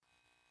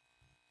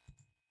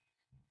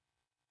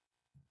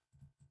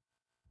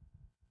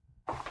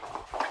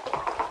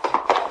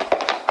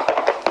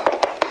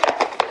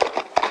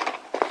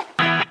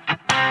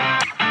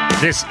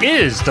This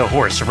is the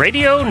Horse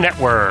Radio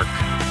Network.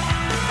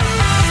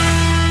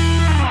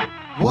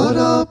 What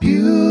a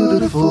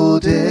beautiful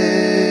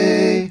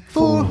day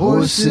for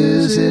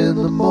horses in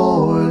the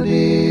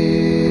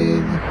morning.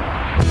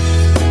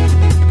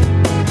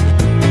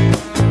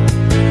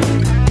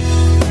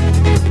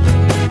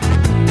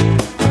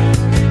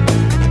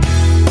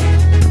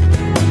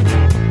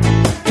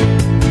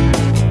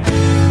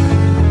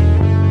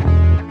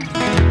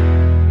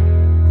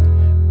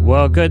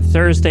 Well, good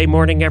Thursday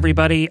morning,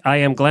 everybody. I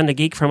am Glenn the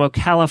Geek from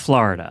Ocala,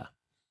 Florida.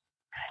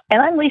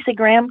 And I'm Lisa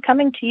Graham,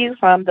 coming to you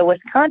from the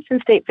Wisconsin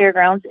State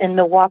Fairgrounds in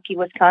Milwaukee,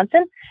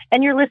 Wisconsin.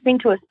 And you're listening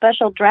to a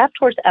special Draft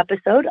Horse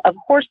episode of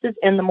Horses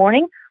in the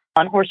Morning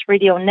on Horse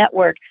Radio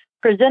Network,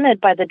 presented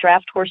by the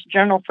Draft Horse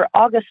Journal for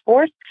August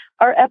 4th.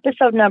 Our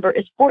episode number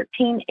is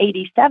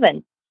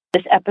 1487.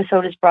 This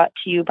episode is brought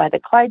to you by the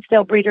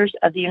Clydesdale Breeders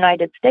of the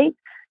United States.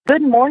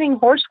 Good morning,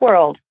 Horse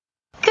World.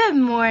 Good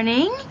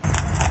morning.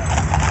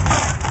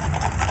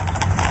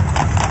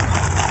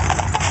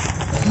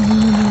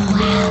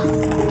 Wow,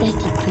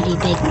 that's a pretty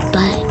big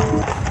butt.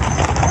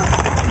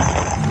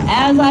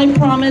 As I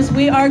promised,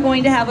 we are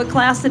going to have a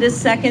class that is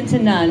second to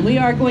none. We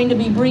are going to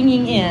be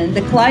bringing in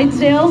the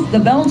Clydesdales, the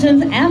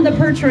Belgians, and the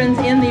Percherons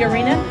in the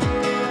arena.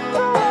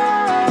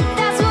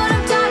 That's what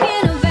I'm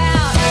talking about.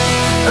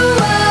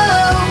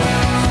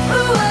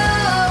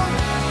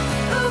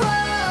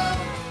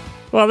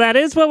 Well, that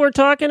is what we're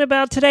talking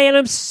about today, and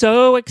I'm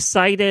so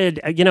excited.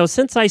 You know,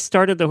 since I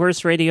started the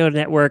Horse Radio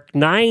Network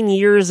 9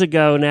 years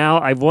ago now,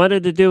 I've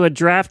wanted to do a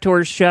draft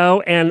horse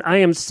show, and I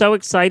am so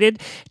excited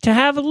to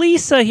have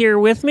Lisa here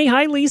with me.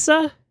 Hi,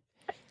 Lisa.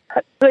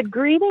 Good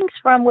greetings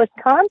from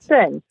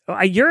Wisconsin.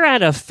 You're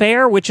at a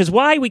fair, which is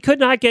why we could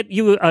not get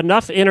you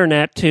enough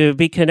internet to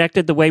be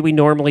connected the way we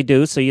normally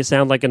do, so you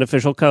sound like an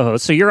official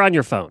co-host. So you're on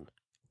your phone.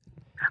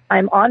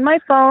 I'm on my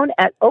phone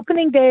at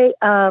opening day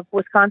of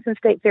Wisconsin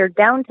State Fair,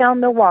 downtown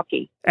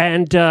Milwaukee.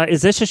 And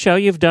is this a show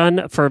you've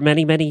done for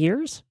many, many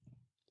years?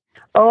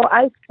 Oh,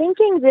 I'm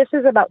thinking this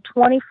is about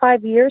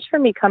 25 years for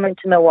me coming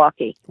to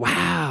Milwaukee.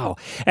 Wow.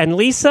 And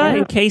Lisa,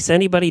 in case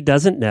anybody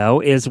doesn't know,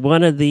 is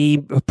one of the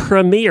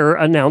premier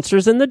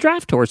announcers in the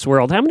draft horse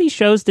world. How many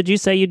shows did you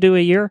say you do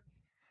a year?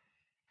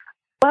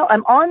 Well,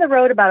 I'm on the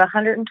road about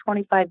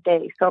 125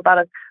 days. So about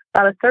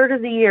a third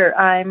of the year,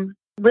 I'm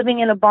living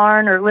in a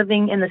barn or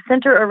living in the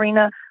center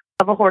arena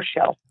of a horse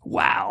show.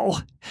 Wow.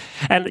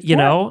 And, you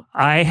know,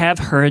 I have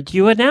heard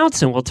you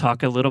announce, and we'll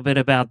talk a little bit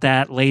about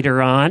that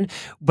later on.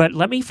 But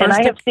let me first... And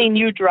I have seen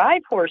you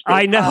drive horses.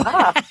 I know.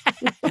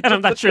 And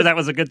I'm not sure that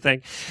was a good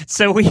thing.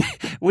 So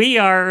we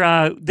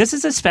are... this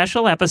is a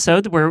special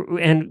episode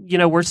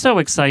we're so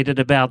excited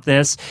about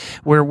this.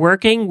 We're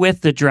working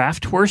with the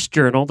Draft Horse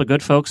Journal, the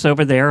good folks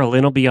over there.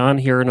 Lynn will be on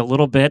here in a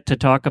little bit to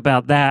talk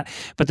about that.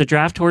 But the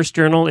Draft Horse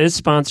Journal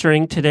is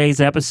sponsoring today's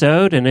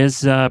episode and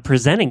is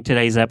presenting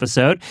today's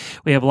episode.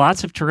 We have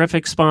lots of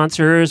terrific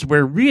sponsors.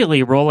 We're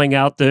really rolling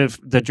out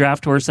the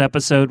Draft Horse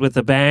episode with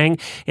a bang.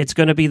 It's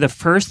going to be the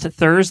first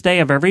Thursday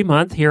of every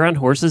month here on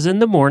Horses in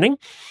the Morning.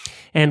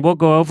 And we'll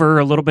go over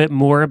a little bit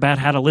more about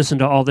how to listen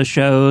to all the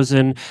shows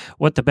and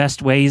what the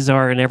best ways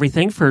are and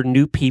everything for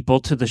new people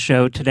to the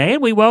show today.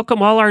 And we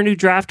welcome all our new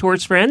draft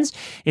horse friends.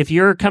 If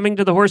you're coming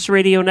to the Horse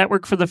Radio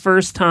Network for the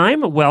first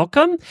time,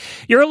 welcome.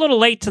 You're a little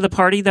late to the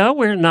party, though.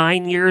 We're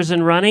 9 years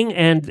in running.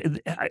 And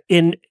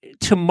in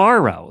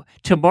tomorrow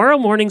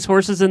morning's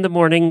Horses in the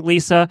Morning,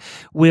 Lisa,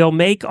 we'll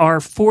make our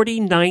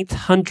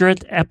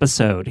 4900th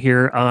episode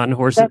here on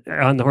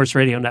the Horse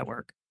Radio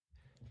Network.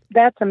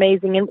 That's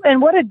amazing.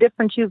 And what a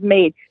difference you've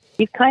made.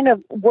 You've kind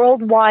of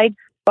worldwide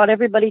brought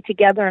everybody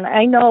together. And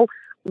I know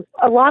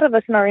a lot of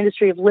us in our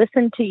industry have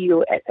listened to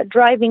you at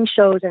driving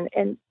shows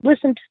and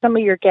listened to some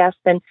of your guests.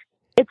 And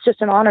it's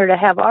just an honor to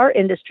have our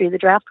industry, the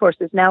draft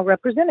horses, now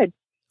represented.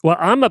 Well,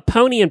 I'm a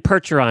pony and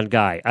Percheron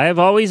guy. I have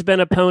always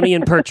been a pony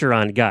and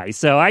Percheron guy.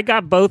 So I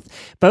got both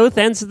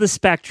ends of the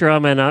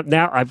spectrum, and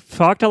now I've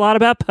talked a lot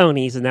about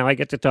ponies, and now I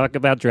get to talk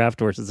about draft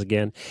horses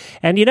again.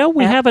 And, you know,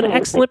 we have an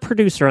excellent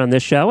producer on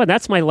this show, and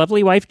that's my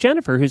lovely wife,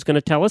 Jennifer, who's going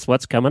to tell us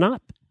what's coming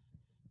up.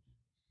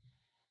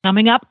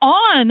 Coming up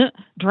on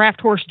Draft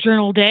Horse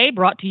Journal Day,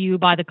 brought to you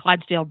by the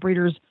Clydesdale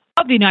Breeders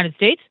of the United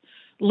States,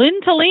 Lynn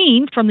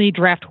Telleen from the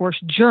Draft Horse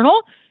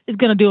Journal is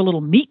going to do a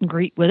little meet and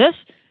greet with us.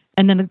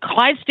 And then the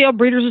Clydesdale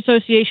Breeders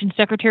Association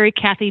Secretary,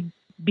 Cathy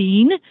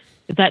Behn.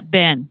 Is that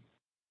Ben?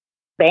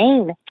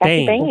 Behn.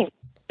 Cathy Behn.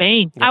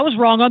 Behn. I was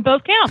wrong on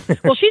both counts.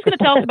 Well, she's going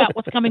to tell us about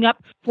what's coming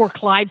up for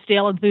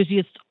Clydesdale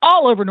enthusiasts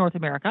all over North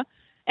America.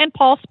 And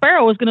Paul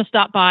Sparrow is going to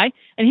stop by,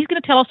 and he's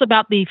going to tell us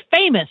about the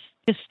famous,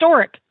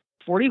 historic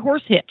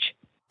 40-horse hitch.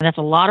 And that's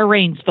a lot of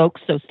reins,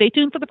 folks, so stay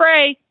tuned for the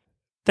fray.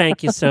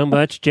 Thank you so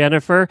much,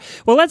 Jennifer.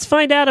 Well, let's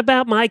find out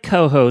about my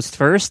co-host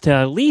first.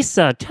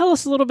 Lisa, tell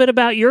us a little bit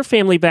about your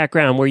family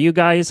background. Were you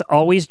guys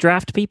always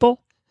draft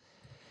people?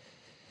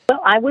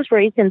 Well, I was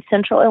raised in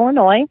central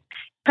Illinois,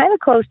 kind of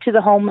close to the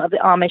home of the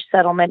Amish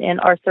settlement in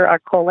Arthur,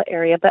 Arcola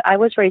area, but I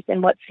was raised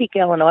in Watseka,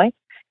 Illinois.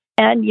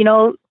 And, you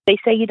know, they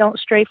say you don't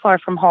stray far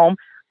from home.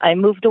 I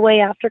moved away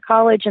after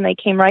college, and I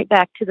came right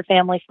back to the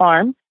family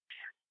farm.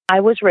 I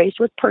was raised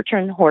with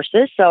Percheron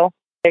horses, so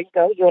there you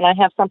go. You and I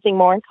have something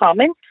more in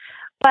common.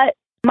 But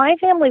my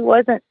family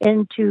wasn't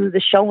into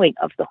the showing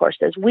of the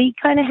horses. We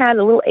kind of had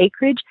a little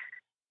acreage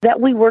that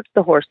we worked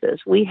the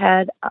horses. We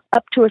had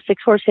up to a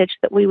 6-horse hitch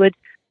that we would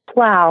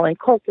plow and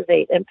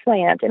cultivate and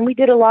plant, and we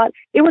did a lot.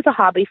 It was a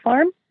hobby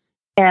farm,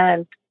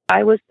 and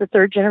I was the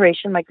third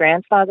generation, my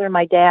grandfather,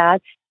 my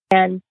dad,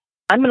 and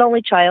I'm an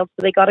only child,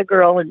 so they got a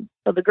girl, and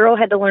so the girl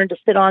had to learn to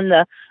sit on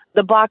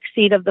the box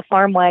seat of the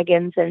farm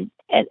wagons, and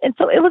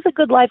so it was a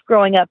good life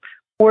growing up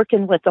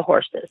working with the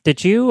horses.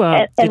 Did you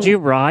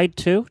ride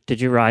too? Did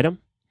you ride them?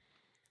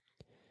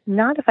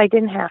 Not if I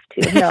didn't have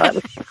to. No, it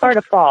was too far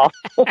to fall.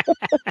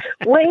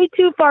 Way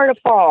too far to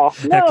fall.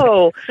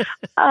 No.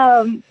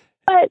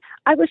 But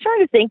I was trying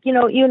to think,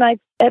 you and I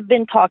have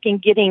been talking,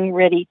 getting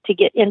ready to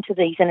get into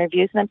these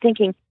interviews, and I'm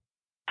thinking,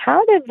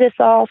 how did this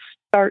all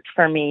start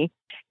for me?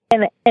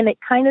 And it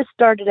kind of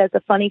started as a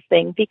funny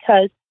thing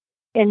because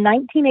in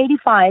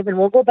 1985, and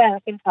we'll go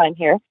back in time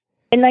here,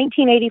 in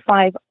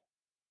 1985,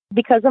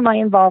 because of my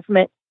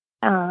involvement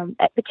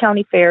at the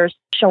county fairs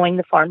showing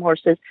the farm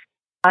horses,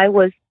 I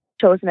was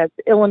chosen as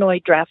the Illinois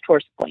Draft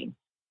Horse Queen.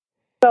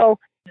 So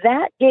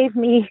that gave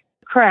me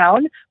a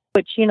crown,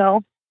 which,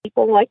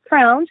 people like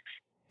crowns.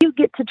 You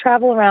get to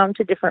travel around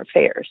to different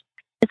fairs.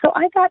 And so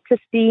I got to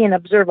see and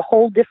observe a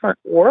whole different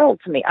world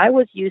to me. I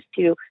was used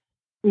to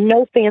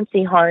no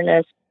fancy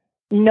harness,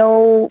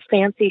 no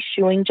fancy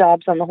shoeing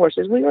jobs on the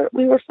horses. We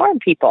were farm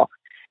people.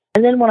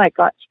 And then when I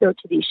got to go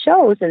to these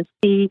shows and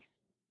see,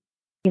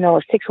 a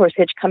 6-horse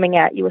hitch coming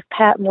at you with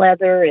patent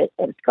leather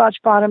and Scotch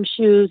bottom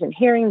shoes and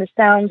hearing the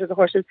sounds of the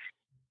horses,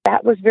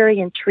 that was very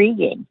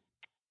intriguing.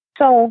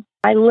 So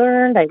I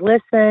learned, I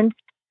listened,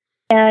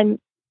 and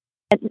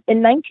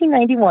in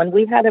 1991,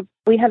 we had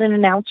an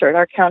announcer at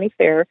our county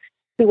fair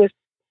who was,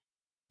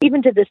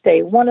 even to this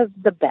day, one of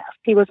the best.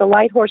 He was a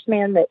light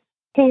horseman that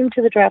came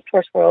to the draft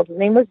horse world. His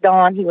name was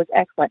Don. He was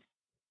excellent.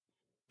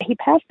 He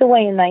passed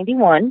away in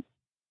 91,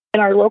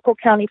 and our local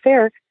county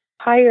fair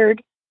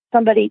hired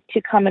somebody to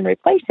come and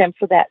replace him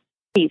for that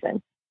season.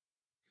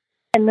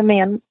 And the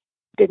man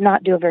did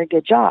not do a very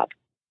good job.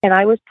 And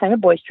I was kind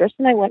of boisterous,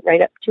 and I went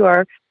right up to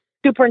our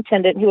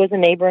superintendent, who was a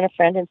neighbor and a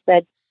friend, and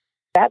said,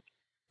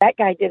 that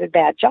guy did a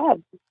bad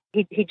job.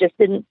 He just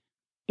didn't,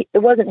 it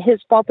wasn't his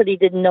fault that he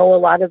didn't know a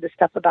lot of the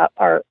stuff about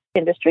our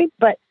industry,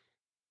 but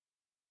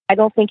I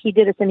don't think he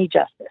did us any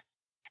justice.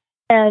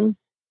 And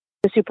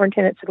the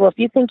superintendent said, well, if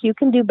you think you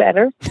can do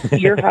better,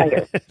 you're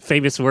hired.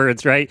 Famous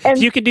words, right? And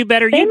if you can do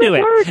better, you do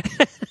it.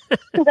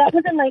 So that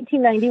was in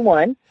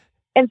 1991.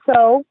 And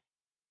so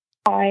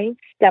I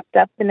stepped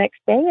up the next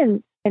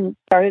day and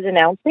started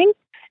announcing.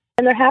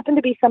 And there happened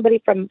to be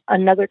somebody from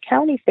another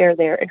county fair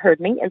there and heard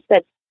me and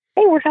said,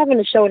 hey, we're having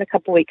a show in a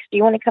couple weeks. Do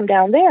you want to come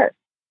down there?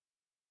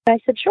 And I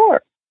said,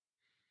 sure.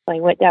 So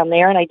I went down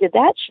there and I did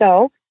that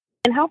show.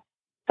 And how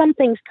some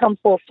things come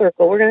full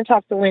circle. We're going to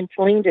talk to Lynn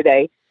Telleen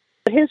today.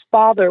 But his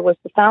father was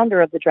the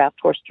founder of the Draft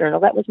Horse Journal.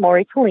 That was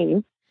Maury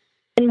Telleen.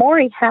 And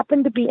Maury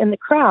happened to be in the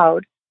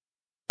crowd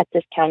at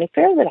this county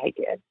fair that I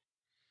did.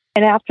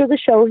 And after the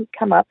show had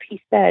come up,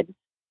 he said,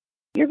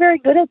 you're very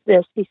good at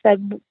this. He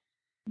said,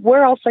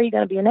 where else are you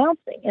going to be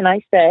announcing? And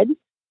I said,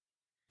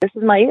 this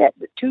is my it.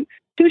 Two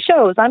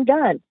shows, I'm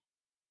done.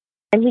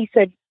 And he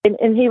said,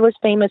 and he was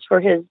famous for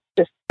his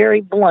just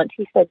very blunt.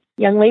 He said,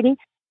 young lady,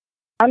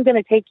 I'm going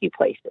to take you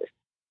places.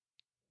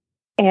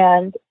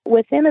 And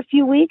within a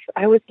few weeks,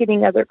 I was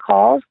getting other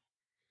calls,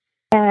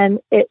 and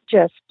it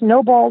just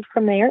snowballed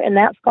from there. And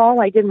that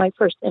fall, I did my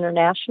first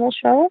international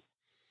show.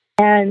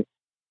 And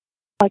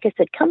like I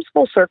said, comes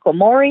full circle.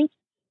 Maury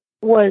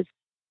was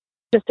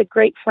just a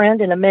great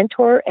friend and a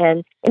mentor.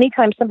 And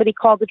anytime somebody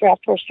called the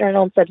Draft Horse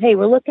Journal and said, hey,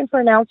 we're looking for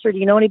an announcer, do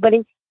you know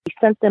anybody? He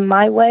sent them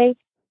my way.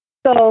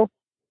 So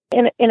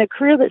in a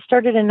career that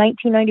started in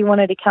 1991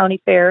 at a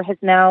county fair has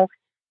now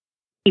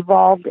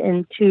evolved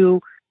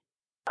into,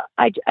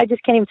 I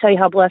just can't even tell you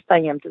how blessed I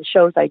am to the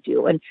shows I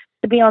do, and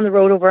to be on the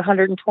road over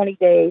 120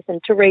 days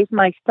and to raise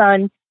my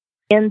son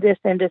in this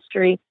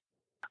industry.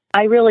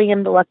 I really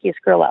am the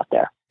luckiest girl out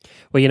there.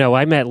 Well,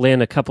 I met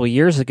Lynn a couple of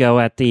years ago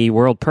at the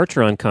World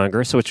Percheron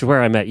Congress, which is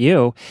where I met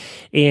you.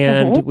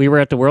 And we were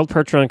at the World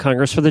Percheron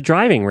Congress for the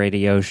Driving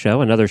Radio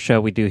Show, another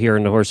show we do here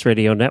in the Horse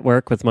Radio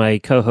Network with my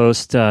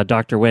co-host,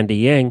 Dr. Wendy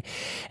Ying.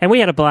 And we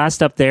had a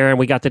blast up there, and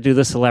we got to do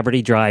the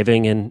celebrity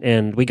driving,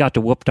 and we got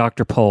to whoop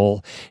Dr.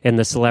 Pole in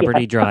the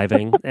celebrity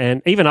driving.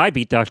 And even I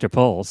beat Dr.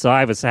 Pole, so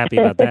I was happy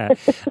about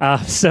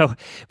that.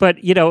 But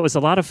it was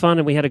a lot of fun,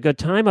 and we had a good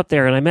time up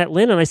there. And I met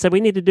Lynn, and I said,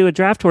 we need to do a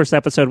draft horse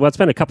episode. Well, it's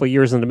been a couple of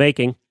years in the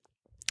making.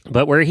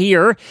 But we're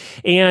here,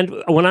 and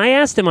when I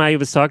asked him, I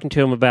was talking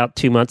to him about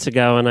 2 months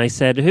ago, and I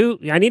said,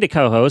 I need a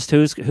co-host.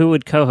 Who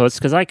would co-host?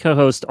 Because I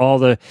co-host all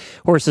the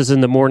Horses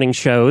in the Morning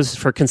shows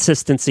for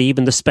consistency,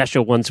 even the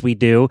special ones we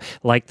do,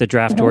 like the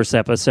Draft Horse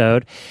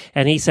episode.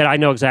 And he said, I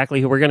know exactly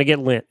who we're going to get,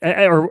 Lynn,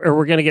 or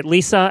we're going to get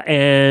Lisa,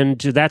 and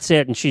that's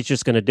it, and she's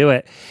just going to do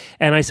it.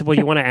 And I said, well,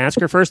 you want to ask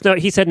her first? No,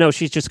 he said, no,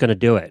 she's just going to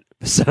do it.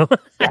 So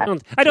I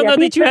don't know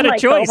that you had a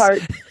choice.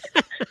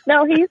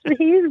 No,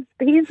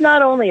 he's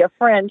not only a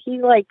friend.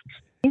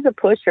 He's a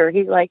pusher.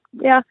 He's like,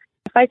 yeah,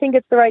 if I think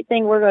it's the right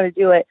thing, we're going to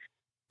do it.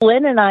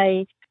 Lynn and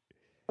I,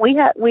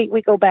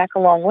 we go back a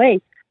long way.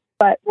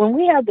 But when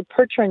we had the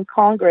Percheron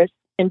Congress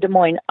in Des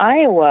Moines,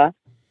 Iowa,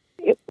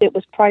 it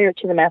was prior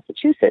to the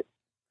Massachusetts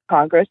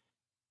Congress.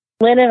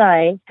 Lynn and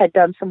I had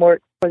done some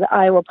work for the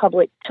Iowa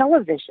Public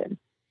Television.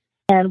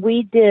 And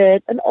we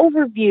did an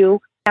overview.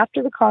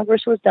 After the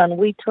Congress was done,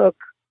 we took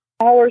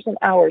hours and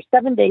hours,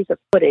 7 days of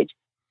footage,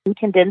 and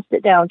condensed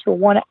it down to a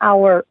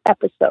 1-hour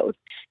episode.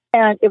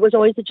 And it was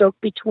always a joke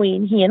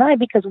between he and I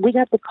because we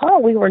got the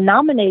call. We were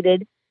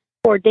nominated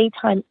for a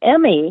Daytime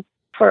Emmy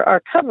for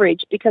our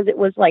coverage because it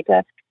was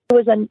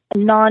a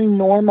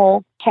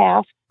non-normal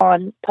cast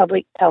on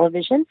public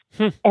television,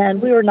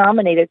 and we were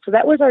nominated. So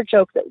that was our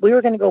joke, that we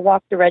were going to go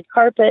walk the red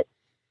carpet,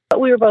 but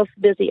we were both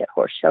busy at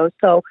horse shows.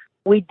 So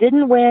we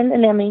didn't win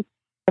an Emmy,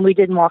 and we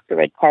didn't walk the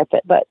red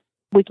carpet, but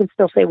we can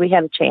still say we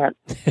had a chance.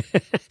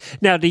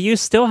 Now, do you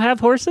still have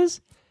horses?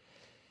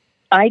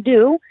 I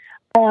do.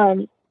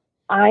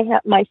 I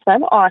have my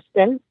son,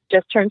 Austin,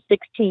 just turned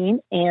 16,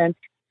 and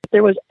if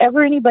there was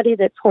ever anybody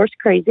that's horse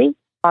crazy,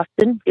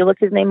 Austin, if you look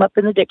his name up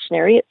in the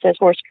dictionary, it says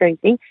horse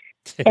crazy.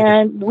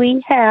 And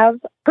we have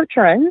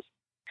Percherons,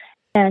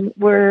 and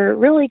we're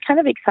really kind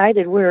of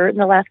excited. In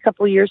the last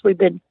couple of years, we've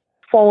been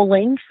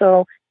foaling,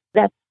 so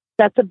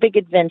that's a big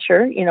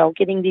adventure,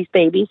 getting these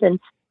babies. And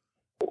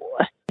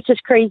it's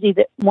just crazy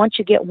that once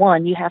you get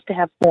one, you have to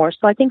have more.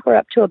 So I think we're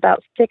up to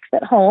about 6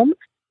 at home.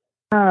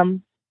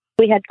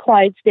 We had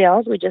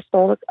Clydesdales. We just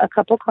sold a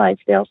couple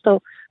Clydesdales.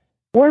 So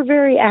we're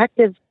very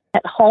active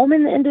at home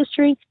in the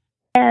industry,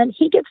 and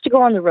he gets to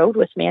go on the road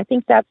with me. I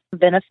think that's the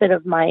benefit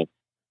of my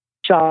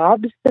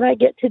jobs that I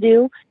get to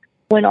do.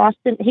 When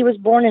Austin, he was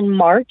born in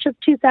March of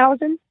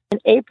 2000. In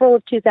April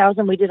of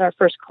 2000, we did our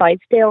first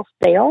Clydesdale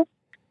sale.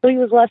 So he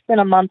was less than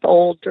a month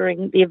old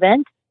during the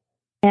event.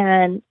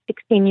 And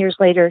 16 years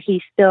later,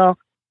 he still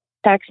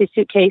packs his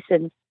suitcase,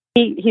 and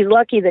he's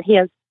lucky that he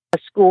has a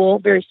school,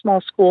 very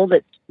small school,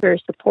 that's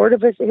very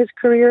supportive of his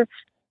career.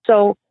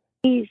 So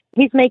he's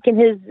making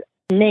his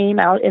name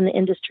out in the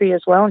industry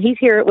as well. And he's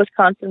here at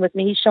Wisconsin with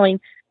me. He's showing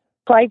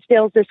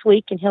Clydesdales this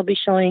week, and he'll be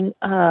showing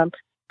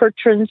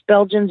Percherons,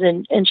 Belgians,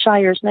 and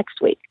Shires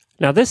next week.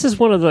 Now, this is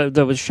one of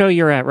the show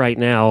you're at right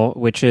now,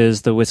 which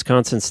is the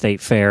Wisconsin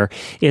State Fair.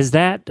 Is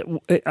that,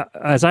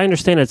 as I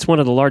understand it, it's one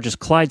of the largest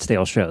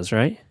Clydesdale shows,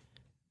 right?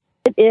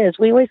 It is.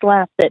 We always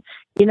laugh that,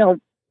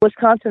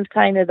 Wisconsin's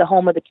kind of the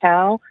home of the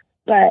cow,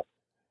 but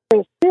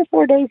there's 3 or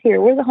 4 days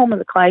here, we're the home of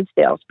the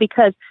Clydesdales,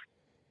 because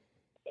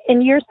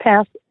in years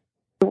past,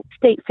 the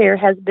State Fair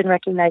has been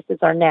recognized as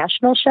our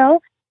national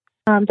show.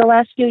 The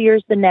last few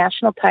years, the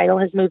national title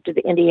has moved to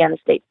the Indiana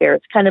State Fair.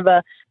 It's kind of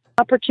a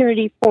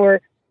opportunity for,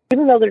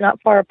 even though they're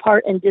not far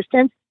apart in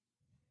distance,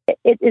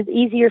 it is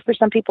easier for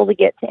some people to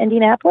get to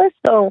Indianapolis.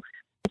 So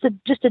it's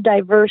just a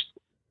diverse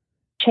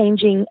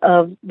changing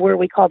of where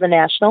we call the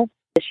national.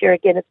 This year,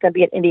 again, it's going to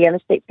be at Indiana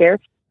State Fair.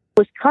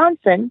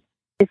 Wisconsin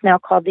is now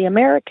called the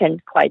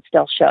American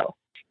Clydesdale Show.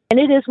 And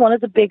it is one of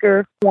the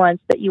bigger ones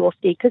that you will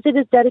see because it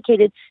is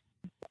dedicated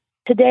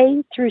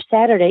today through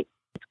Saturday.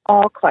 It's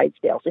all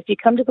Clydesdales. If you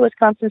come to the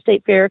Wisconsin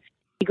State Fair,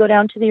 you go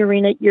down to the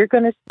arena, you're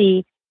going to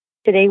see,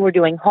 today we're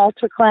doing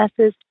halter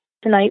classes.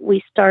 Tonight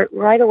we start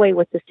right away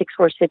with the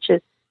 6-horse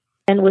hitches.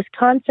 And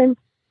Wisconsin,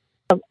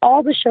 of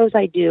all the shows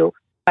I do,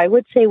 I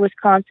would say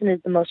Wisconsin is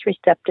the most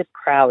receptive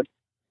crowd.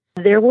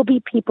 There will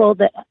be people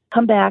that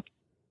come back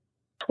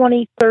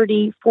 20,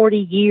 30, 40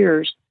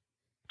 years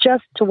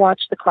just to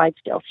watch the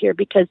Clydesdales here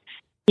because,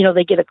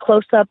 they get a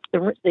close-up.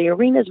 The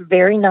arena is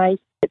very nice.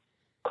 It's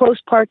close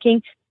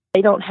parking.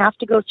 They don't have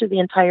to go through the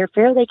entire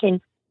fair. They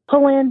can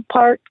pull in,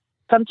 park,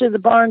 come through the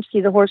barn,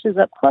 see the horses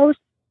up close,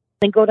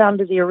 then go down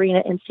to the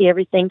arena and see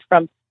everything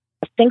from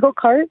a single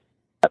cart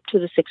up to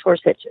the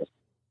 6-horse hitches.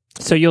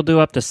 So you'll do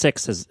up to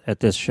 6 at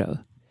this show?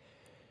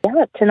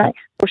 Yeah, tonight.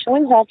 We're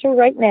showing halter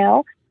right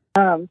now.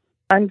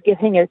 I'm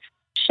giving a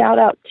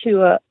shout-out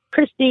to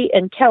Christy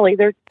and Kelly.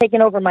 They're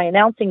taking over my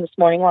announcing this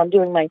morning while I'm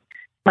doing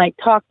my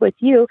talk with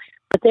you.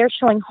 But they're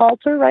showing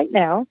halter right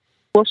now.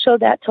 We'll show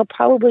that till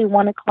probably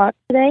 1 o'clock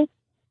today.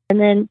 And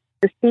then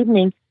this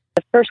evening,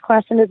 the first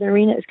class into the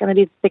arena is going to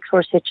be the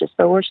 6-horse hitches.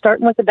 So we're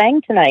starting with a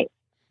bang tonight.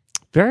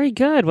 Very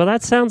good. Well,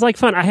 that sounds like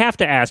fun. I have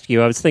to ask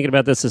you, I was thinking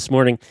about this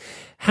morning.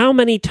 How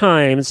many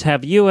times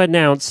have you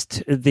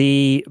announced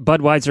the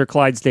Budweiser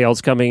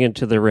Clydesdales coming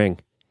into the ring?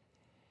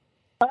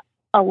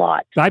 A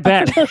lot. I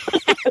bet.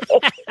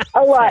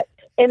 A lot.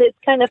 And it's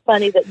kind of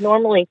funny that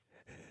normally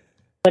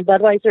when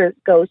Budweiser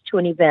goes to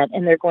an event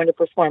and they're going to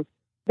perform,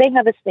 they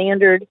have a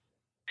standard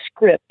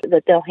script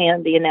that they'll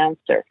hand the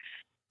announcer.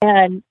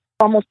 And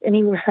almost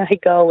anywhere I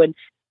go and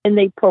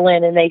they pull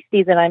in and they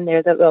see that I'm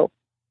there, they'll go,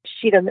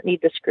 she doesn't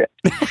need the script.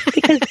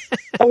 Because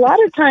a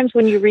lot of times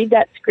when you read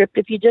that script,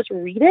 if you just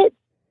read it,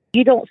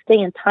 you don't stay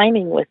in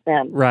timing with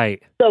them.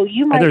 Right. So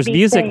you might and there's be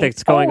music saying,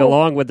 that's going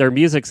along with their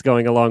music's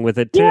going along with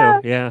it too.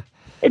 Yeah.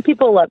 And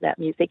people love that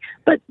music.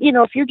 But,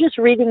 if you're just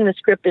reading the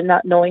script and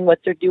not knowing what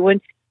they're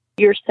doing,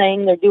 you're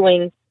saying they're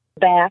doing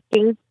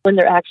backing when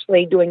they're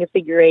actually doing a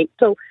figure 8.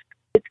 So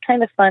it's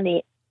kind of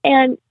funny.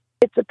 And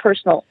it's a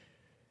personal.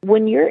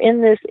 When you're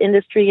in this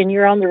industry and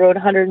you're on the road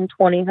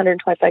 120,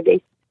 125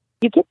 days,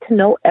 you get to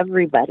know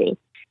everybody.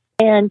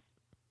 And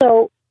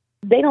so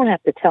they don't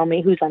have to tell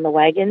me who's on the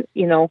wagon.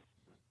 You know,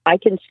 I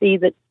can see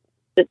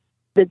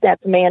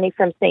that's Manny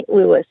from St.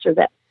 Louis or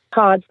that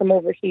Todd from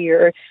over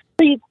here.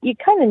 So you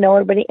kind of know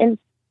everybody. And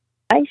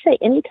I say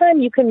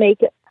anytime you can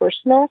make it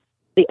personal,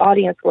 the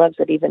audience loves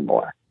it even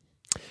more.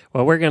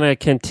 Well, we're going to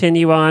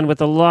continue on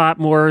with a lot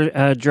more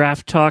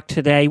draft talk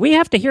today. We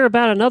have to hear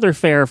about another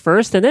fair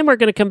first, and then we're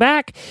going to come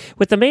back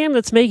with the man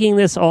that's making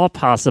this all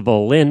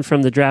possible. Lynn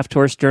from the Draft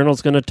Horse Journal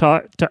is going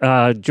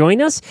to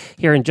join us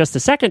here in just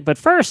a second. But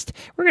first,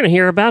 we're going to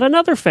hear about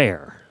another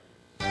fair.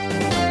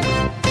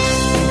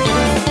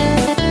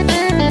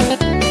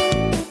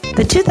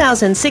 The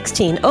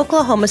 2016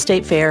 Oklahoma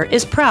State Fair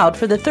is proud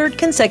for the third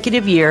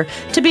consecutive year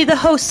to be the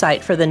host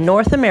site for the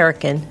North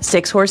American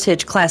Six-Horse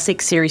Hitch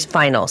Classic Series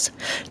Finals.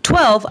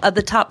 12 of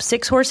the top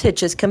six-horse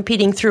hitches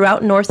competing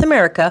throughout North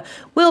America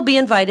will be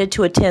invited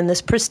to attend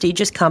this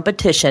prestigious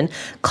competition,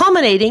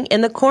 culminating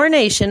in the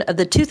coronation of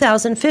the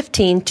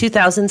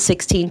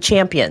 2015-2016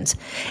 champions.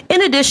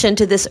 In addition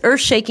to this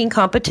earth-shaking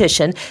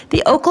competition,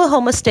 the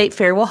Oklahoma State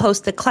Fair will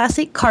host the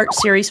Classic Cart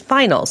Series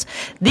Finals.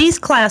 These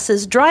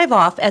classes drive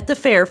off at the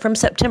fair from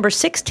September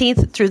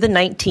 16th through the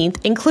 19th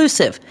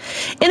inclusive.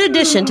 In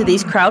addition to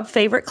these crowd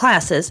favorite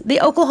classes, the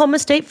Oklahoma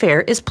State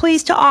Fair is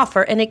pleased to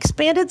offer an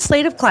expanded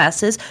slate of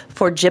classes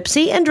for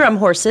gypsy and drum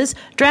horses,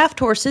 draft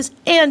horses,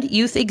 and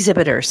youth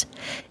exhibitors.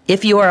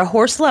 If you are a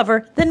horse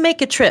lover, then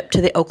make a trip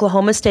to the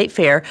Oklahoma State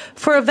Fair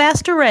for a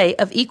vast array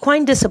of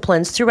equine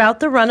disciplines throughout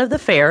the run of the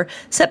fair,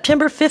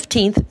 September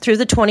 15th through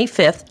the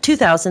 25th,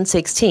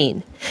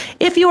 2016.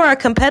 If you are a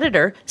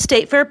competitor,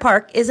 State Fair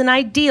Park is an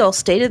ideal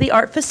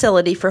state-of-the-art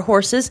facility for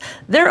horses,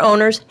 their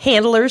owners,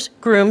 handlers,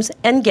 grooms,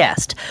 and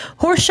guests.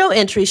 Horse show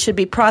entries should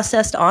be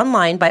processed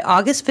online by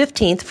August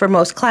 15th for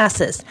most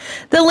classes.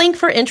 The link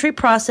for entry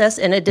process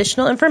and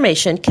additional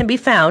information can be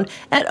found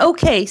at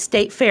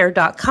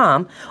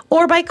okstatefair.com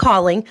or by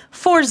calling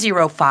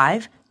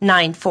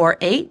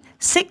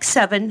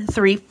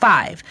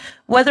 405-948-6735.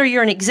 Whether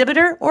you're an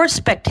exhibitor or a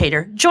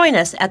spectator, join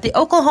us at the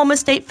Oklahoma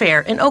State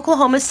Fair in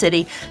Oklahoma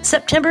City,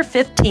 September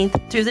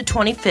 15th through the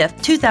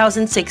 25th,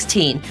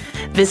 2016.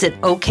 Visit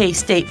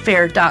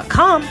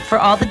okstatefair.com for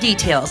all the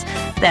details.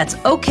 That's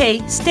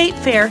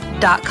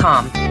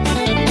okstatefair.com.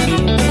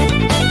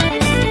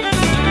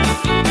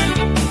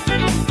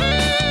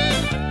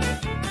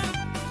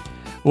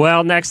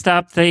 Well, next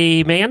up,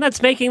 the man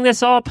that's making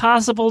this all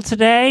possible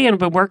today and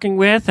been working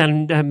with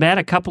and met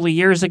a couple of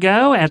years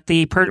ago at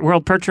the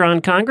World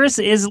Percheron Congress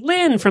is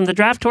Lynn from the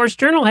Draft Horse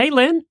Journal. Hey,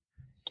 Lynn.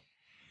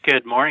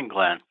 Good morning,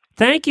 Glenn.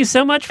 Thank you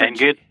so much. And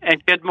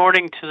good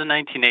morning to the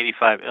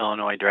 1985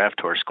 Illinois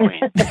Draft Horse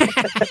Queen.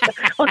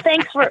 Well,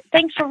 thanks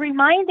for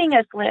reminding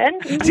us, Lynn.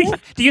 Mm-hmm.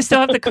 Do you still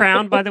have the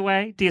crown, by the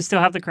way? Do you still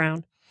have the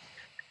crown?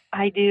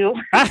 I do.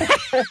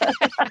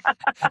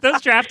 Those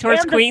draft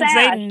horse queens,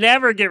 they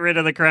never get rid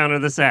of the crown or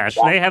the sash.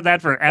 They have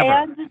that forever.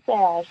 And the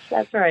sash.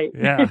 That's right.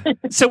 Yeah.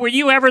 So were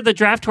you ever the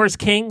draft horse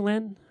king,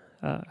 Lynn?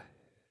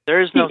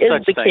 There is no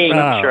such thing, but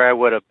I'm sure I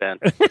would have been.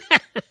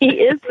 He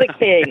is the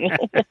king.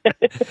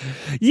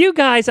 You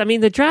guys, I mean,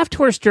 the Draft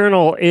Horse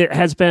Journal, it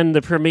has been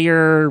the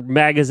premier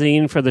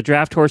magazine for the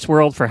draft horse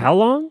world for how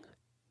long?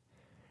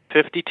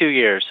 52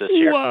 years this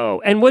year.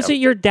 Whoa. And was it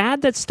your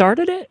dad that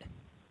started it?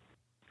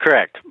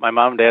 Correct. My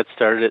mom and dad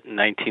started it in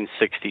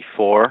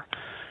 1964,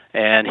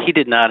 and he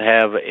did not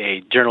have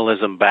a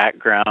journalism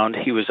background.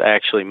 He was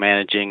actually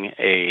managing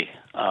a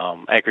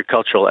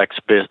agricultural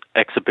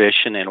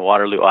exhibition in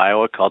Waterloo,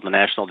 Iowa, called the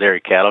National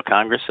Dairy Cattle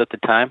Congress at the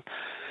time.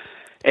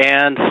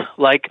 And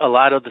like a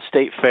lot of the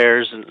state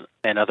fairs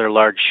and other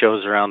large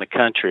shows around the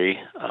country,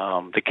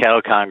 the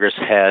Cattle Congress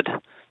had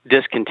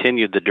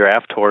discontinued the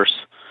draft horse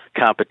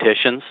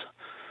competitions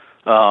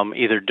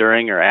either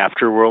during or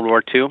after World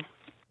War II.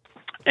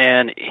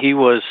 And he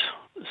was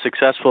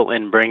successful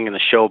in bringing the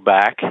show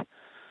back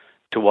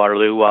to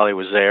Waterloo while he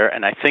was there,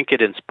 and I think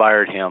it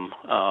inspired him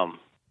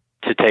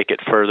to take it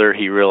further.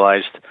 He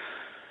realized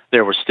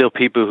there were still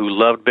people who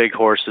loved big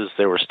horses.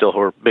 There were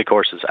still big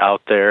horses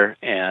out there,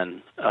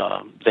 and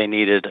they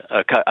needed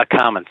a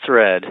common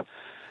thread.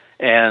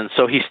 And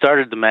so he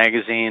started the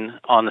magazine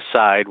on the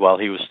side while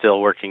he was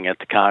still working at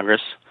the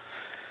Congress.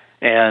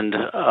 And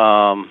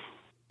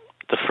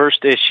the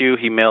first issue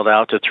he mailed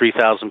out to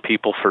 3,000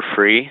 people for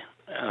free.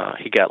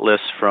 He got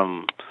lists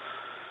from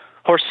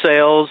horse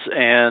sales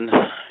and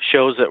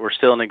shows that were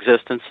still in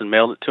existence and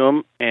mailed it to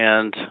them,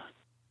 and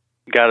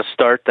got a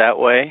start that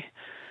way.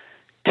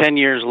 10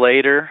 years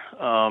later,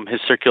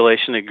 his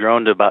circulation had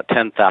grown to about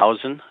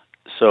 10,000,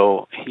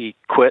 so he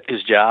quit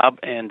his job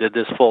and did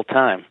this full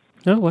time.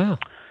 Oh, wow.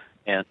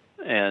 And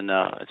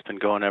it's been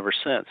going ever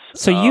since.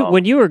 So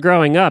when you were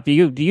growing up,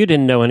 you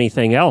didn't know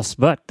anything else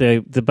but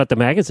the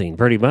magazine,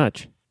 pretty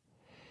much.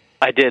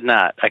 I did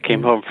not. I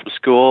came home from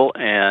school,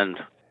 and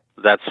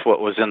that's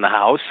what was in the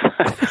house.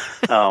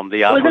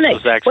 The office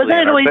was actually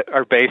in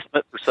our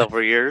basement for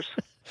several years.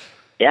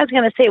 Yeah, I was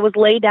going to say it was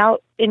laid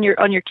out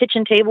on your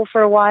kitchen table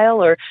for a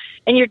while,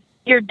 and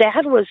your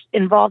dad was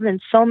involved in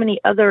so many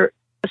other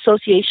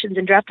associations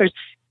and drafters.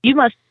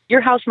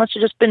 Your house must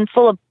have just been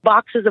full of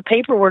boxes of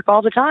paperwork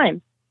all the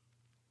time.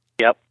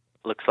 Yep.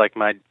 Looks like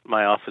my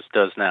office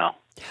does now.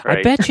 Right?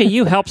 I bet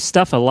you helped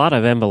stuff a lot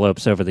of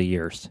envelopes over the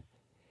years.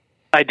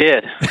 I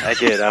did.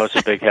 I was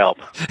a big help.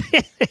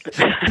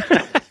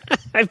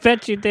 I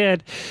bet you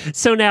did.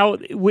 So now,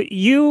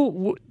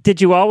 did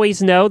you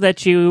always know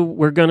that you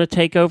were going to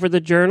take over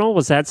the Journal?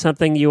 Was that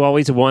something you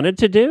always wanted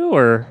to do,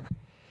 or?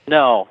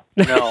 No.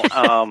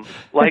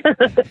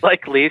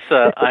 Like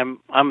Lisa, I'm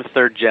a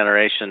third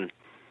generation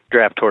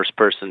draft horse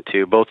person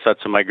too. Both sets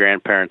of my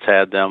grandparents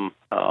had them.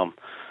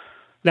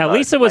 Now,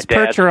 Lisa was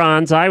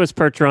Percherons. I was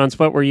Percherons.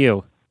 What were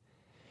you?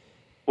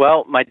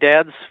 Well, my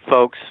dad's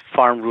folks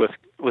farmed with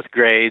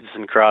grades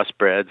and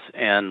crossbreds,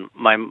 and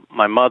my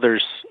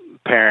mother's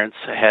parents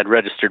had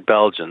registered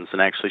Belgians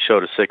and actually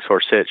showed a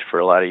 6-horse hitch for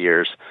a lot of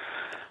years.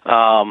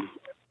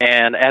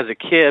 And as a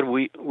kid,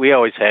 we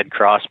always had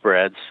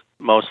crossbreds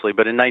mostly,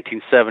 but in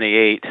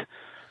 1978,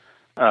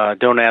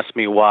 don't ask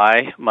me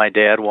why, my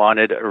dad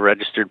wanted a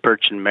registered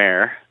Percheron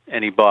mare,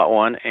 and he bought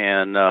one,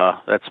 and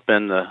that's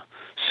been the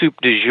soup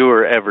du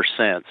jour ever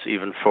since,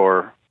 even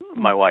for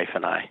my wife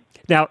and I.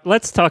 Now,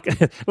 let's talk,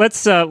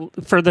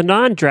 for the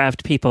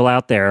non-draft people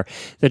out there,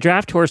 the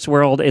draft horse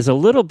world is a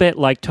little bit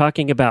like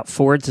talking about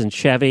Fords and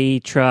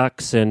Chevy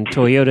trucks and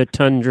Toyota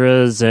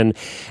Tundras, and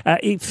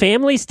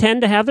families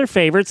tend to have their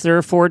favorites. They're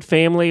a Ford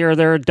family or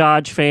they're a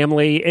Dodge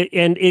family,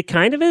 and it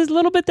kind of is a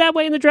little bit that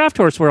way in the draft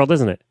horse world,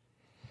 isn't it?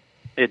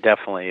 It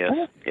definitely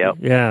is, yep.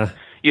 Yeah.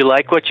 You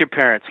like what your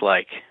parents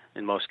like,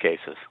 in most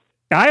cases.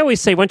 I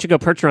always say once you go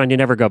Percheron, you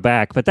never go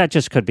back, but that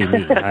just could be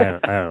me. I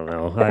don't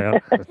know.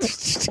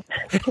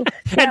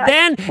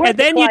 And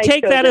then you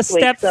take that a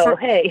step.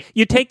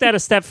 You take that a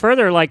step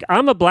further. Like,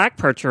 I'm a black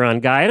Percheron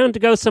guy. I don't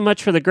go so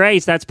much for the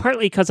grays. That's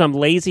partly because I'm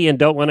lazy and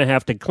don't want to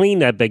have to clean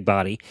that big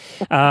body.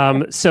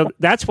 So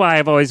that's why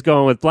I've always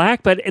gone with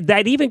black. But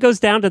that even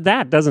goes down to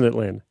that, doesn't it,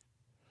 Lynn?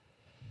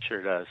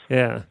 Sure does.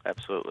 Yeah,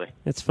 absolutely.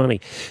 It's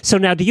funny. So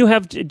now, do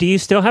you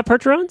still have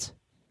Percherons?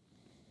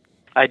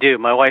 I do.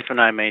 My wife and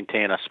I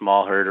maintain a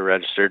small herd of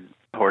registered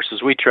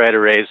horses. We try to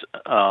raise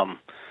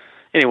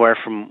anywhere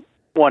from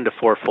 1 to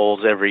 4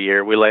 foals every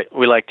year. We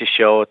like to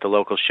show at the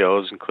local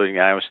shows, including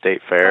the Iowa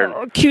State Fair.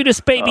 Oh,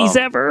 cutest babies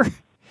ever.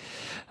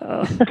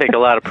 Take a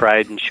lot of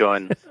pride in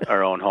showing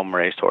our own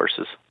home-raised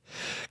horses.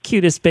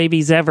 Cutest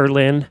babies ever,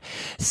 Lynn.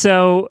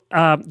 So,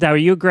 now, are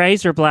you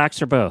grays or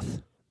blacks or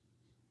both?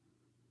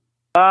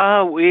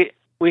 We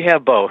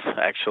have both,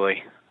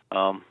 actually.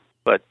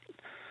 But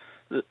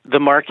the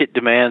market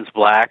demands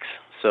blacks,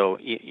 so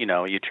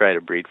you try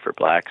to breed for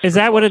blacks. Is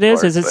that what it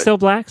is? Is it still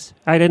blacks?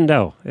 I didn't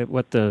know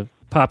what the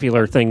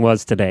popular thing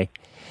was today.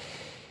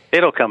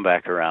 It'll come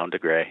back around to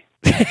gray.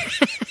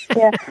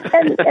 Yeah,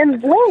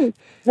 and Lynn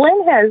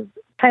has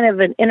kind of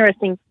an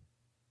interesting.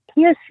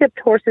 He has shipped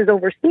horses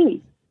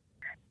overseas,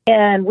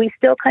 and we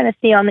still kind of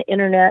see on the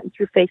internet and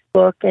through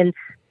Facebook and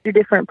through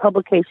different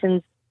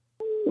publications.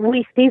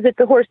 We see that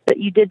the horse that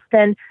you did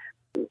send,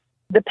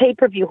 the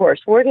pay-per-view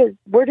horse, where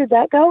did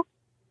that go?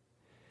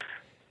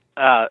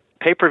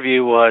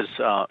 Pay-per-view was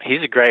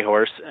he's a gray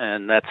horse,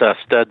 and that's a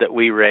stud that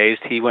we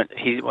raised. He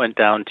went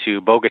down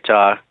to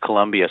Bogota,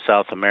 Colombia,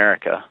 South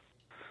America.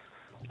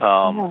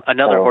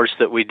 Another horse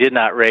that we did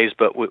not raise,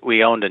 but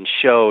we owned and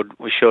showed.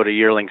 We showed a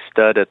yearling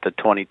stud at the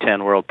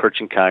 2010 World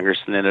Percheron Congress,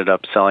 and ended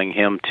up selling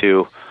him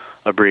to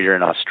a breeder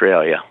in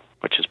Australia,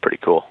 which is pretty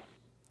cool.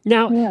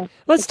 Now,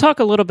 let's talk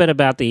a little bit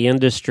about the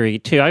industry,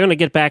 too. I'm going to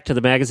get back to the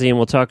magazine.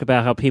 We'll talk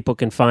about how people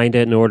can find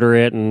it and order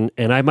it, and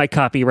I have my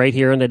copy right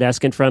here on the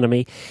desk in front of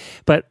me.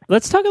 But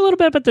let's talk a little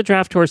bit about the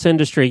draft horse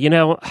industry.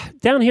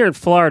 Down here in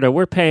Florida,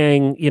 we're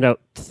paying,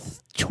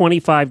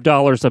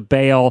 $25 a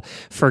bale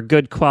for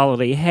good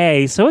quality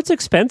hay, so it's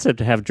expensive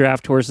to have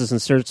draft horses in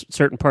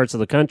certain parts of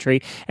the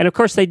country. And, of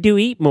course, they do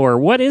eat more.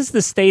 What is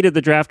the state of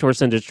the draft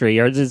horse industry?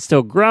 Is it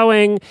still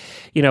growing?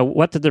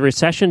 What did the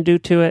recession do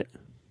to it?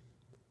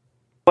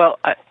 Well,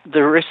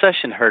 the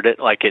recession hurt it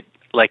like it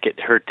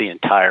hurt the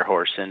entire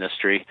horse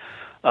industry.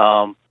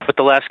 But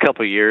the last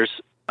couple of years,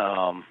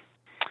 there's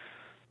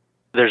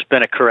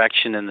been a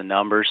correction in the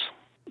numbers.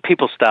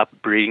 People stopped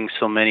breeding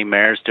so many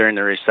mares during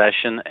the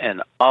recession,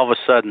 and all of a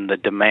sudden the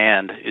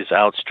demand is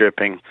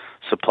outstripping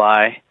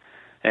supply.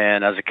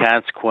 And as a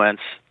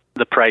consequence,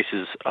 the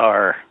prices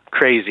are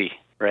crazy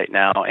right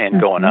now and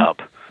going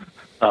up.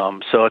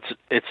 So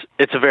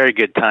it's a very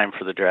good time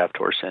for the draft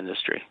horse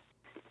industry.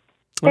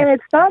 And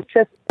it's not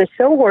just the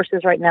show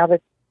horses right now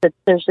that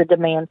there's a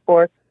demand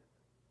for.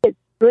 It's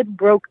good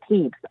broke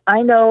teams.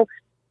 I know,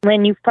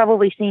 Lynn, you've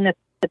probably seen it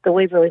at the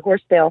Waverly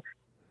Horse Sale.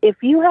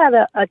 If you had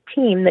a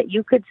team that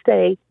you could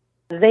say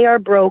they are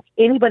broke,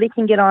 anybody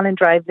can get on and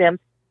drive them,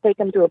 take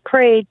them to a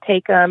parade,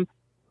 take them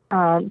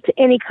to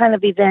any kind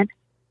of event,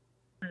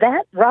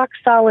 that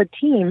rock-solid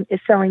team is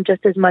selling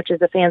just as much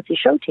as a fancy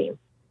show team.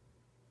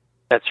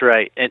 That's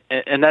right.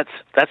 And that's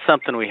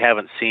something we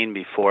haven't seen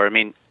before. I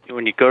mean,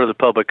 when you go to the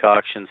public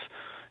auctions,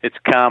 it's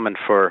common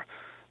for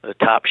the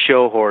top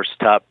show horse,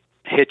 top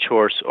hitch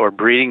horse, or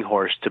breeding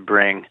horse to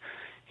bring,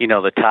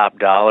 the top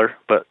dollar.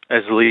 But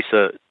as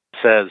Lisa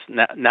says,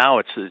 now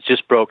it's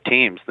just broke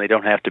teams. They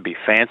don't have to be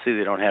fancy.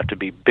 They don't have to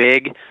be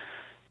big.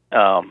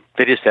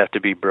 They just have to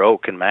be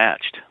broke and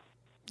matched.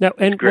 Now,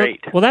 and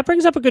great. Well, that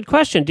brings up a good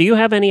question. Do you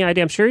have any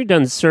idea? I'm sure you've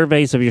done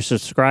surveys of your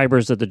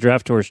subscribers at the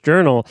Draft Horse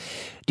Journal.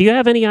 Do you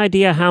have any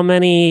idea how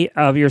many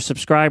of your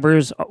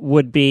subscribers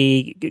would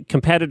be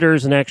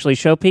competitors and actually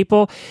show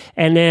people?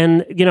 And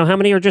then, how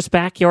many are just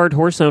backyard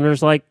horse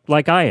owners like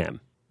I am?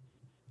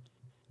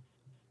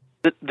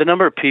 The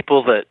number of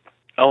people that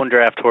own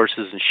draft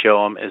horses and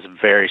show them is a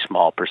very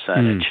small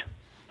percentage.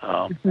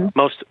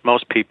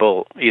 Most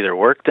people either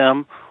work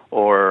them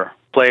or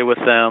play with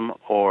them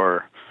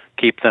or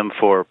keep them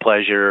for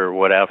pleasure or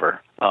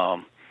whatever.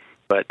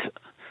 But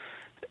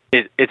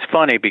it's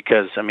funny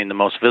because, the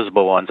most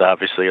visible ones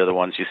obviously are the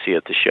ones you see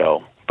at the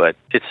show. But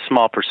it's a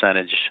small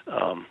percentage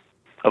of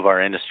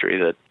our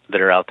industry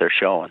that are out there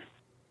showing.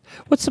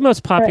 What's the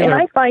most popular?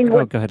 And I find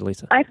go ahead,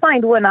 Lisa. I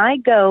find when I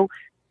go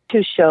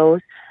to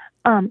shows,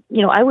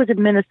 I was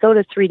in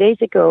Minnesota 3 days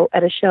ago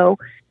at a show,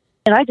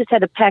 and I just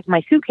had to pack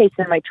my suitcase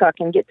in my truck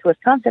and get to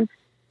Wisconsin.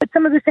 But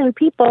some of the same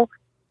people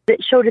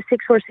that showed a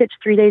 6-horse hitch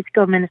 3 days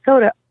ago in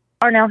Minnesota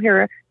are now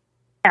here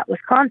at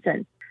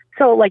Wisconsin.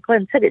 So like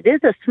Lynn said, it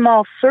is a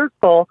small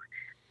circle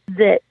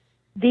that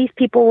these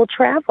people will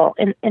travel.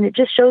 And it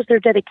just shows their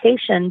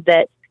dedication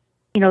that,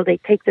 they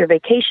take their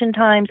vacation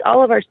times.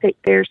 All of our state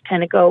fairs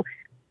kind of go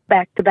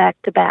back to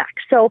back to back.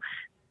 So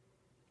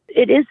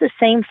it is the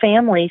same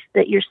families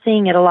that you're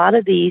seeing at a lot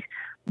of these.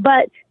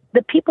 But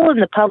the people in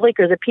the public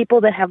or the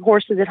people that have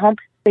horses at home,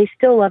 they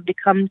still love to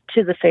come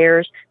to the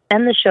fairs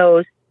and the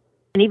shows.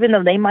 And even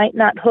though they might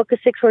not hook a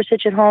 6-horse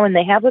hitch at home and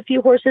they have a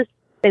few horses,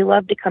 they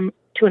love to come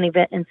to an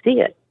event and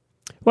see it.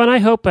 Well, and I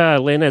hope,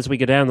 Lynn, as we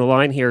go down the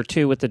line here,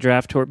 too, with the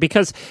draft tour,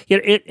 because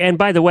and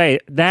by the way,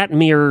 that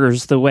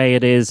mirrors the way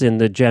it is in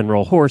the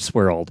general horse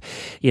world.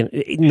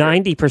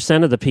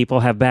 90% of the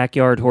people have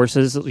backyard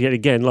horses,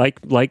 again,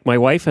 like my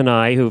wife and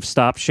I, who've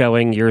stopped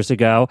showing years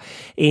ago,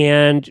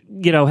 and,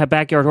 have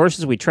backyard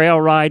horses. We trail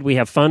ride, we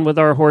have fun with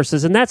our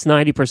horses, and that's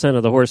 90%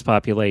 of the horse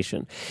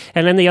population.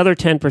 And then the other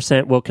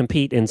 10% will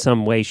compete in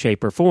some way,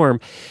 shape, or form.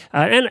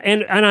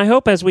 And I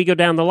hope as we go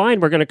down the line,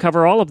 we're going to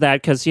cover all of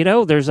that, because,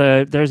 there's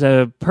a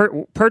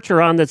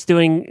Percheron that's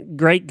doing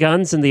great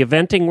guns in the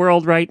eventing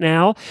world right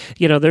now.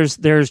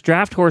 There's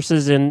draft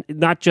horses in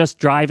not just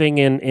driving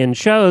in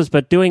shows,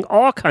 but doing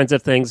all kinds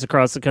of things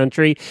across the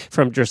country,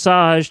 from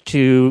dressage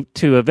to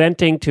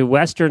eventing to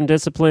Western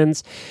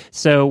disciplines.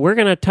 So we're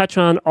going to touch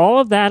on all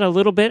of that a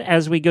little bit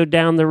as we go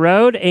down the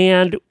road.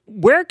 And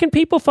where can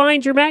people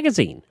find your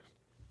magazine?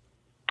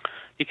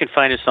 You can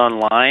find us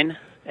online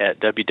at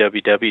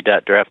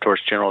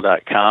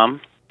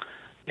www.drafthorsejournal.com.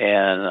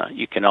 And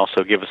you can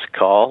also give us a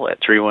call at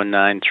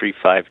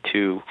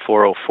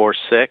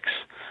 319-352-4046.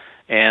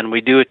 And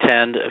we do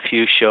attend a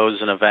few shows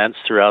and events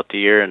throughout the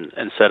year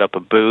and set up a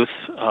booth.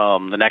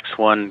 The next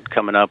one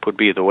coming up would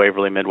be the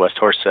Waverly Midwest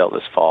Horse Sale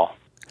this fall.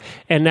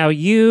 And now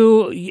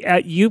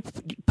you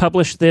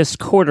publish this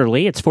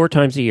quarterly. It's 4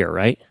 times a year,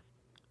 right?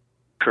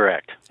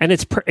 Correct. And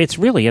it's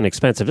really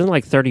inexpensive. Isn't it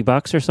like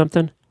 $30 or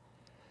something?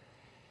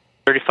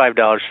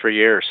 $35 for a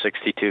year or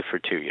 $62 for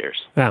 2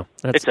 years. Wow.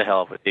 It's a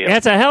hell of a deal.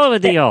 That's a hell of a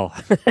deal.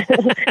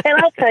 And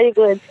I'll tell you,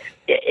 Glenn,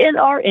 in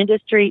our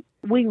industry,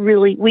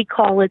 we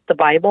call it the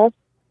Bible.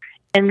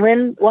 And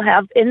Lynn will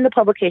have, in the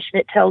publication,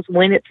 it tells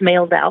when it's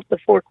mailed out, the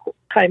 4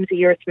 times a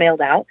year it's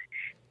mailed out.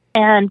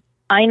 And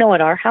I know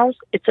at our house,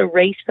 it's a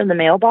race from the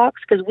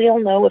mailbox, because we all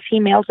know if he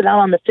mails it out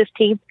on the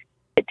 15th,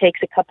 it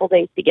takes a couple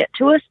days to get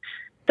to us.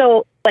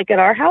 So, like at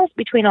our house,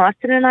 between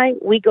Austin and I,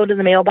 we go to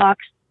the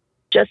mailbox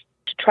just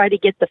to try to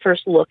get the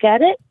first look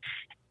at it.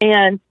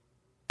 And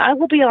I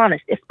will be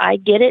honest, if I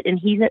get it and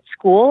he's at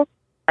school,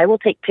 I will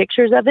take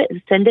pictures of it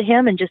and send to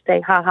him and just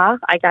say, ha,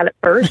 I got it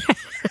first.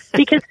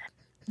 Because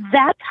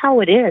that's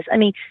how it is. I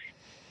mean,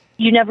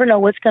 you never know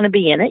what's going to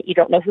be in it. You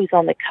don't know who's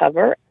on the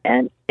cover.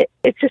 And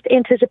it's just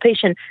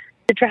anticipation.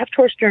 The Draft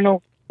Horse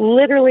Journal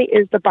literally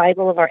is the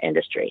Bible of our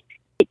industry.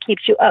 It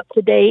keeps you up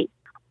to date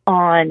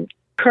on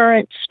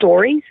current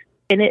stories.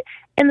 And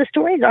the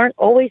stories aren't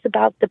always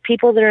about the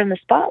people that are in the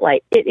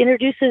spotlight. It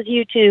introduces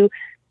you to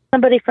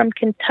somebody from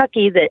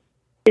Kentucky that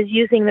is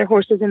using their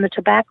horses in the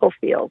tobacco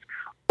field.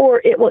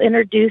 Or it will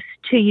introduce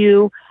to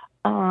you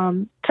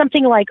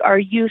something like our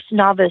youth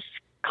novice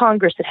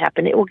Congress that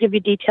happened. It will give you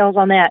details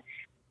on that.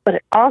 But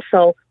it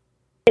also,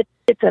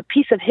 it's a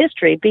piece of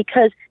history,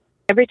 because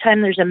every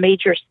time there's a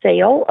major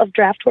sale of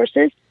draft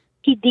horses,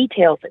 he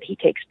details it. He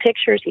takes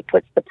pictures, he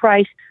puts the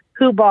price,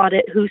 who bought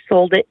it, who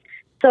sold it.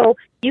 So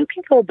you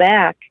can go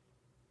back,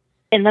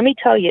 and let me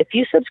tell you, if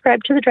you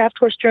subscribe to the Draft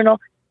Horse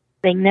Journal,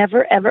 they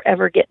never, ever,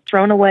 ever get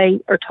thrown away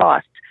or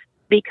tossed,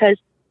 because,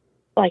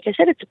 like I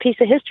said, it's a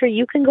piece of history.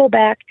 You can go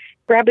back,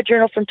 grab a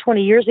journal from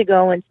 20 years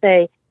ago and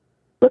say,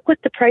 look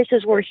what the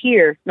prices were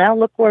here. Now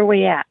look where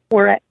where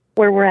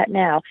we're at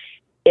now.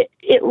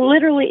 It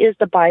literally is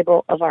the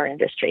Bible of our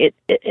industry.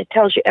 It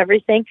tells you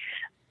everything.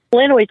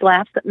 Lynn always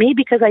laughs at me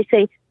because I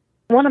say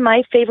one of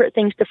my favorite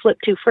things to flip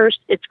to first,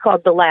 it's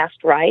called The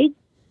Last Ride.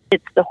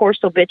 It's the horse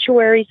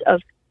obituaries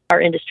of our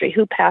industry,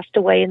 who passed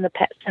away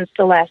since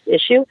the last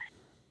issue.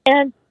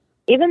 And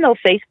even though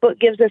Facebook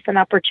gives us an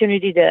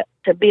opportunity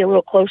to be a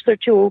little closer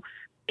to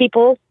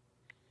people,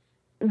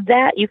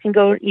 that you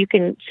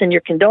can send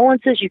your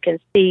condolences, you can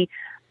see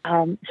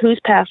who's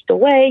passed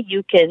away,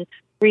 you can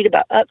read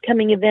about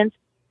upcoming events.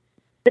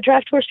 The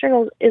Draft Horse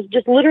Journal is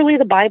just literally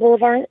the Bible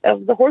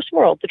of the horse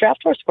world, the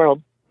draft horse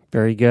world.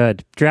 Very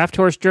good.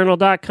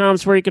 DraftHorseJournal.com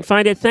is where you can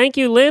find it. Thank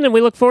you, Lynn, and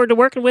we look forward to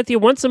working with you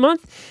once a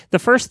month, the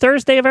first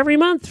Thursday of every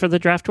month for the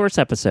Draft Horse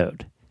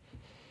episode.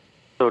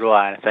 So do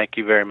I. Thank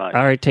you very much.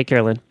 All right, take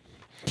care, Lynn.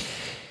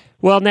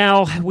 Well,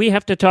 now we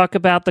have to talk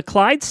about the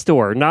Clyde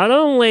store. Not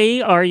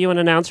only are you an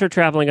announcer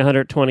traveling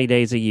 120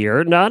 days a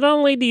year, not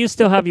only do you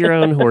still have your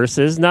own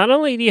horses, not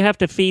only do you have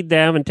to feed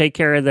them and take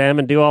care of them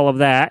and do all of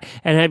that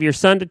and have your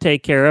son to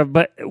take care of,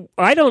 but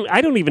I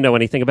don't even know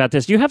anything about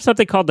this. You have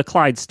something called the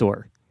Clyde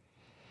store.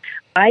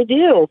 I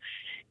do.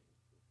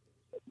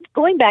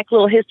 Going back a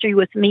little history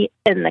with me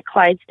and the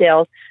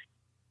Clydesdales,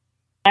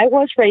 I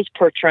was raised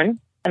Percheron,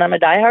 and I'm a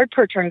diehard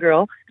Percheron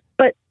girl,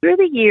 but through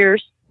the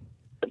years,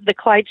 the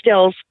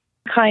Clydesdales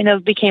kind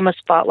of became a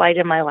spotlight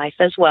in my life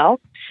as well,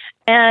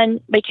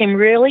 and became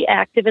really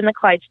active in the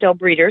Clydesdale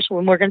Breeders,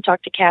 when we're going to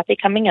talk to Cathy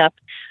coming up.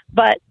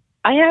 But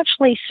I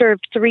actually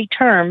served 3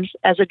 terms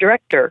as a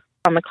director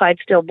on the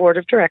Clydesdale Board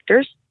of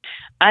Directors.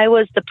 I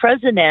was the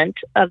president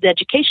of the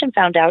Education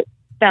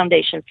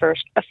Foundation for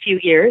a few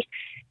years,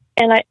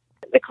 and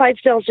the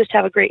Clydesdales just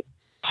have a great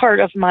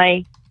part of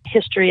my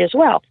history as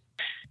well.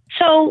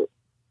 So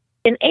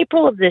in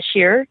April of this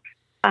year,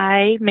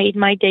 I made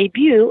my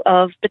debut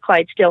of the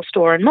Clydesdale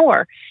Store and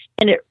More,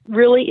 and it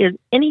really is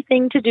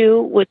anything to do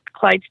with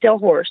Clydesdale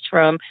horse,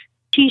 from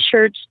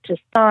T-shirts to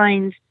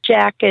signs,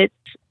 jackets,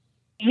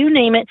 you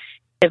name it.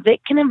 If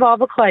it can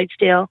involve a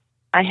Clydesdale,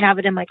 I have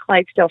it in my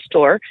Clydesdale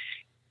store.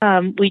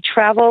 We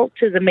travel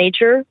to the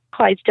major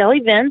Clydesdale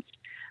events.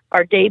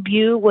 Our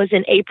debut was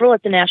in April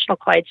at the National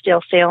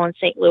Clydesdale Sale in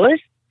St.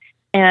 Louis,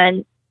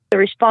 and the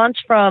response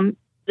from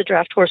the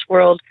draft horse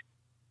world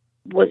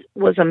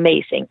was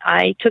amazing.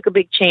 I took a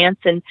big chance,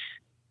 and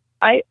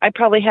I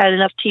probably had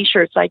enough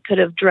T-shirts I could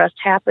have dressed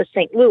half of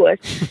St. Louis,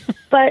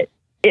 but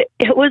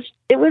it was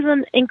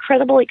an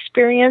incredible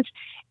experience.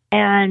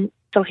 And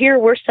so here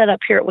we're set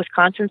up here at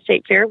Wisconsin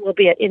State Fair. We'll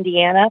be at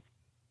Indiana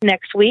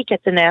next week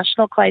at the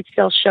National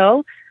Clydesdale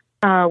Show.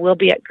 We'll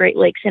be at Great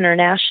Lakes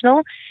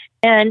International.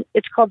 And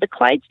it's called the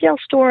Clydesdale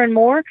Store and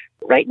More.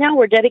 Right now,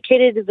 we're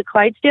dedicated to the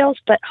Clydesdales,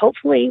 but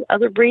hopefully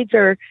other breeds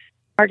are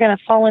going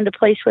to fall into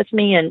place with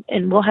me, and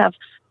we'll have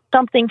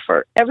something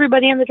for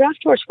everybody in the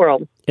draft horse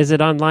world. Is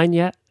it online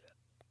yet?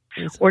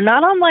 We're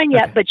not online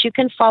yet, but you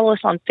can follow us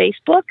on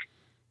Facebook,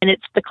 and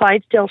it's the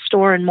Clydesdale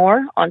Store and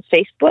More on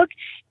Facebook.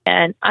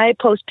 And I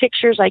post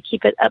pictures. I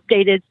keep it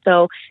updated,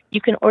 so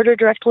you can order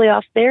directly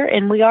off there.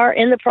 And we are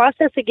in the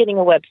process of getting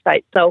a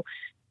website, so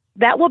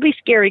that will be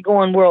scary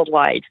going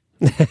worldwide.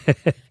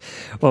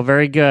 Well,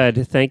 very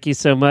good. Thank you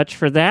so much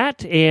for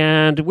that.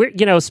 And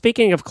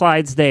speaking of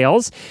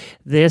Clydesdales,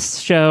 this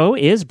show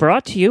is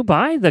brought to you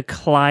by the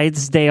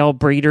Clydesdale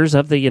Breeders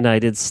of the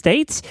United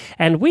States.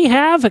 And we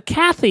have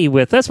Cathy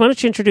with us. Why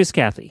don't you introduce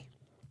Cathy?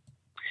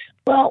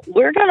 Well,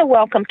 we're going to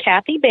welcome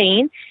Cathy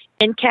Behn.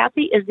 And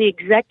Cathy is the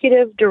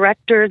executive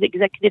director, the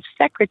executive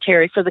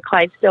secretary for the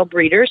Clydesdale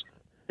Breeders.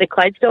 The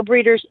Clydesdale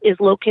Breeders is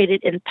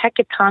located in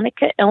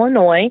Pecatonica,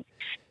 Illinois.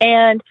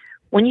 And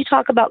when you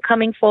talk about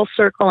coming full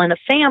circle in a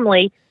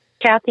family,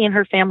 Cathy and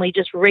her family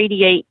just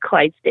radiate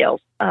Clydesdales.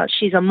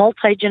 She's a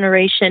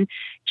multi-generation.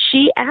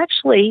 She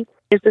actually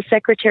is the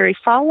secretary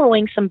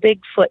following some big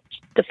foot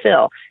to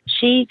fill.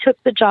 She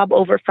took the job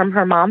over from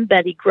her mom,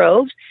 Betty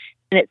Groves,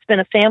 and it's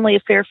been a family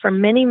affair for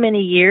many,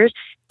 many years.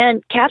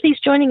 And Cathy's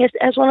joining us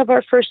as one of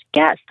our first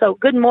guests. So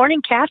good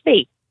morning,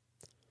 Cathy.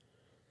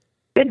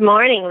 Good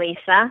morning,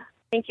 Lisa.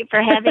 Thank you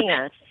for having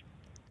us.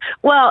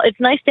 Well, it's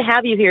nice to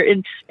have you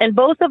here. And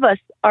both of us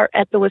are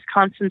at the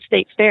Wisconsin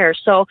State Fair.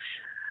 So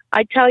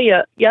I tell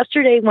you,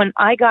 yesterday when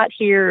I got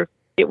here,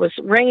 it was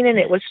raining,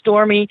 it was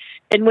stormy.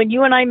 And when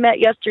you and I met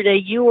yesterday,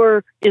 you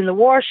were in the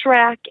wash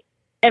rack,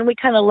 and we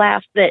kind of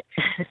laughed that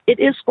it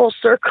is full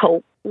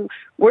circle.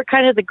 We're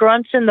kind of the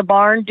grunts in the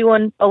barn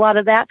doing a lot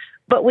of that,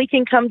 but we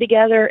can come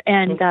together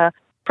and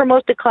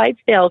promote the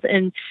Clydesdales.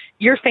 And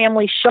your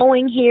family's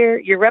showing here,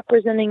 you're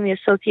representing the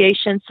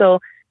association, so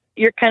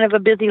you're kind of a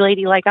busy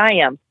lady like I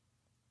am.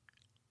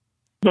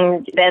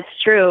 That's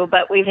true,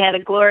 but we've had a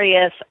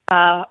glorious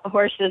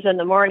Horses in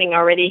the Morning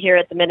already here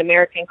at the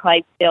Mid-American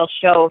Clydesdale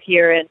Show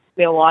here in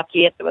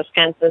Milwaukee at the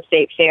Wisconsin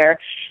State Fair.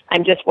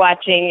 I'm just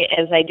watching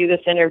as I do this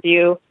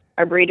interview.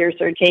 Our breeders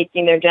are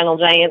taking their Gentle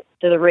Giants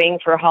to the ring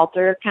for a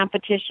halter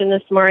competition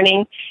this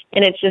morning,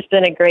 and it's just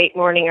been a great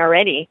morning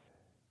already.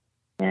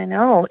 I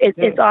know.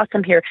 It's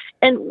awesome here.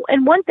 And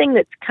one thing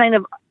that's kind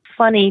of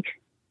funny,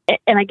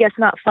 and I guess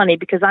not funny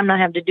because I'm not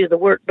having to do the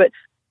work, but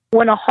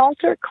when a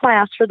halter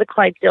class for the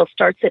Clydesdale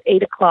starts at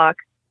 8 o'clock,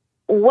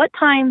 what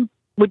time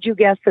would you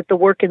guess that the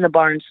work in the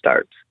barn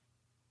starts?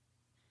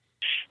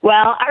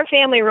 Well, our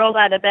family rolled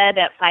out of bed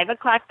at 5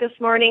 o'clock this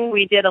morning.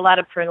 We did a lot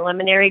of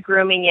preliminary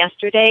grooming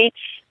yesterday.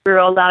 We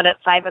rolled out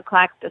at 5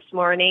 o'clock this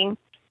morning.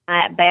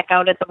 Back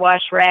out at the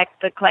wash rack.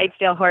 The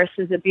Clydesdale horse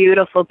is a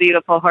beautiful,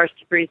 beautiful horse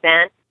to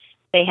present.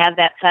 They have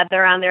that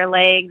feather on their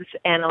legs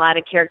and a lot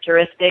of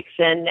characteristics,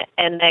 and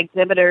the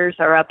exhibitors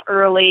are up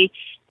early.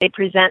 They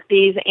present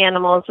these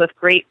animals with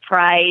great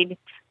pride.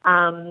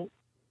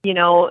 You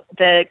know,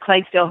 the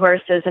Clydesdale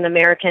horse is an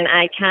American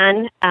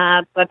icon.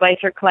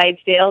 Budweiser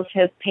Clydesdales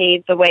has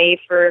paved the way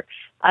for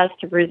us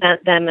to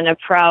present them in a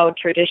proud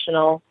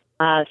traditional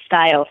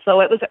style. So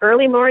it was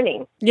early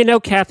morning. You know,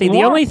 Cathy,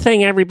 the only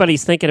thing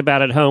everybody's thinking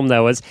about at home,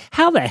 though, is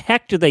how the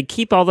heck do they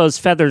keep all those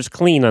feathers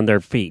clean on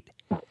their feet?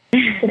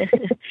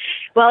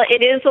 Well,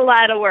 it is a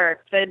lot of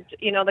work. The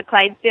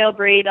Clydesdale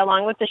breed,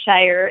 along with the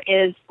Shire,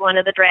 is one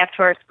of the draft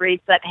horse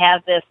breeds that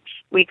have this,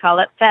 we call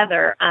it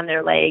feather on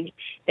their leg.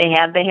 They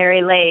have the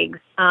hairy legs.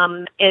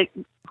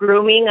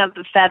 Grooming of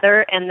the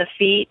feather and the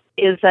feet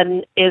is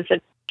a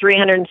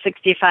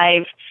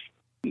 365,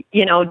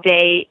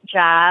 day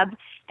job.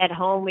 At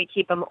home, we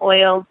keep them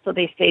oiled so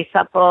they stay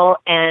supple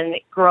and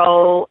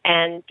grow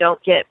and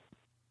don't get,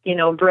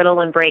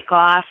 brittle and break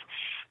off.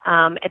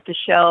 At the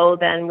show,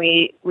 then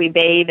we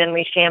bathe and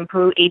we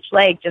shampoo each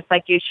leg, just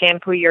like you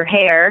shampoo your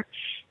hair.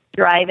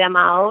 Dry them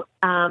out,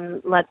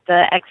 let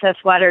the excess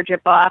water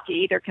drip off. You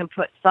either can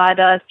put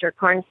sawdust or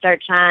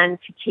cornstarch on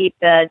to keep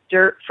the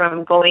dirt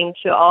from going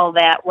to all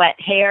that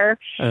wet hair.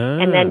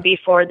 And then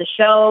before the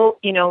show,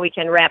 we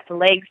can wrap the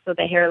legs so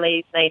the hair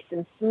lays nice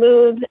and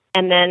smooth.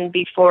 And then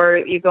before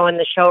you go in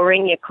the show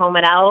ring, you comb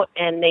it out,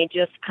 and they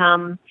just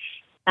come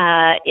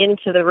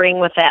into the ring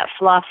with that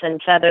fluff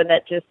and feather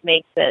that just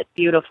makes it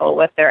beautiful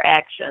with their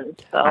actions.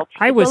 So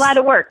it's a lot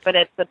of work, but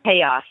it's a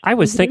payoff. I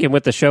was thinking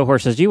with the show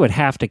horses, you would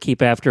have to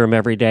keep after them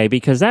every day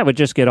because that would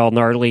just get all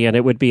gnarly and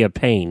it would be a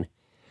pain.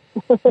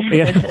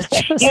 You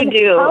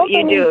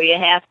do. You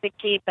have to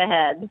keep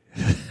ahead.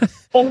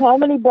 And how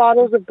many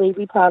bottles of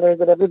baby powder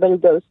that everybody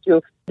goes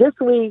through? This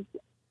week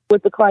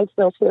with the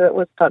Clydesdales here at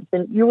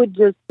Wisconsin, you would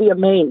just be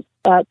amazed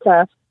at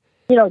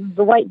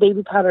the white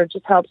baby powder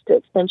just helps to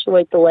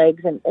accentuate the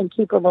legs and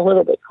keep them a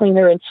little bit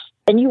cleaner.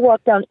 And you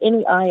walk down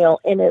any aisle,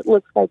 and it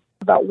looks like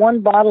about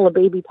one bottle of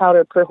baby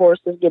powder per horse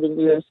is getting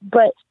used.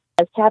 But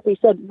as Cathy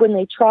said, when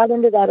they trot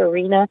into that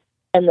arena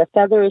and the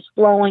feather is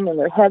flowing and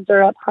their heads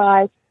are up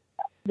high,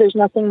 there's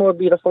nothing more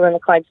beautiful than a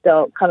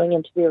Clydesdale coming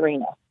into the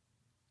arena.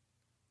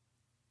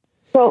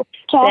 So,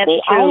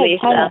 Cathy,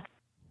 I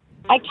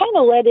kind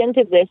of led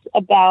into this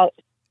about,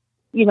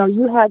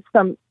 you had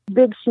some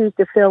big shoes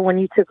to fill when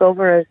you took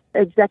over as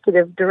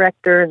executive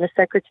director and the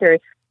secretary.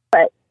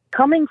 But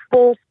coming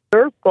full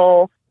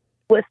circle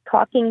with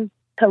talking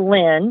to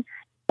Lynn,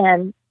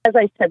 and as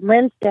I said,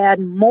 Lynn's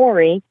dad,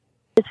 Maury,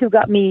 is who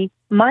got me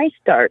my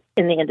start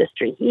in the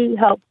industry. He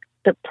helped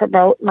to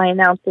promote my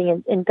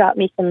announcing and got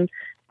me some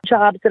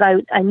jobs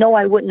that I know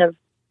I wouldn't have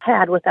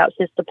had without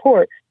his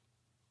support.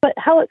 But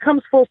how it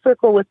comes full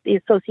circle with the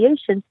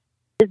association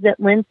is that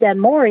Lynn's dad,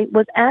 Maury,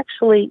 was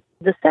actually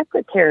the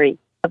secretary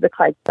of the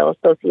Clydesdale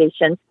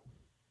Association.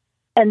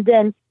 And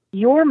then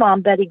your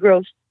mom, Betty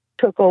Groves,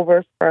 took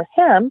over for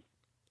him,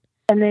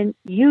 and then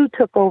you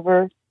took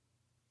over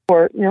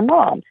for your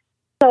mom.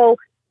 So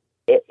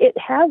it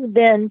has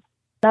been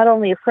not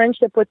only a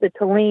friendship with the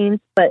Telleens,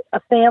 but a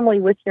family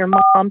with your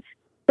mom.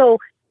 So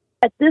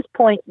at this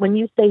point, when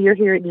you say you're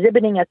here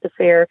exhibiting at the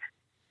fair,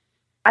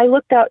 I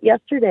looked out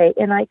yesterday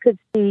and I could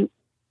see,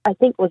 I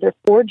think, was there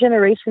 4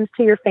 generations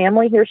to your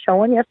family here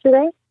showing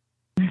yesterday?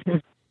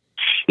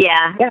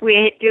 Yeah,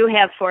 we do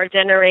have 4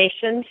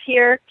 generations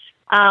here.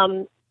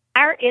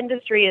 Our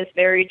industry is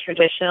very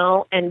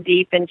traditional and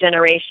deep in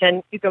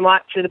generation. You can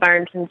walk through the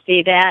barns and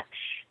see that.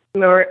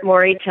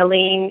 Maury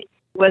Telleen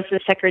was the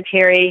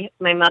secretary.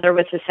 My mother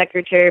was the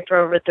secretary for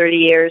over 30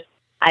 years.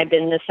 I've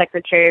been the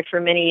secretary for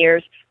many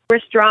years. We're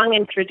strong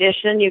in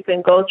tradition. You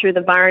can go through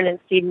the barn and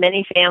see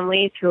many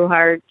families who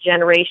are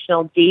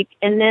generational deep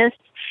in this.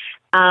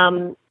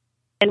 And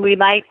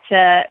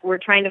we're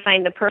trying to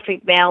find the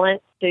perfect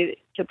balance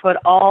to put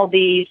all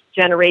these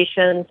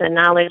generations and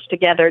knowledge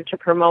together to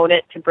promote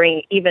it, to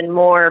bring even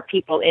more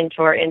people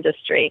into our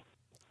industry.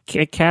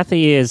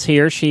 Cathy is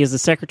here. She is the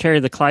secretary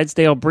of the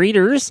Clydesdale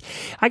Breeders.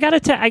 I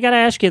gotta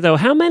ask you though,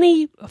 how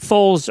many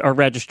foals are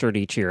registered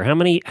each year? How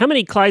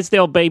many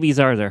Clydesdale babies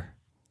are there?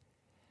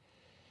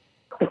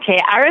 Okay,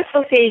 our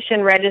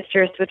association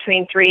registers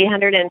between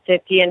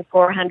 350 and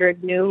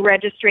 400 new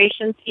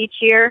registrations each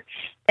year.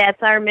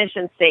 That's our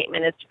mission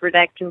statement, is to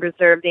protect and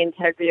preserve the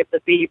integrity of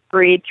the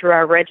breed through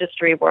our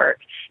registry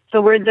work.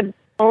 So we're the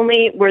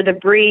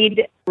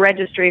breed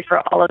registry for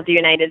all of the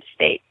United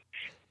States.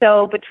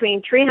 So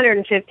between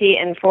 350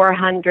 and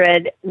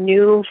 400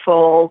 new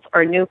foals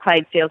or new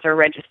Clydesdales are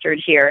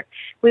registered here.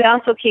 We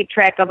also keep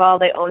track of all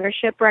the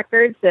ownership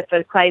records if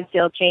a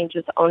Clydesdale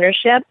changes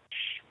ownership.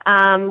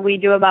 We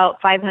do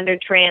about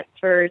 500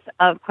 transfers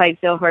of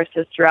Clydesdale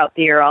horses throughout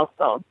the year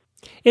also.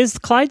 Is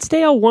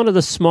Clydesdale one of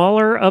the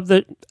smaller of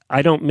the,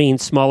 I don't mean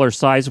smaller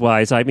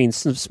size-wise, I mean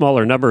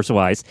smaller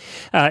numbers-wise.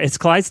 Is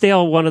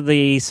Clydesdale one of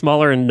the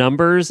smaller in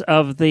numbers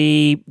of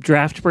the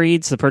draft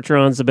breeds, the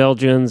Percherons, the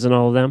Belgians, and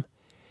all of them?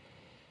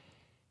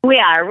 We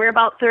are. We're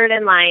about third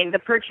in line. The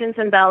Percherons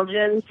and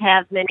Belgians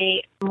have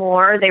many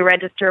more. They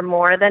register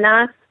more than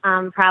us,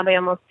 probably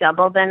almost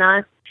double than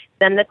us.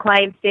 Then the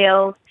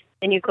Clydesdales,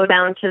 and you go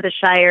down to the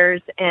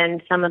Shires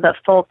and some of the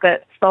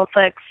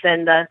Fulfolks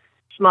and the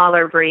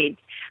smaller breeds.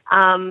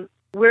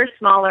 We're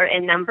smaller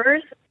in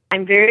numbers.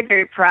 I'm very,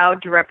 very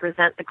proud to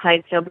represent the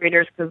Clydesdale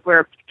Breeders because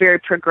we're a very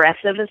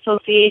progressive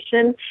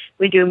association.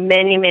 We do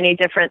many, many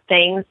different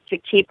things to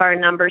keep our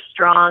numbers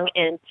strong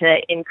and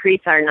to increase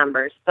our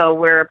numbers. So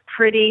we're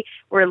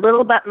a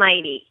little bit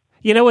mighty.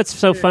 You know what's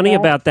so funny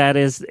about that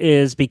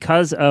is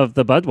because of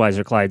the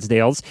Budweiser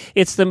Clydesdales,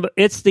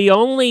 it's the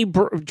only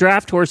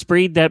draft horse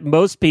breed that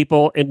most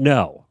people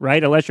know,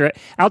 right? Unless you're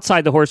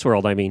outside the horse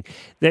world, I mean,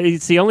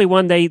 it's the only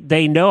one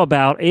they know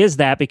about is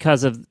that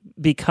because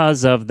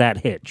of that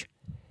Hitch.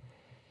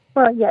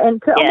 Well, yeah, and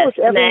to almost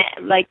every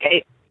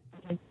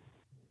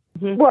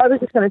Well, I was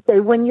just going to say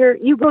when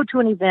you go to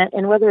an event,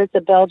 and whether it's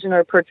a Belgian or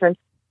a Percheron,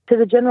 to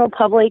the general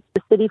public,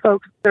 the city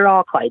folks, they're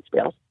all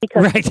Clydesdales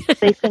because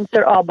they think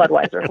they're all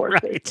Budweiser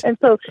horses. Right. And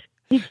so,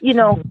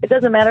 it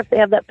doesn't matter if they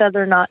have that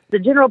feather or not. The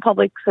general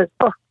public says,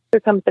 oh, here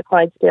comes the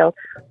Clydesdale.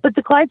 But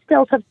the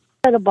Clydesdales have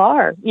set a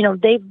bar.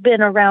 They've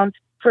been around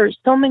for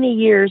so many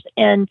years.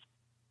 And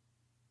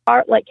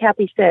like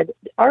Cathy said,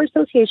 our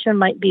association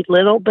might be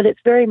little, but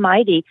it's very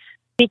mighty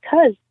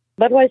because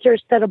Budweiser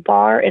has set a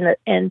bar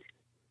and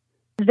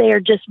they are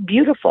just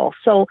beautiful.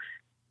 So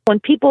when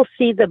people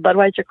see the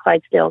Budweiser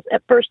Clydesdales,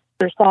 at first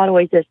their thought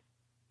always is,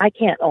 I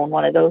can't own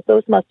one of those.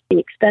 Those must be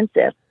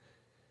expensive.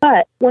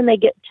 But when they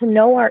get to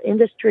know our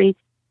industry,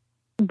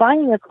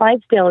 buying a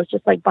Clydesdale is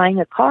just like buying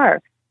a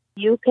car.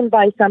 You can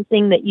buy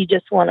something that you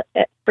just want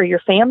for your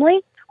family,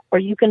 or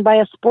you can buy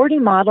a sporty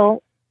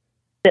model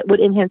that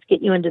would enhance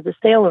get you into the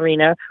sale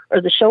arena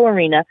or the show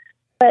arena.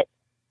 But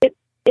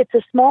it's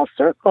a small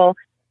circle,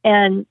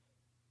 and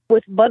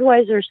with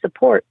Budweiser's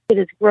support, it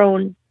has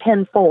grown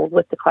tenfold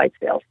with the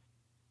Clydesdales.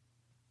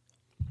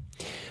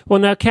 Well,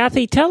 now,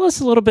 Cathy, tell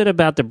us a little bit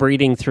about the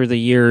breeding through the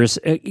years.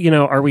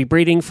 Are we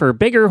breeding for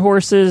bigger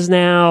horses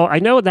now? I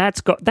know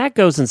that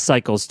goes in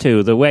cycles,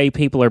 too. The way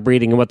people are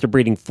breeding and what they're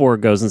breeding for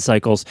goes in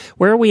cycles.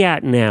 Where are we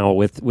at now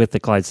with the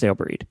Clydesdale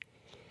breed?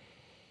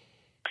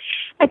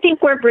 I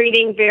think we're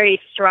breeding very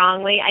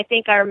strongly. I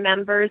think our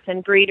members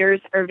and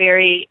breeders are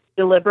very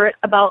deliberate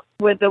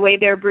with the way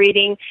they're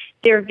breeding.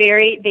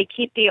 They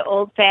keep the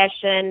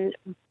old-fashioned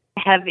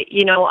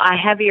a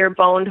heavier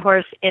boned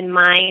horse in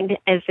mind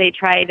as they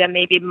try to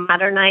maybe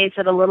modernize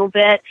it a little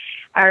bit.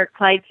 Our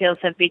Clydesdales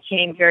have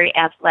become very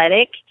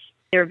athletic.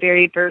 They're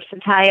very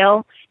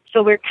versatile.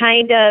 So we're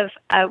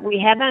we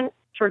haven't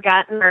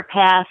forgotten our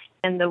past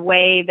and the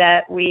way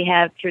that we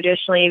have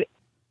traditionally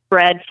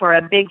bred for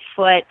a big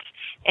foot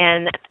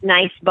and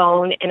nice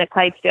bone in a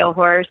Clydesdale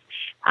horse.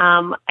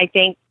 I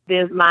think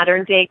the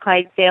modern day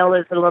Clydesdale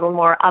is a little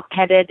more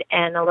up-headed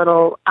and a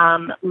little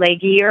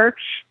leggier,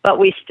 but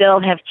we still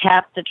have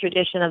kept the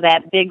tradition of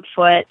that big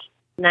foot,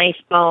 nice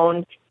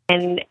bone,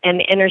 and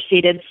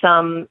interceded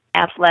some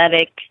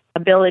athletic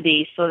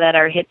ability so that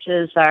our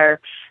hitches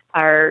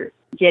are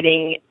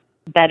getting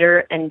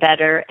better and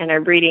better, and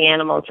our breeding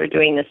animals are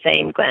doing the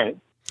same, Glenn.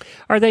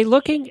 Are they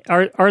looking?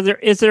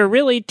 Is there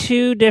really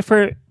two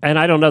different? And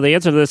I don't know the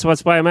answer to this.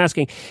 That's why I'm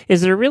asking. Is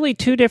there really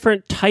two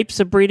different types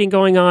of breeding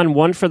going on?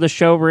 One for the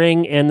show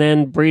ring, and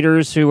then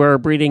breeders who are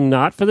breeding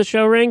not for the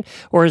show ring,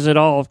 or is it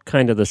all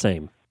kind of the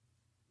same?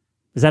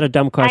 Is that a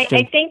dumb question?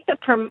 I think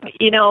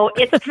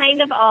it's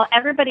kind of all.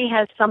 Everybody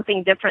has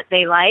something different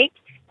they like.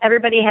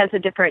 Everybody has a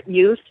different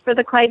use for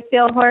the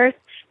Clydesdale horse.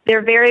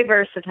 They're very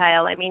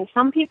versatile. I mean,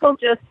 some people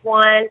just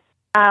want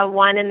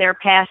one in their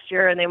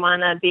pasture, and they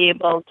want to be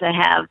able to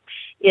have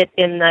it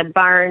in the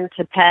barn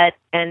to pet,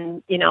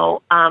 and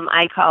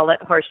I call it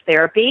horse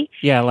therapy.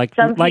 Yeah,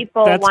 some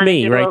people that's want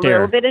me to do right a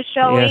there. little bit of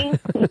showing.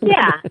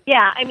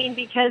 Yeah. I mean,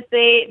 because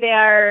they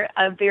are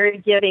a very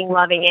giving,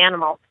 loving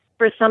animal.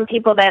 For some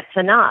people, that's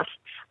enough.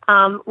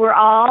 We're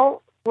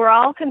all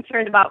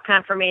concerned about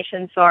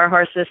conformation, so our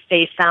horses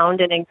stay sound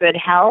and in good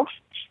health.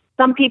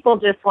 Some people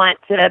just want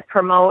to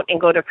promote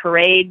and go to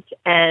parades,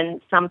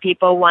 and some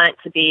people want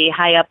to be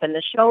high up in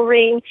the show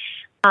ring.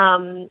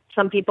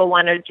 Some people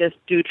want to just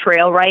do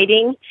trail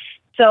riding.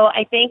 So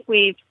I think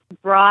we've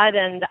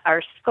broadened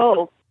our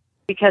scope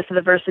because of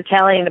the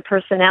versatility and the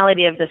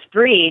personality of this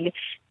breed.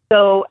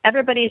 So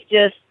everybody's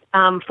just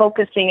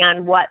focusing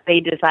on what they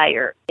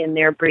desire in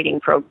their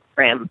breeding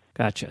program.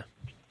 Gotcha.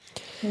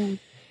 And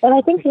I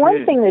think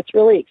one thing that's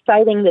really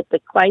exciting that the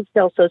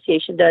Clydesdale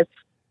Association does,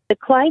 the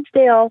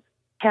Clydesdale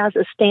has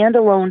a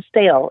standalone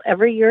sale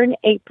every year in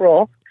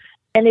April,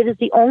 and it is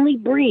the only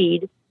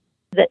breed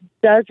that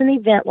does an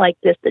event like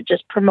this that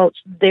just promotes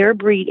their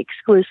breed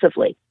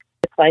exclusively.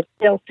 The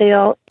Clydesdale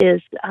sale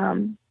is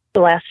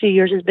the last few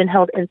years has been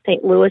held in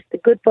St. Louis. The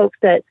good folks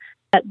at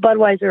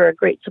Budweiser are a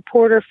great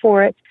supporter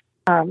for it.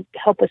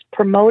 help us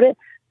promote it.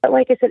 But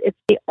like I said, it's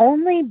the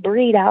only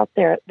breed out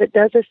there that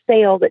does a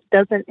sale that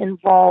doesn't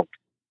involve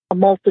a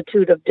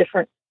multitude of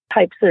different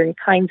types and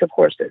kinds of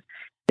horses.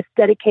 It's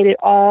dedicated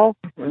all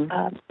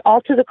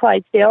to the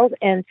Clydesdales,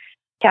 and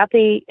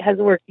Cathy has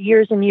worked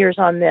years and years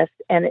on this,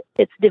 and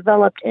it's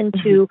developed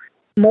into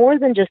more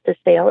than just a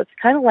sale. It's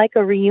kind of like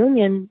a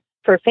reunion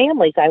for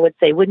families, I would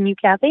say. Wouldn't you,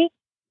 Cathy?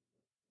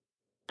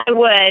 I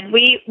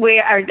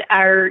would.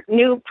 Our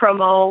new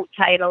promo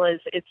title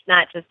is "It's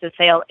not just a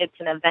sale; it's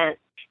an event,"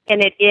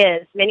 and it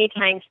is. Many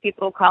times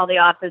people call the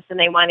office and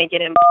they want to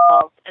get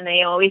involved, and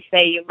they always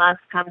say you must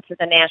come to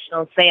the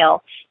national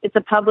sale. It's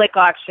a public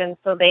auction,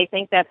 so they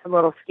think that's a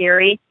little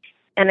scary.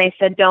 And I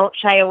said, don't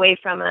shy away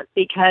from it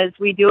because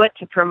we do it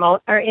to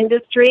promote our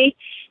industry.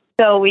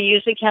 So we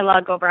usually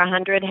catalog over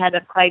 100 head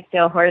of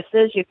Clydesdale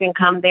horses. You can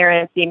come there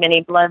and see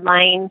many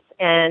bloodlines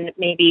and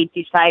maybe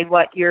decide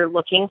what you're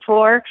looking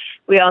for.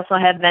 We also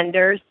have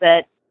vendors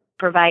that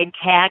provide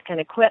tack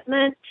and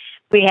equipment.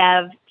 We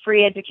have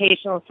free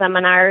educational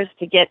seminars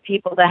to get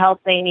people the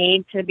help they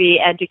need to be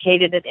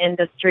educated in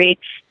industry.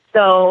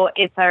 So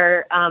it's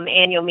our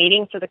annual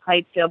meeting for the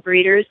Clydesdale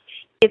Breeders.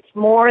 It's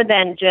more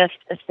than just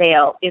a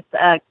sale. It's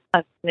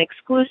an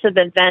exclusive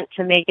event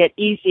to make it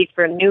easy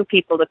for new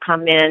people to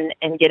come in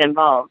and get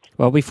involved.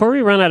 Well, before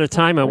we run out of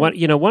time, I want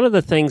one of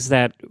the things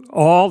that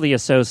all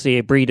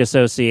the breed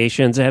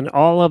associations and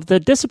all of the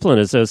discipline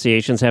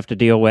associations have to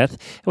deal with,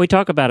 and we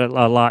talk about it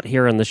a lot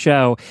here on the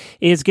show,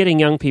 is getting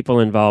young people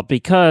involved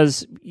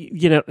because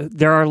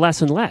there are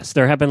less and less.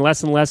 There have been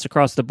less and less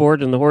across the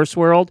board in the horse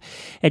world,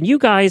 and you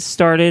guys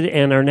started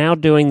and are now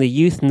doing the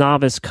Youth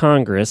Novice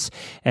Congress.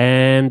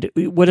 And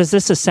what is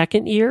this, a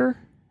second year?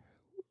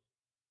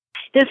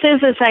 This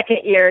is the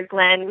second year,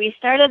 Glenn. We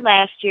started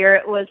last year.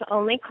 It was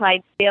only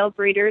Clydesdale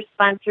Breeders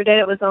sponsored it.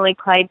 It was only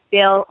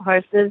Clydesdale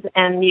horses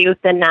and youth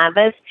and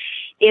novice.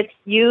 It's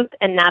youth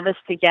and novice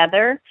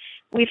together.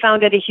 We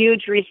found it a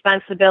huge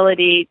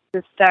responsibility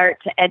to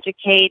start to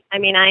educate. I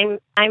mean,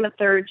 I'm a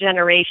third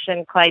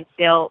generation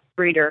Clydesdale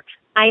breeder.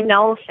 I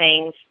know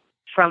things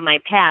from my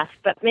past,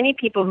 but many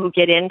people who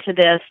get into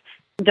this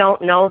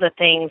don't know the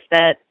things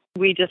that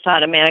we just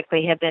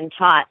automatically have been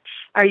taught.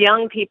 Our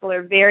young people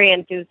are very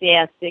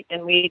enthusiastic,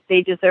 and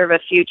they deserve a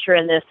future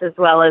in this as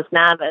well as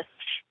novice.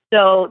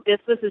 So this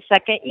was the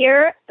second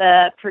year.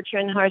 The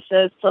Percheron Horse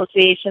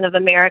Association of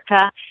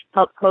America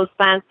helped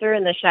co-sponsor,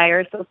 and the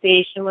Shire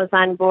Association was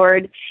on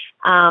board.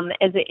 As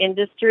an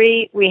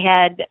industry, we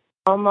had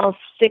almost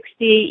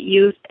 60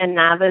 youth and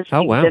novice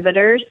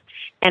exhibitors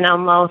and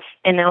almost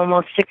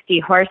 60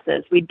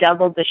 horses. We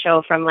doubled the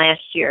show from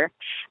last year.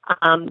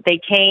 They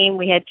came.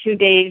 We had 2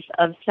 days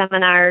of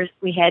seminars.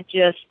 We had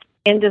just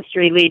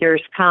industry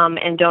leaders come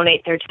and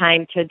donate their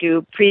time to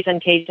do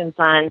presentations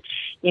on,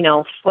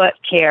 foot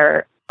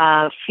care,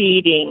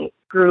 feeding,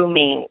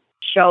 grooming,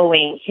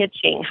 showing,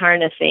 hitching,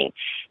 harnessing.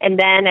 And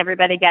then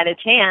everybody got a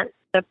chance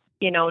to,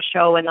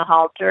 show in the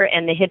halter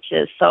and the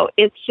hitches. So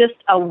it's just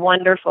a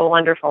wonderful,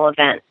 wonderful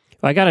event.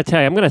 Well, I got to tell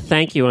you, I'm going to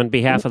thank you on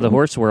behalf of the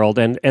horse world,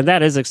 and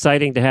that is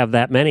exciting to have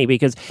that many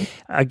because,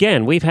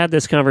 again, we've had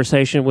this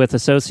conversation with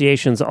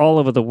associations all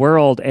over the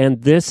world,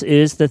 and this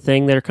is the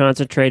thing they're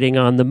concentrating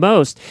on the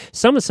most.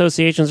 Some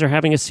associations are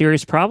having a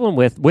serious problem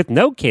with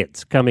no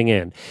kids coming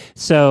in.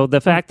 So the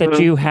fact that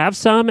you have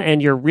some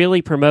and you're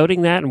really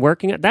promoting that and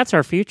working, that's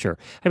our future.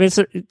 I mean,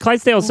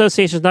 Clydesdale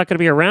Association is not going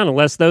to be around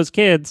unless those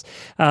kids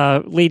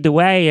lead the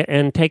way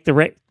and take the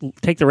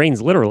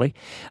reins literally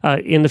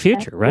in the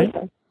future, right?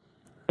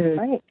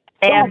 Right.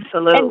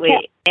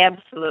 Absolutely.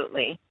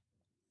 Absolutely.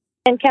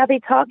 And Cathy,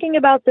 talking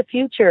about the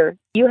future,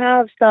 you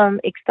have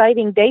some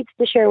exciting dates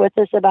to share with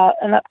us about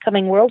an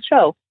upcoming World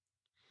Show.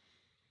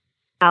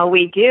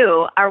 We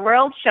do. Our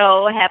World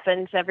Show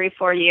happens every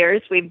 4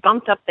 years. We've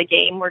bumped up the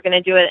game. We're going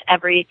to do it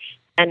every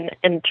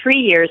in 3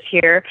 years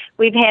here.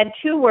 We've had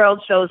 2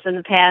 World Shows in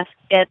the past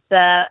at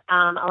the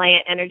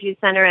Alliant Energy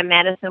Center in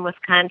Madison,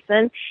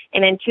 Wisconsin.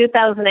 And in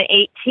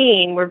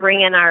 2018, we're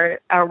bringing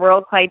our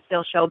World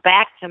Clydesdale Show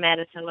back to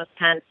Madison,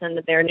 Wisconsin,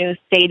 to their new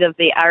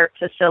state-of-the-art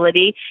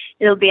facility.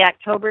 It'll be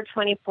October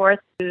 24th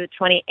through the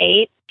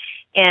 28th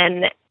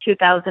in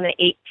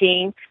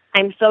 2018.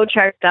 I'm so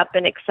charged up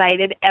and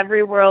excited.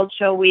 Every World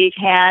Show we've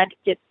had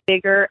gets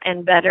bigger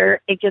and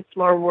better. It gets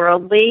more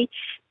worldly.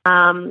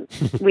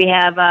 We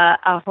have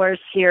a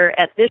horse here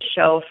at this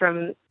show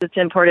that's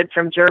imported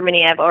from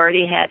Germany. I've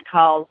already had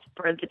calls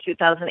for the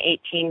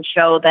 2018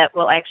 show that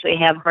will actually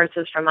have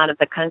horses from out of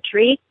the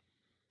country.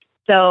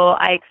 So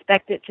I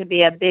expect it to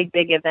be a big,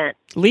 big event.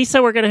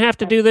 Lisa, we're going to have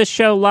to do this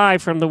show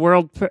live from the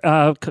World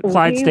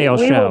Clydesdale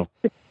show.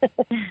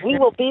 We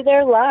will be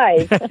there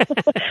live.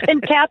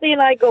 And Cathy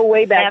and I go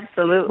way back.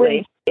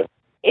 Absolutely.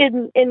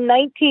 In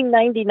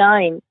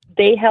 1999,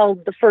 they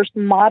held the first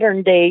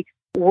modern-day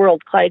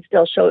World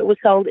Clydesdale show. It was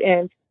held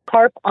in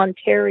Carp,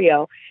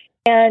 Ontario.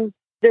 And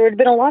there had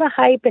been a lot of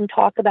hype and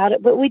talk about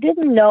it, but we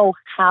didn't know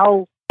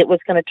how it was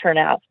going to turn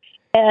out.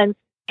 And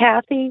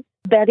Cathy,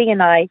 Betty,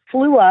 and I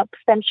flew up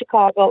from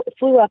Chicago,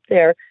 flew up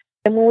there.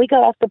 And when we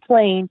got off the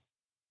plane,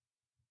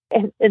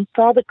 and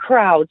saw the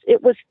crowds.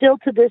 It was still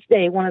to this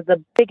day one of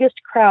the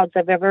biggest crowds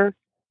I've ever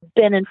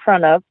been in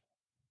front of.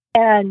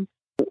 And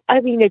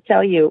I mean to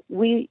tell you,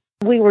 we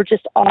were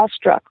just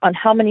awestruck on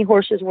how many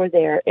horses were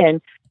there.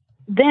 And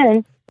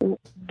then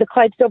the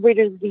Clydesdale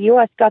Breeders of the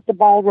U.S. got the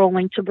ball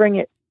rolling to bring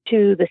it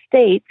to the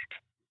States.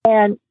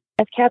 And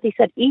as Cathy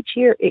said, each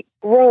year it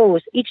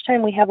grows. Each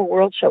time we have a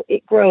world show,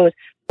 it grows.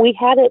 We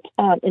had it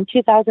in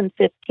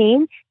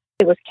 2015.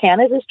 It was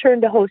Canada's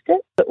turn to host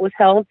it. It was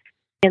held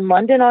in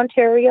London,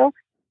 Ontario.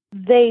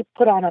 They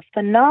put on a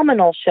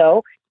phenomenal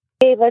show,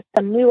 gave us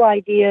some new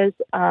ideas.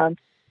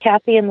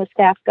 Cathy and the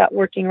staff got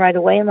working right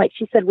away. And like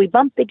she said, we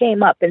bumped the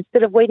game up.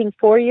 Instead of waiting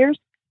 4 years,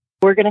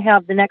 we're going to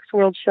have the next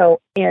World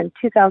Show in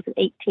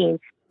 2018,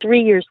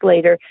 3 years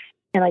later.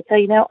 And I tell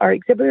you now, our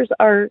exhibitors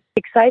are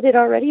excited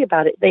already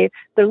about it.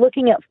 They're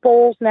looking at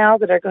foals now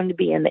that are going to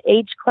be in the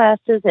age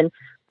classes and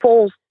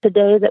foals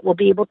today that will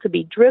be able to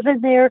be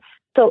driven there.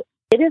 So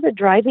it is a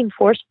driving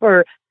force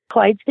for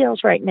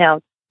Clydesdales right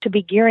now to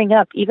be gearing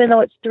up. Even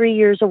though it's 3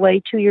 years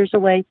away, 2 years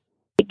away,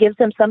 it gives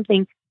them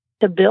something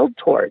to build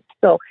towards.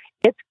 So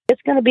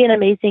it's going to be an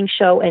amazing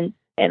show, and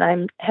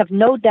I have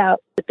no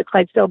doubt that the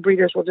Clydesdale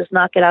Breeders will just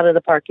knock it out of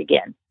the park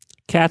again.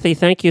 Cathy,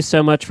 thank you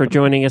so much for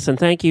joining us, and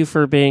thank you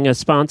for being a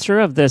sponsor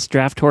of this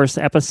Draft Horse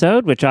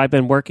episode, which I've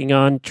been working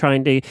on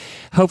trying to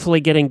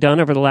hopefully getting done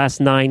over the last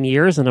 9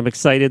 years, and I'm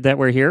excited that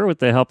we're here with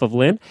the help of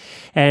Lynn.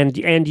 And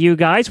you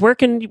guys, where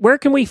can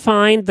we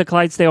find the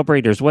Clydesdale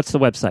Breeders? What's the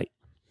website?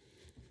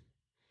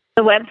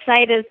 The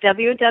website is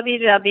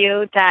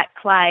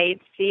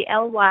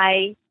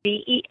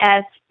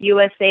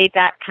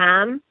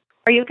www.clydesUSA.com,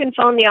 or you can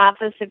phone the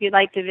office if you'd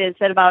like to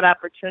visit about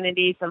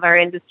opportunities of our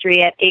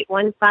industry at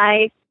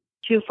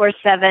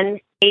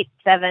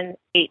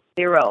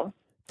 815-247-8780.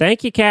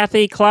 Thank you,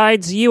 Cathy.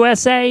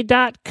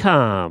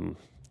 ClydesUSA.com.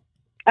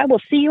 I will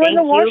see you in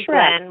the wash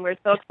rack. Glenn. We're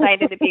so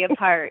excited to be a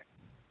part.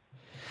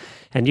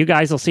 And you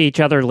guys will see each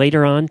other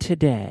later on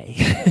today.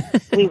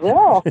 We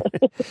will.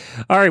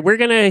 All right, we're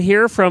going to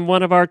hear from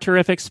one of our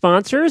terrific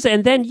sponsors,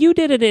 and then you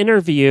did an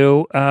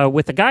interview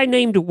with a guy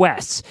named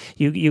Wes.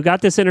 You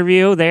got this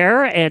interview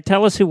there, and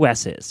tell us who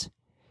Wes is.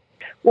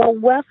 Well,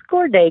 Wes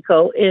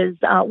Gordeyko is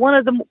one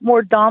of the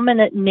more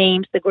dominant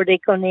names, the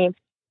Gordeyko name,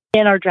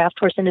 in our draft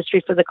horse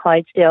industry for the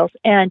Clydesdales.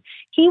 And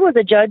he was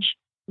a judge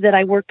that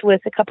I worked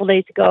with a couple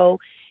days ago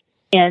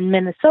in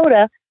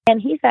Minnesota, and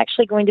he's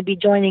actually going to be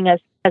joining us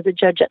as a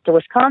judge at the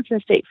Wisconsin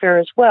State Fair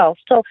as well.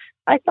 So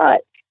I thought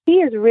he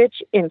is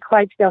rich in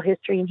Clydesdale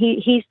history, and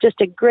he's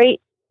just a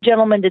great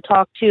gentleman to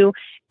talk to.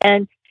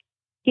 And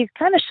he's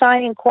kind of shy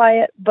and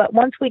quiet, but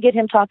once we get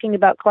him talking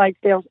about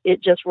Clydesdales,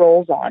 it just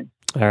rolls on.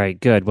 All right,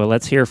 good. Well,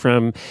 let's hear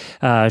from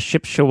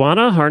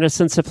Shipshewana Harness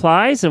and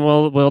Supplies, and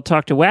we'll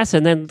talk to Wes.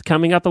 And then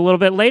coming up a little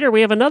bit later, we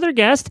have another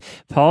guest.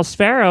 Paul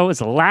Sparrow is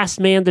the last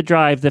man to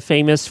drive the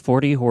famous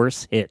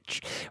 40-horse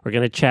Hitch. We're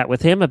going to chat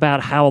with him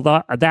about how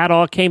that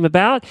all came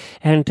about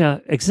and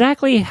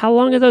exactly how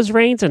long are those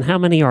reins and how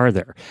many are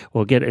there.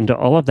 We'll get into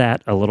all of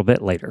that a little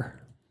bit later.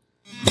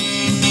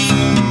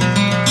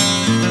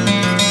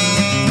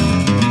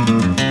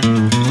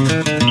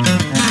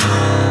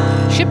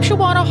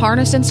 Shipshewana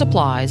Harness and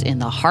Supplies in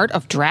the heart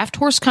of draft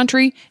horse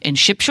country in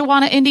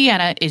Shipshewana,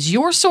 Indiana is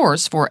your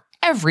source for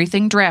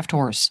everything draft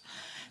horse.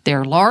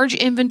 Their large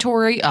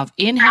inventory of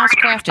in-house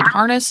crafted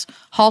harness,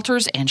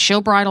 halters, and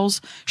show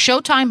bridles,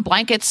 showtime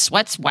blankets,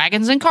 sweats,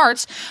 wagons, and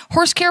carts,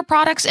 horse care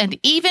products, and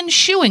even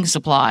shoeing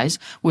supplies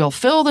will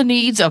fill the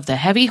needs of the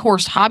heavy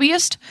horse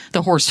hobbyist,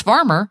 the horse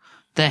farmer,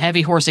 the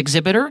heavy horse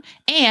exhibitor,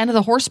 and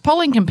the horse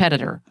pulling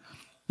competitor.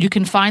 You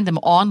can find them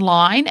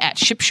online at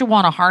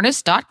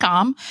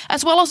ShipshewanaHarness.com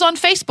as well as on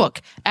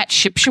Facebook at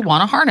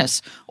Shipshewana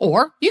Harness.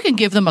 Or you can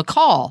give them a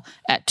call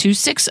at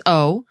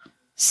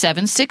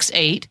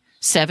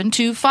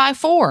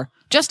 260-768-7254.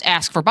 Just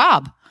ask for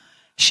Bob.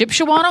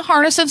 Shipshewana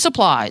Harness and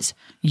Supplies,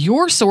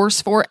 your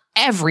source for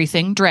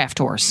everything draft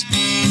horse.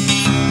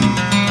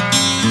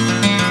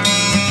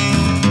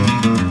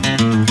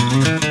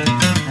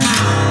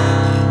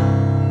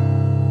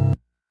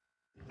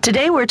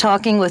 Today we're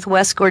talking with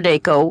Wes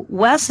Gordeyko.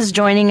 Wes is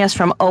joining us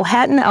from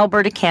Ohaton,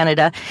 Alberta,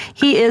 Canada.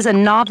 He is a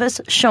novice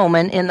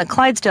showman in the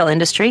Clydesdale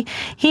industry.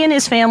 He and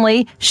his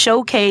family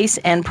showcase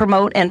and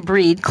promote and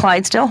breed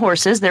Clydesdale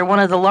horses. They're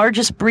one of the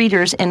largest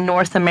breeders in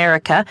North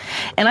America.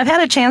 And I've had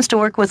a chance to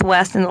work with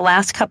Wes in the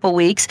last couple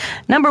weeks.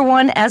 Number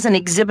one, as an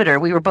exhibitor.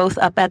 We were both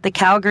up at the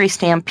Calgary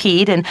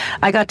Stampede, and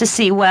I got to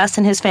see Wes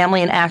and his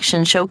family in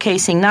action,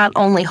 showcasing not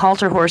only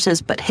halter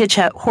horses, but hitch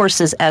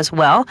horses as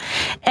well.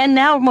 And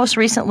now, most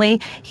recently,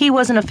 he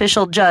was an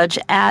official judge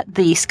at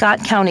the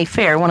Scott County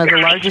Fair, one of the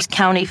largest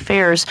county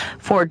fairs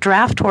for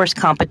draft horse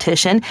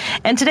competition.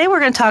 And today we're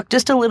going to talk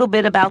just a little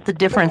bit about the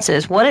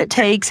differences, what it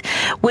takes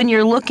when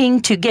you're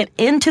looking to get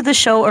into the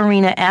show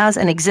arena as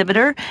an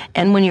exhibitor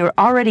and when you're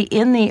already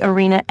in the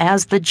arena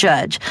as the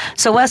judge.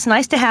 So, Wes,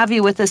 nice to have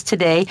you with us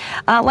today.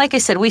 Like I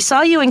said, we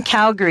saw you in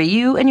Calgary.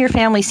 You and your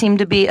family seem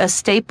to be a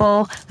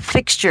staple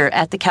fixture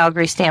at the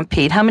Calgary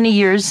Stampede. How many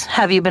years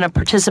have you been a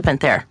participant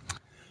there?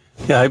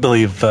 Yeah, I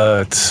believe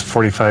it's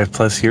 45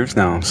 plus years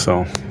now.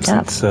 So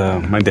since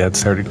my dad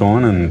started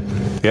going,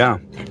 and yeah.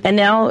 And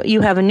now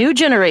you have a new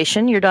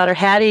generation, your daughter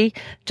Hattie,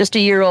 just a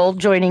year old,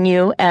 joining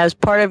you as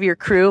part of your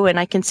crew. And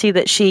I can see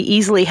that she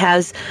easily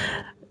has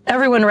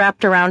everyone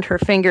wrapped around her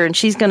finger, and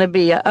she's going to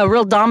be a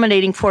real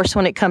dominating force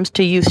when it comes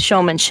to youth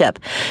showmanship.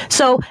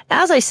 So,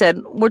 as I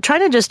said, we're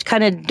trying to just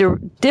kind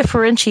of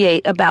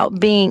differentiate about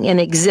being an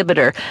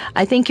exhibitor.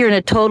 I think you're in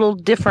a total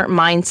different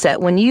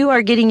mindset. When you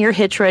are getting your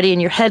hitch ready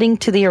and you're heading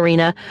to the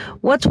arena,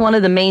 what's one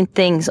of the main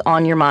things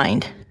on your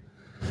mind?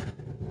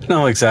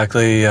 No,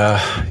 exactly.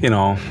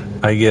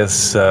 I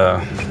guess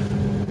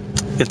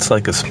it's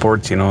like a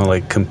sport,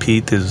 like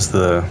compete is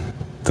the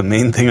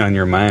main thing on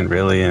your mind,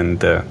 really.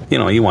 And,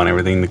 you want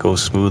everything to go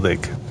smooth.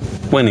 Like,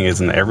 winning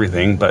isn't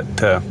everything, but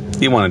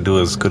you want to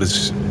do as good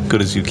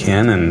as you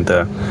can and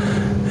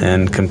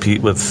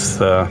compete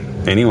with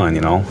anyone,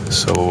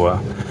 So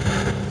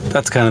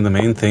that's kind of the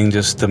main thing,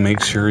 just to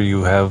make sure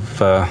you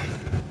have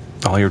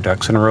all your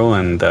ducks in a row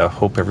and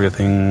hope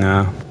everything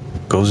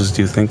goes as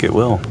you think it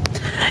will.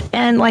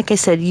 And like I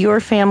said, your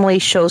family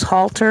shows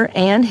halter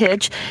and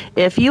hitch.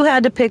 If you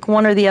had to pick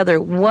one or the other,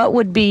 what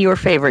would be your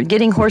favorite?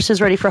 Getting horses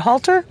ready for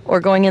halter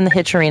or going in the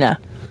hitch arena?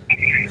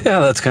 Yeah,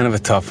 that's kind of a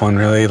tough one,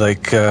 really.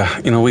 Like,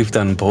 we've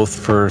done both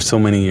for so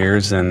many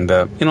years, and,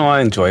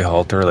 I enjoy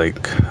halter,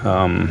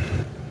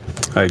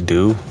 I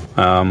do.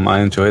 I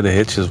enjoy the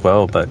hitch as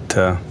well,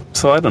 but,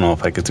 so I don't know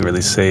if I could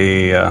really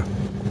say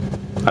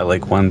I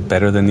like one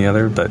better than the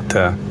other, but,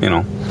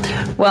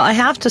 Well, I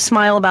have to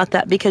smile about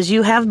that because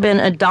you have been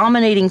a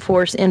dominating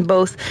force in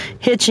both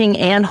hitching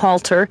and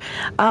halter.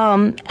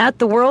 At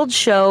the World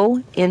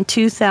Show in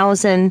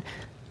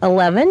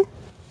 2011,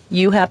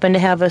 you happen to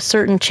have a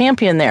certain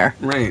champion there.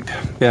 Right.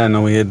 Yeah,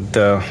 no, we had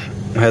the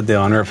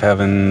honor of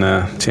having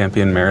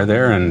champion mare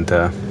there, and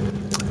it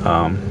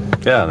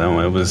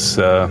was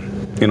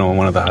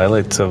one of the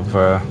highlights of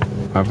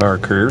our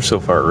career so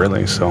far,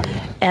 really. So.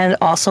 And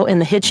also in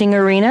the hitching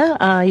arena,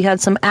 you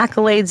had some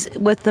accolades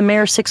with the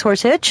mare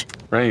 6-horse hitch.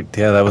 Right.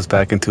 Yeah, that was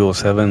back in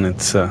 2007.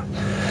 It's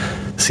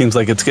seems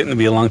like it's getting to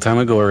be a long time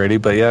ago already,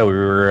 but yeah, we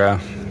were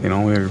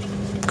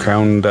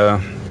crowned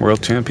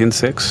world champion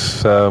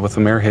 6 with the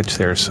mare hitch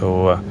there.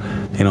 So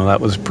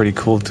that was pretty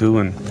cool too.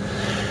 And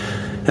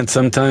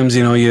sometimes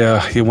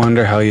you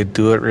wonder how you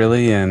do it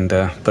really, and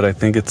but I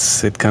think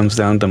it comes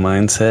down to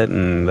mindset,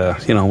 and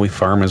we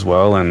farm as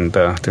well, and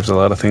there's a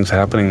lot of things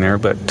happening there,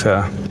 but.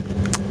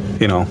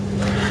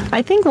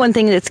 I think one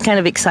thing that's kind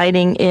of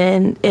exciting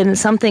in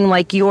something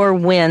like your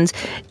wins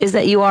is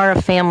that you are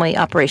a family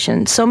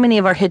operation. So many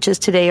of our hitches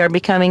today are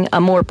becoming a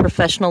more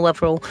professional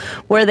level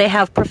where they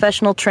have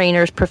professional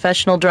trainers,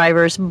 professional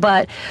drivers,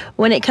 but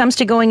when it comes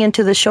to going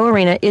into the show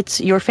arena,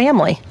 it's your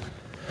family.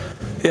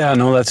 Yeah,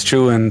 no, that's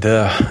true, and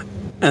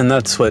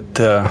that's what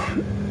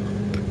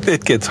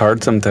it gets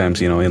hard sometimes,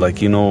 these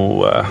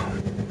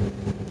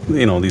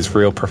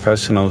real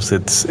professionals,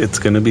 it's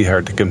going to be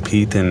hard to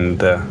compete, and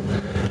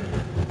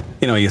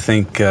you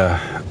think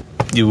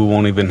you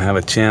won't even have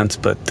a chance,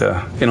 but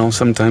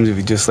sometimes if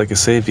you just, like I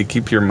say, if you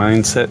keep your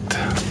mindset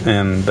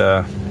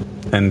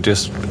and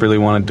just really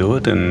want to do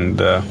it and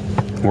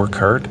work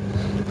hard,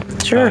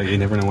 sure, you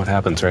never know what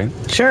happens, right?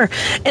 Sure.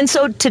 And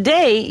so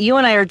today, you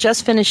and I are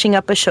just finishing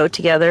up a show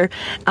together,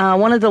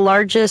 one of the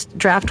largest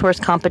draft horse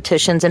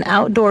competitions, an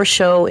outdoor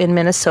show in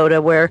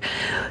Minnesota, where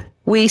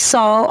we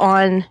saw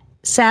on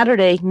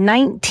Saturday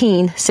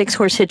 19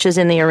 6-horse hitches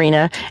in the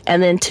arena,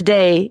 and then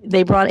today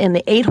they brought in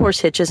the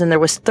 8-horse hitches, and there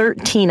was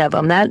 13 of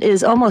them. That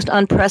is almost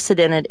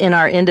unprecedented in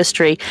our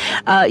industry.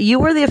 You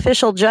were the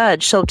official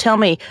judge, so tell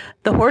me,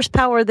 the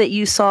horsepower that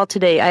you saw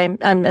today,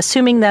 I'm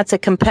assuming that's a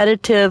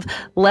competitive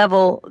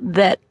level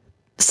that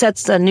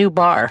sets a new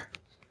bar.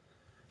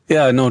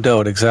 Yeah, no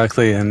doubt,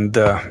 exactly. And,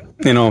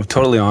 I'm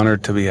totally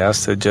honored to be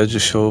asked to judge the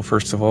show,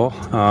 first of all.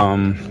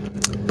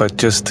 But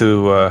just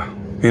to,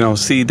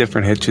 see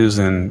different hitches,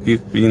 and, you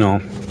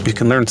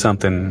can learn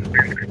something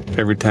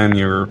every time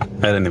you're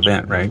at an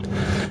event, right?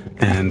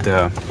 And,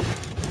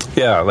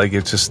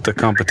 it's just the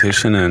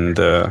competition and,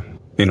 the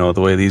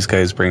way these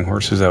guys bring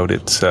horses out,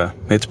 it's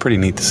pretty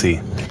neat to see.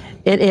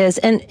 It is.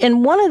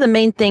 And one of the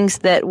main things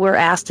that we're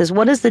asked is,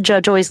 what is the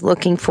judge always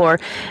looking for?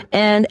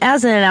 And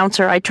as an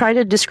announcer, I try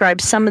to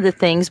describe some of the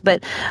things,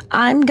 but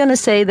I'm going to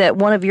say that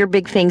one of your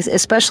big things,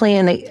 especially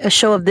in a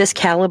show of this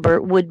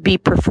caliber, would be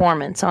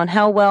performance, on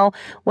how well,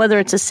 whether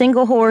it's a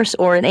single horse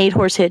or an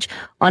 8-horse hitch,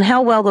 on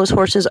how well those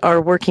horses are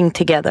working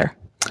together.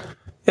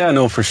 Yeah,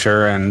 no, for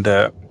sure. And,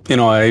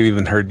 I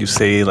even heard you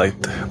say,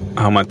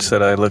 how much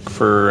that I look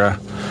for,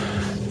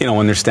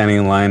 when they're standing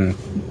in line,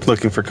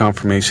 looking for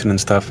confirmation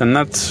and stuff, and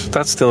that's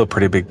still a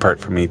pretty big part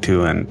for me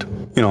too. And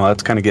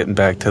that's kind of getting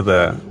back to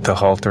the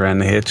halter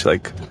and the hitch.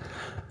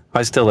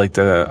 I still like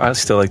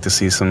to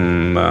see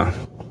some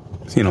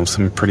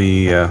some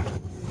pretty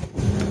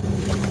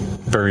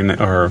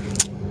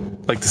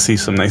like to see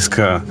some nice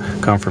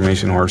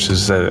conformation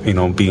horses,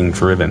 being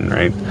driven,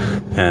 right?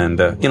 And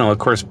of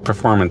course,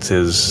 performance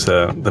is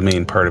the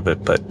main part of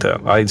it, but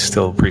I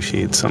still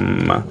appreciate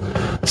some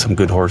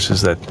good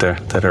horses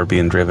that are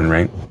being driven,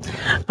 right?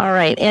 All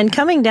right. And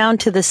coming down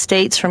to the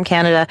States from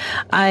Canada,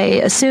 I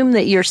assume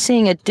that you're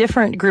seeing a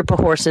different group of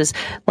horses.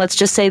 Let's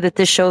just say that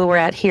this show we're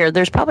at here,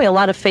 there's probably a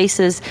lot of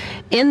faces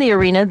in the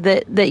arena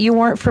that you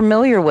weren't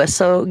familiar with.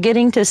 So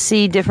getting to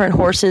see different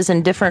horses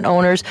and different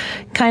owners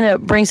kind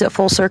of brings it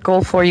full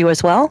circle for you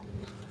as well?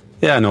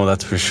 Yeah, no,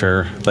 that's for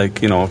sure.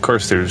 Like, of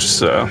course there's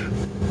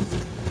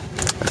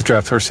the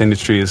draft horse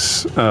industry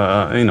is,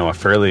 a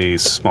fairly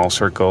small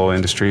circle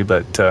industry,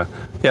 but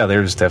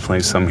there's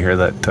definitely some here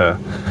that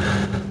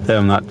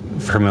I'm not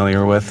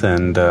familiar with,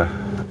 and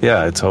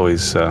it's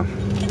always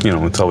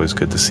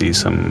good to see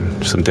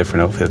some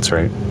different outfits,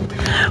 right?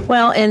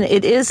 Well, and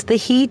it is the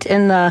heat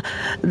and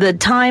the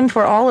time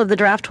for all of the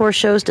draft horse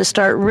shows to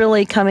start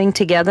really coming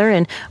together,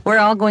 and we're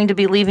all going to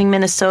be leaving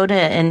Minnesota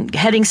and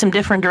heading some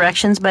different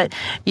directions, but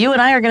you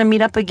and I are going to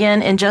meet up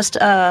again in just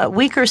a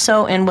week or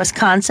so in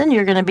Wisconsin.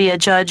 You're going to be a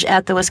judge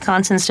at the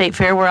Wisconsin State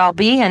Fair where I'll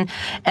be, and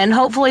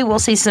hopefully we'll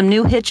see some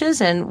new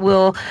hitches and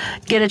we'll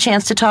get a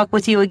chance to talk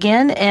with you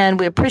again, and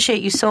we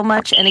appreciate you so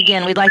much. And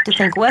again, we'd like to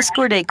thank Wes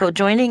Gordeyko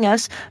joining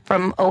us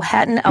from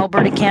Ohatan,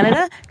 Alberta,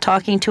 Canada,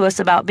 talking to us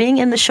about being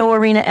in the show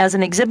arena as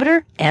an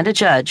exhibitor and a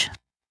judge.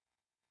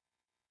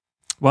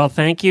 Well,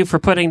 thank you for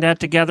putting that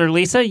together,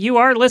 Lisa. You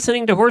are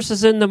listening to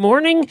Horses in the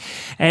Morning,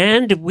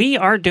 and we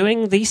are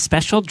doing the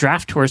special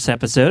Draft Horse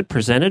episode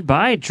presented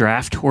by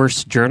Draft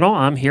Horse Journal.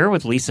 I'm here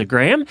with Lisa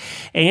Graham,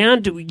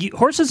 and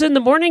Horses in the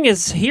Morning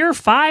is here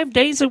 5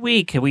 days a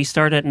week. We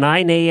start at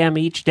 9 a.m.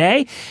 each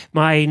day.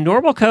 My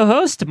normal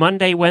co-host,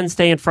 Monday,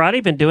 Wednesday, and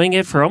Friday, been doing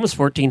it for almost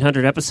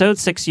 1,400 episodes,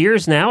 6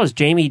 years now, is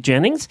Jamie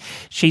Jennings.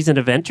 She's an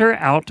eventer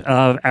out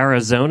of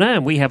Arizona,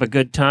 and we have a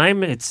good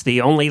time. It's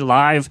the only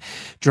live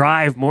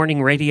drive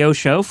morning radio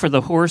show for the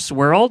horse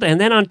world.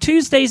 And then on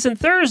Tuesdays and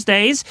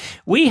Thursdays,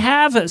 we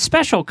have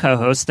special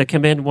co-hosts that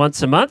come in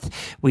once a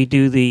month. We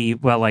do the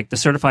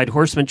Certified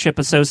Horsemanship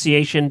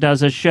Association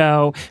does a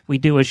show. We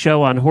do a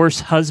show on horse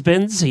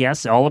husbands.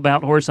 Yes, all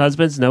about horse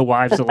husbands, no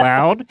wives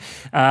allowed.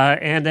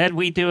 And then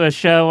we do a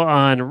show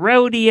on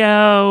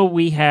rodeo.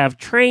 We have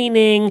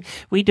training.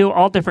 We do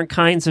all different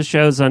kinds of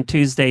shows on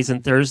Tuesdays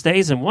and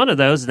Thursdays. And one of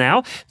those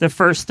now, the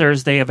first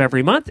Thursday of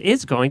every month,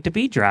 is going to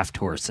be draft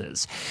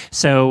horses.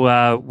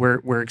 So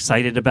we're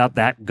excited about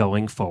that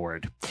going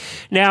forward.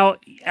 Now,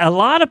 a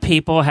lot of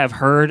people have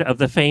heard of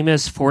the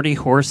famous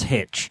 40-horse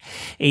hitch,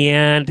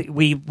 and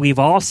we've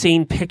all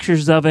seen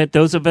pictures of it.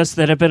 Those of us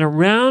that have been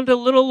around a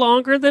little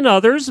longer than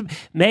others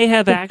may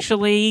have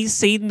actually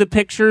seen the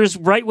pictures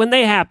right when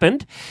they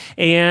happened,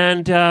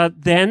 and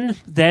then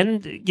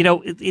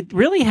it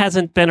really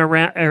hasn't been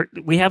around, or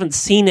we haven't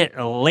seen it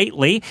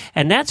lately,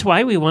 and that's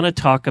why we want to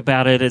talk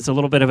about it as a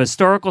little bit of a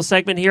historical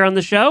segment here on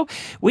the show.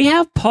 We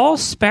have Paul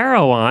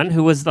Sparrow on,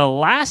 who was the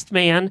last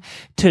man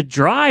to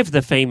drive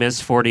the famous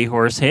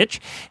 40-horse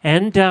hitch,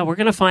 and we're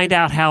going to find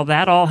out how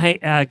that all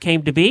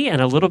came to be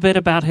and a little bit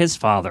about his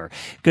father.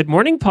 Good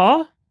morning,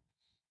 Paul.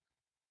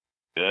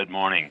 Good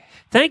morning.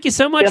 Thank you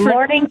so much. Good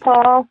morning,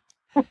 Paul.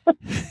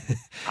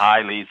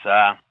 Hi,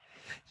 Lisa.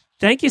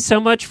 Thank you so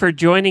much for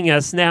joining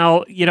us.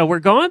 Now, we're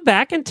going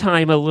back in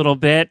time a little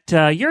bit.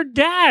 Your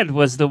dad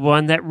was the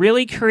one that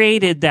really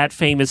created that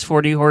famous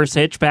 40-horse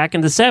hitch back in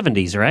the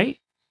 70s, right?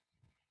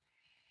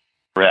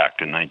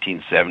 Correct. In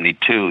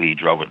 1972, he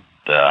drove it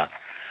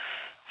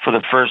for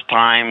the first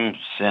time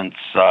since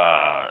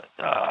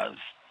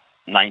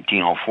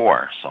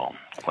 1904, so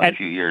quite a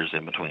few years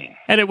in between.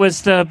 And it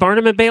was the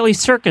Barnum and Bailey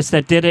Circus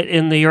that did it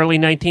in the early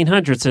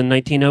 1900s in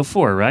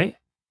 1904, right?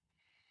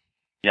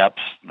 Yep,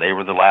 they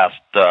were the last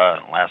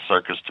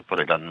circus to put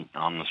it on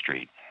the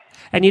street.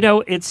 And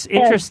it's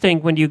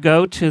interesting when you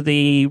go to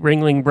the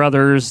Ringling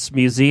Brothers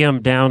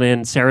Museum down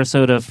in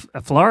Sarasota,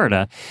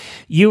 Florida,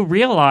 you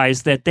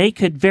realize that they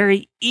could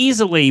very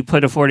easily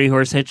put a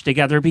 40-horse hitch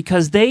together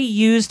because they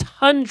used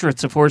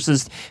hundreds of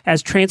horses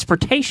as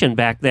transportation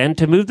back then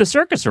to move the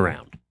circus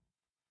around.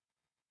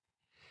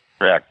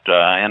 Correct.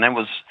 And it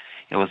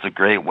was a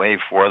great way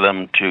for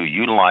them to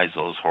utilize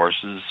those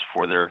horses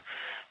for their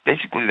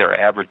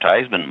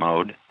advertisement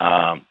mode.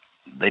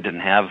 They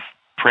didn't have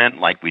print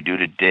like we do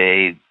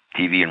today.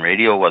 TV and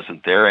radio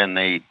wasn't there, and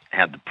they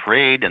had the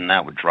parade, and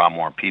that would draw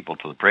more people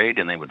to the parade,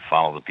 and they would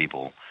follow the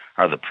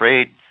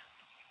parade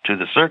to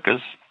the circus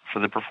for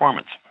the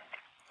performance.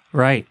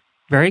 Right.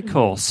 Very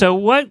cool. So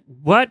what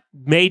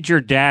made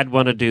your dad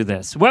want to do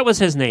this? What was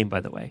his name,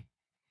 by the way?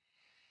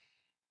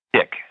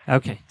 Dick.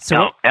 Okay.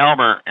 So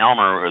Elmer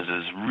was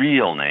his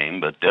real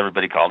name, but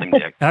everybody called him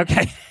Dick.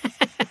 Okay.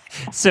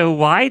 So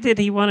why did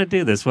he want to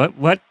do this?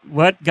 What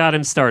got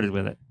him started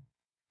with it?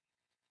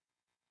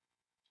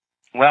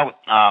 Well,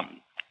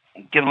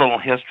 give a little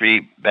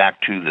history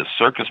back to the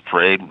circus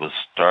parade was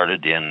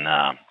started in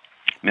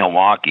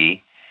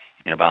Milwaukee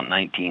in about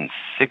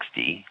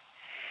 1960,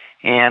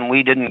 and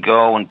we didn't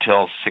go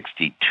until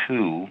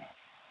 62,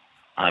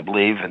 I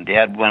believe, and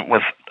Dad went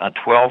with a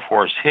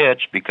 12-horse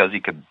hitch because he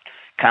could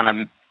kind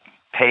of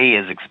pay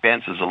his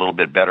expenses a little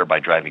bit better by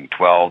driving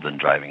 12 than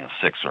driving a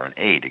 6 or an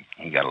 8.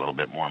 He got a little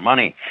bit more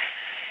money.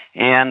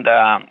 And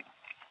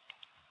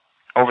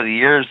over the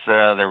years,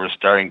 there was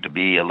starting to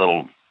be a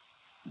little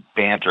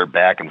banter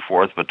back and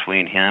forth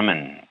between him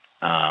and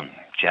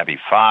Jabby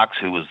Fox,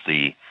 who was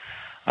the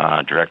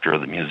director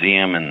of the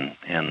museum and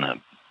the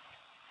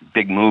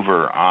big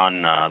mover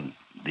on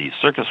the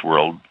Circus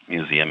World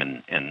Museum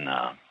in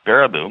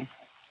Baraboo,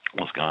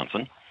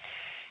 Wisconsin.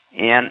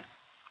 And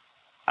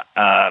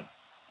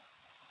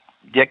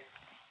Dick,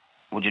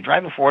 would you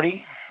drive a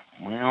 40?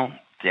 Well,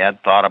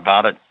 Dad thought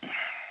about it.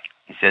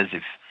 He says,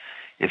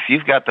 if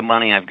you've got the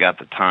money, I've got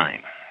the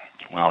time.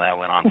 Well, that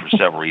went on for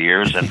several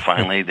years, and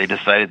finally they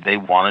decided they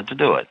wanted to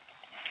do it.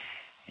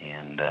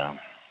 And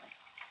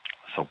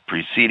so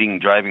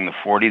driving the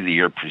 40, the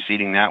year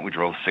preceding that, we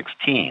drove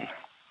 16.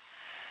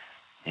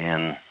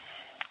 And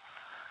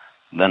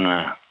then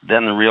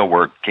the real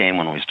work came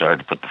when we started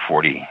to put the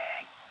 40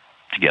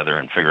 together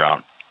and figure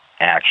out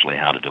actually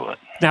how to do it.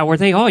 Now, were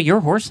they all your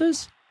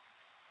horses?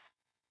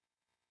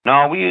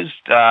 No, we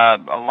used a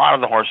lot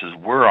of the horses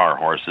were our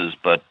horses,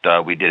 but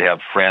we did have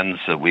friends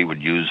that we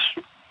would use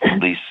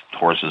lease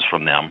horses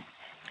from them,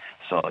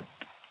 so it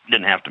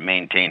didn't have to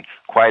maintain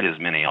quite as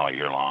many all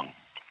year long.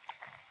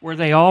 Were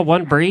they all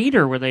one breed,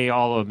 or were they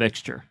all a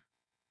mixture?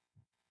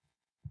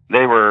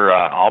 They were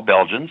all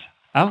Belgians.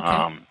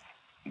 Okay.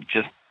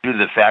 Just due to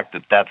the fact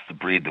that that's the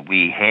breed that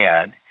we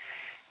had,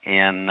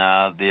 and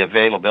the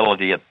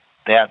availability at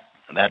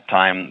that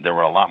time, there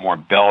were a lot more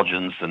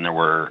Belgians than there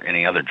were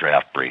any other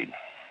draft breed.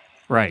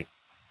 Right.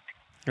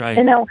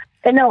 And now,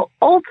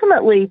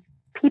 ultimately,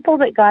 people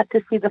that got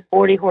to see the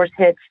 40-horse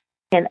hitch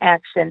in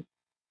action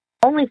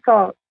only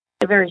saw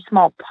a very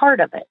small part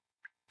of it,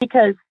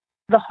 because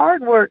the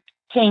hard work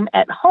came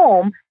at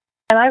home.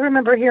 And I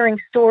remember hearing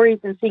stories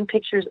and seeing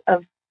pictures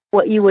of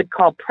what you would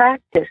call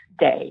practice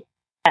day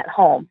at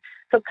home.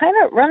 So kind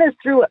of run us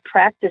through what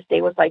practice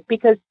day was like,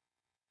 because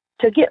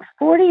to get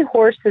 40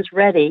 horses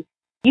ready,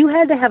 you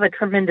had to have a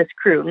tremendous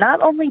crew.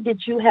 Not only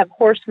did you have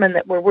horsemen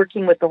that were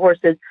working with the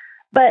horses,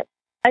 but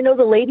I know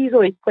the ladies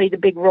always played a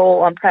big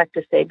role on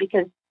practice day,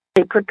 because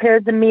they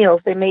prepared the meals.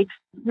 They made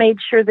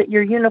sure that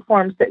your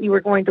uniforms that you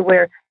were going to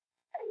wear.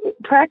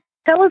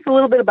 Tell us a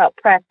little bit about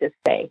practice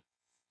day.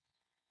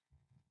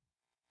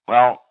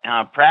 Well,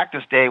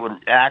 practice day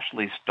would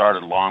actually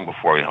started long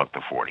before we hooked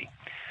the 40.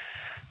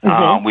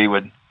 We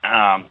would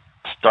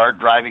start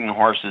driving the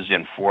horses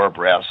in 4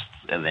 abreast,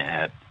 and they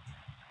had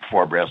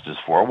 4 abreast is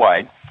 4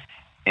 wide,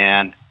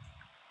 and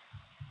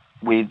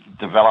we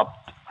developed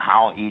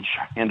how each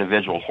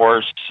individual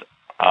horse,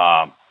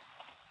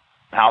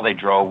 how they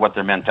drove, what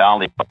their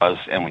mentality was,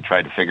 and we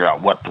tried to figure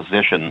out what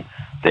position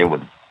they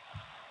would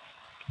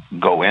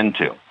go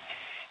into.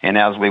 And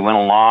as we went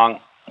along,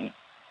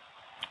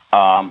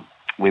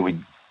 we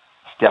would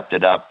stepped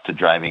it up to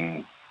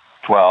driving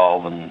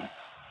 12 and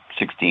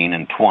 16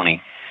 and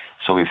 20.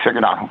 So we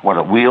figured out what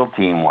a wheel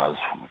team was,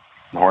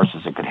 the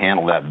horses that could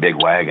handle that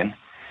big wagon,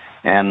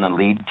 and the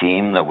lead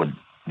team that would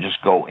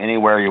just go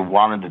anywhere you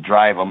wanted to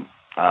drive them.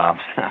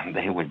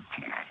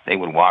 They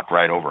would walk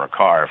right over a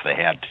car if they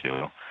had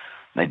to.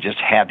 They just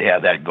had to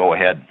have that go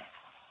ahead.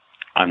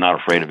 I'm not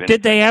afraid of anything.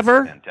 Did they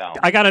ever?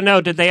 I got to know,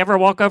 did they ever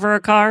walk over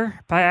a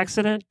car by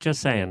accident? Just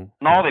saying.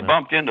 No, they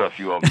bumped into a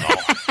few of them.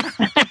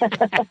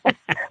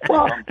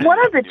 Well,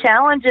 one of the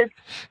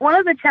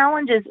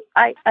challenges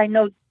I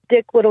know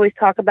Dick would always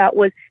talk about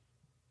was,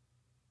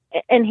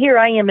 and here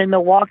I am in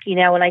Milwaukee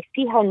now, and I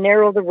see how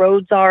narrow the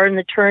roads are and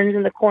the turns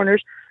and the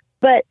corners,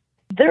 but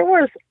there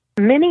was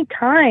many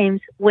times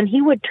when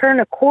he would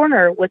turn a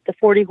corner with the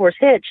 40-horse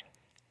hitch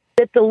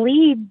that the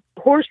lead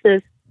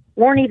horses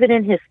weren't even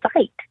in his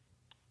sight.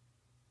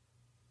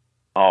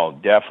 Oh,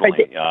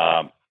 definitely.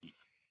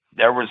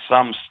 There was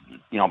some,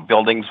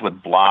 buildings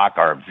would block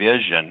our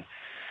vision,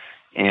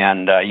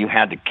 and you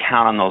had to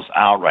count on those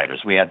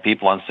outriders. We had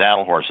people on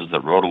saddle horses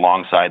that rode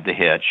alongside the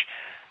hitch.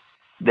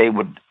 They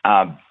would,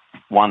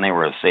 one, they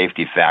were a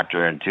safety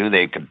factor, and 2,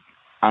 they could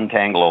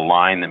untangle a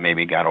line that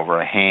maybe got over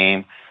a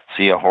hame,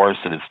 see a horse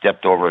that had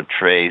stepped over a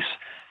trace,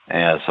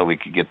 so we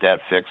could get that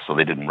fixed so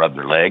they didn't rub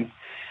their leg.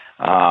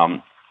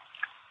 There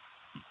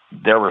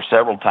were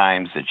several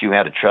times that you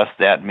had to trust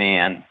that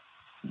man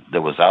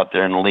that was out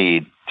there in the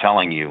lead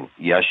telling you,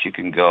 yes, you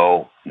can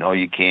go, no,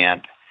 you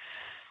can't.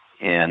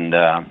 And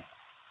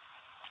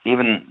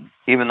even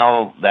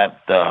though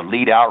that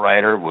lead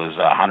outrider was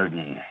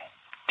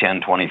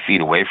 110, 20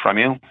 feet away from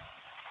you,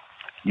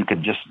 you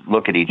could just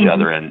look at each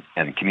other and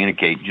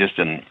communicate just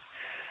in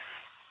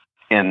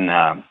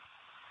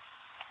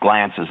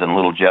glances and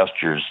little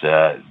gestures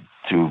to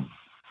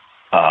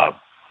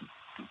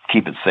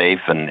keep it safe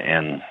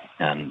and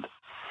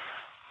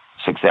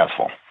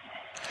successful.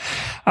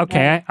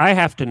 Okay, I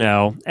have to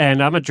know,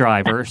 and I'm a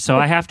driver, so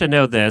I have to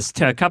know this.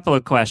 A couple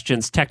of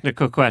questions,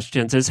 technical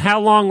questions, is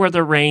how long were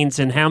the reins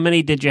and how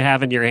many did you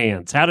have in your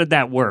hands? How did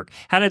that work?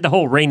 How did the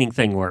whole reining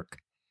thing work?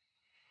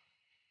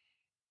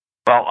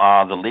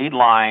 Well, the lead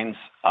lines,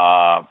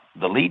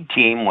 the lead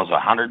team was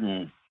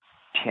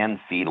 110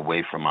 feet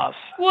away from us.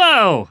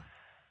 Whoa!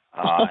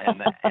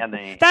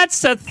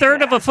 That's a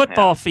third of a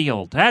football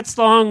field. That's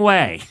a long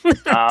way.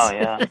 Oh,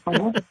 yeah.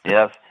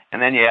 Yes.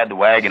 And then you add the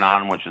wagon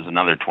on, which is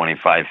another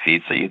 25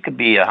 feet, so you could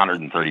be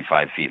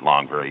 135 feet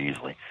long very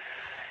easily.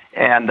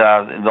 And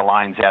the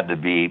lines had to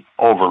be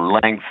over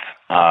length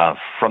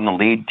from the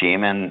lead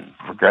team, and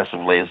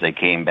progressively as they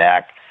came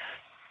back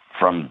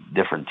from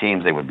different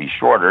teams, they would be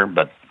shorter,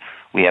 but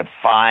we had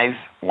 5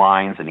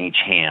 lines in each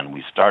hand.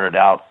 We started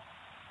out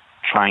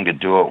trying to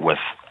do it with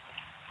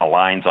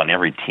lines on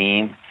every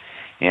team,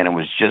 and it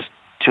was just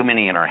too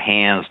many in our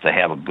hands to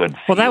have a good feel.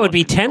 Well, that would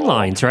be 10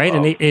 lines, right,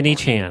 in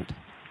each hand?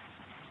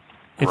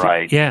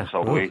 Right. Yeah.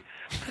 So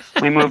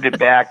we moved it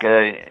back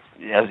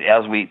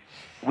as we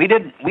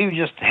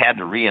just had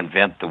to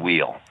reinvent the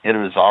wheel. It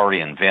was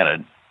already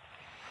invented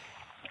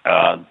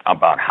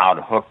about how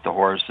to hook the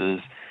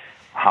horses,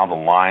 how the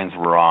lines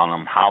were on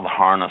them, how the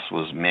harness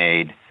was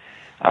made.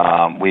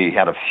 We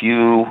had a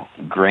few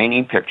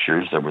grainy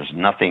pictures. There was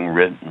nothing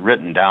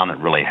written down that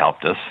really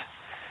helped us.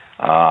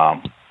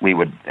 We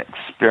would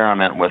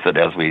experiment with it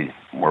as we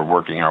were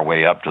working our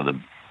way up to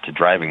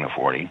driving the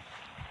 40.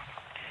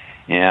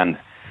 And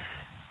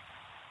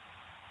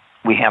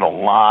we had a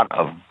lot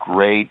of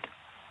great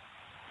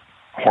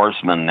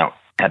horsemen that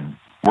had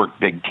worked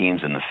big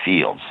teams in the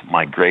fields.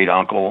 My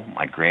great-uncle,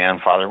 my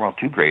grandfather, well,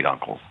 2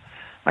 great-uncles.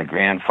 My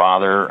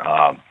grandfather,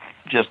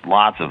 just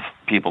lots of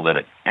people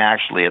that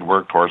actually had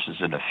worked horses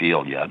in the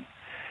field yet.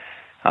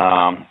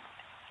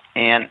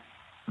 And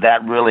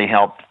that really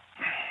helped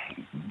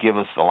give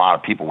us a lot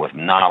of people with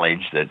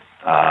knowledge that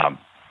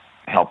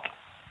helped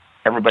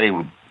everybody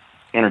would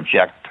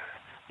interject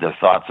their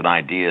thoughts and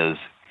ideas,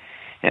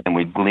 and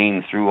we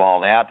gleaned through all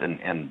that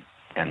and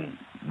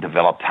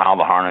developed how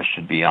the harness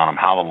should be on them,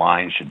 how the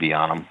lines should be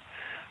on them,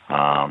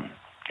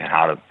 and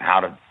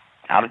how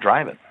to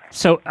drive it.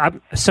 So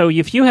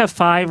if you have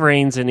 5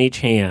 reins in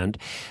each hand,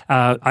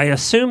 I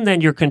assume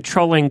then you're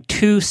controlling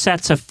 2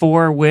 sets of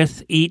 4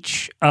 with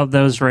each of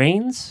those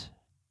reins?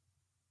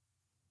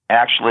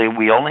 Actually,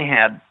 we only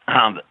had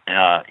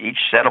each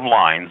set of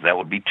lines. That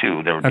would be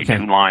 2. There would be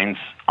 2 lines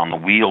on the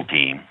wheel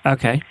team.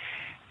 Okay.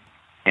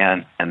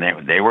 And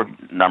they were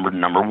numbered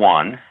number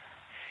 1,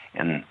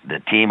 and the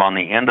team on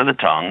the end of the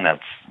tongue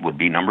would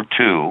be number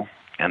 2,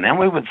 and then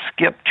we would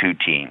skip 2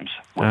 teams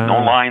with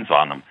no lines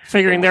on them.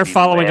 Figuring they're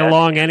following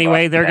along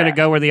anyway, they're going to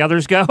go where the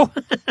others go.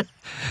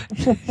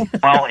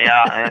 Well,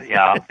 yeah.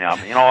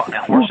 You know,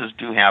 horses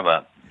do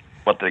have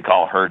what they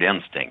call herd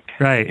instinct.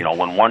 Right. You know,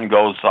 when one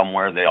goes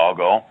somewhere, they all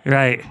go.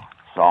 Right.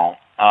 So,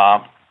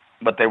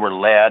 but they were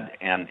led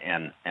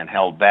and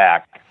held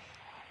back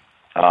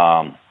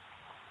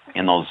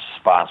in those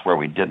spots where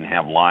we didn't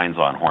have lines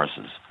on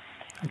horses.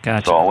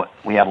 Gotcha. So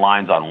we had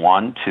lines on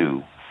 1,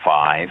 2,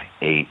 5,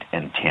 8,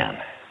 and 10.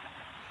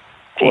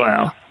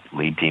 Wow.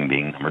 Lead team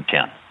being number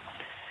 10.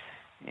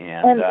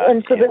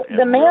 And so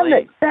the man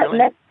that sat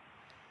next,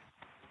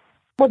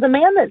 the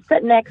man that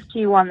sat next to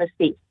you on the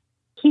seat,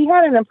 he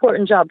had an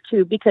important job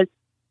too, because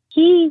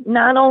he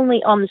not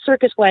only on the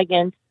circus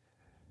wagon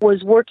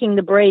was working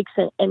the brakes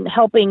and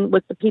helping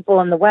with the people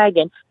in the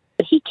wagon,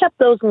 but he kept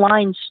those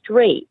lines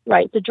straight,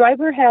 right? The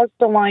driver has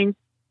the lines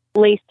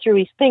laced through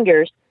his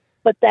fingers,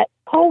 but that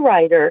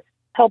co-rider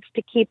helps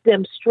to keep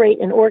them straight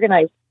and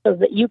organized so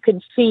that you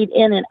can feed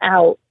in and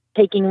out,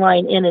 taking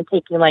line in and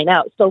taking line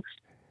out. So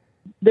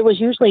there was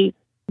usually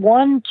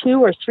 1,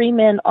 2, or 3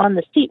 men on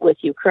the seat with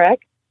you,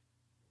 correct?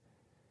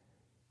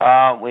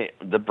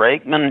 The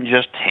brakeman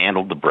just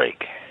handled the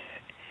brake.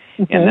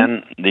 Mm-hmm. And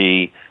then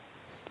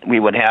we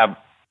would have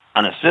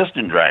an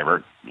assistant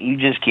driver. You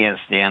just can't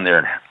stand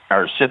there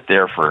or sit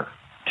there for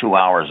 2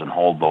 hours and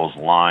hold those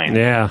lines.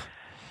 Yeah.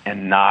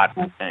 And not,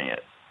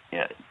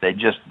 they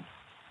just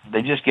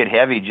get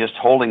heavy just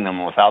holding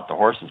them without the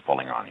horses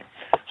pulling on you.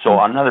 So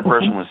another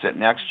person would sit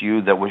next to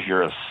you that was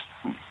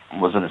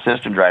was an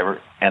assistant driver,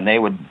 and they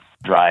would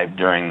drive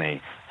during the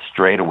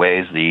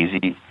straightaways,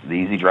 the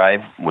easy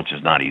drive, which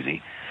is not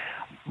easy.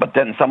 But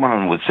then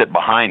someone would sit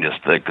behind us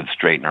that could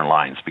straighten our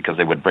lines, because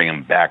they would bring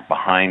them back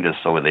behind us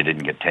so they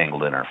didn't get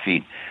tangled in our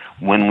feet.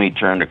 When we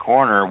turned a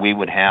corner, we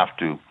would have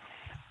to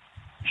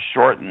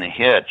shorten the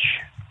hitch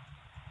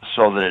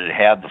so that it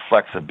had the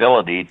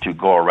flexibility to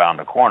go around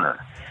a corner.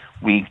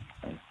 We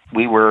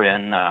were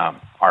in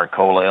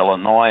Arcola,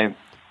 Illinois,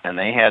 and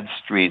they had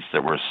streets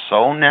that were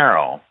so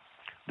narrow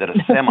that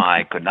a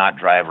semi could not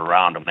drive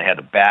around them. They had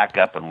to back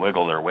up and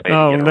wiggle their way to get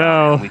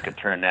around, and we could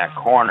turn that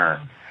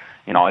corner.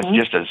 You know, it's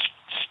just a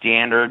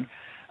standard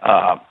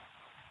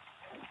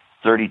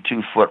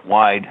 32-foot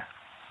wide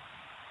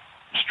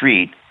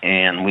street,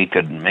 and we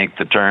could make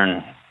the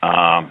turn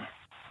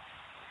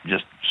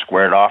just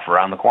squared off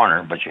around the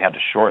corner, but you had to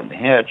shorten the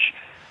hitch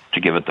to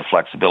give it the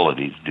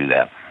flexibility to do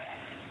that.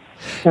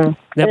 And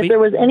if there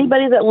was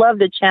anybody that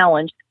loved a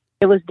challenge,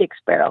 it was Dick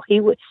Sparrow. He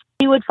would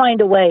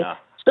find a way. Yeah.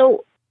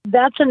 So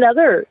that's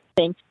another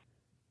thing.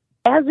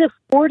 As if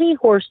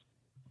 40-horse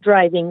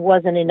driving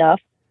wasn't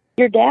enough,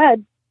 your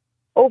dad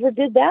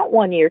overdid that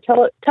one year.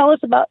 Tell us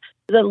about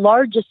the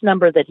largest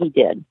number that he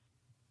did.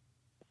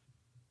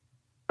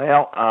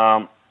 Well,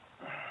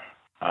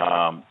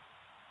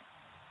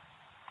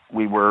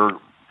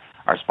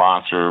 our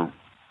sponsor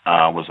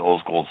was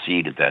Old Gold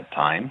Seed at that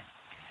time,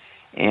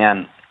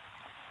 and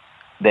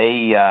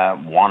they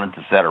wanted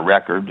to set a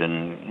record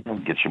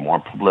and get you more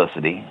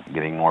publicity,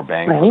 getting more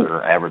bang for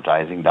their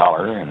advertising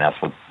dollar, and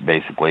that's what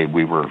basically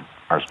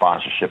our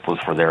sponsorship was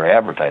for their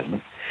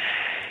advertisement.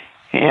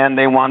 And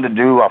they wanted to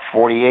do a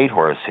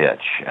 48-horse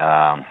hitch,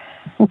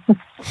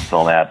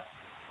 so that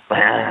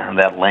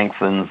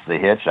lengthens the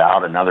hitch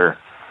out another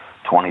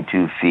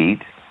 22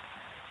 feet.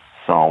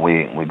 So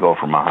we go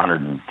from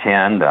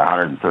 110 to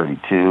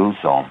 132,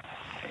 so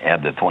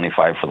add the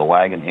 25 for the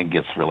wagon, it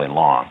gets really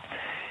long.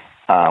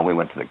 We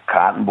went to the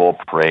Cotton Bowl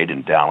Parade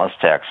in Dallas,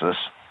 Texas,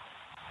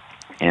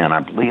 and I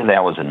believe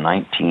that was in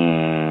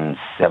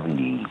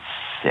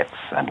 1976,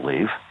 I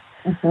believe.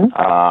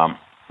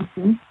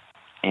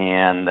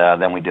 And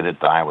then we did it at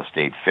the Iowa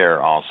State Fair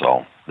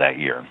also that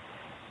year.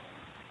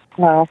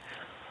 Wow.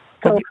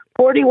 So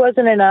 40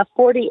 wasn't enough.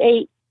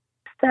 48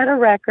 set a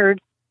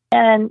record.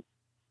 And,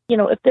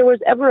 if there was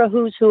ever a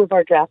who's who of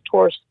our draft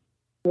horse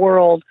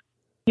world,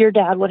 your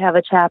dad would have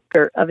a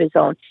chapter of his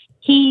own.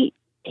 He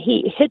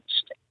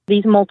hitched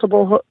these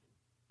multiple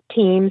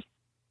teams,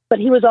 but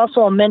he was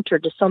also a mentor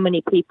to so many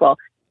people.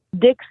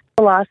 Dick's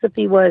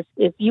philosophy was,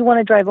 if you want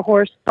to drive a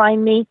horse,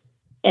 find me,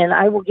 and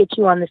I will get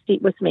you on the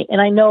seat with me. And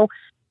I know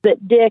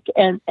that Dick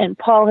and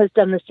Paul has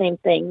done the same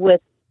thing with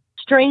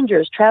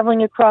strangers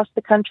traveling across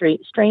the country.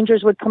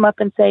 Strangers would come up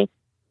and say,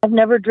 I've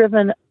never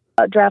driven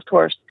a draft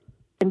horse.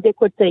 And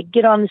Dick would say,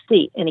 get on the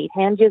seat. And he'd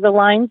hand you the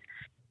lines.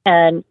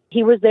 And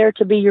he was there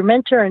to be your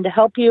mentor and to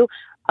help you.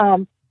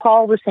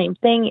 Paul, the same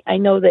thing. I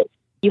know that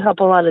you help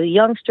a lot of the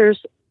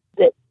youngsters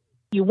that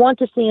you want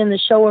to see in the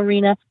show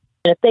arena.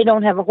 And if they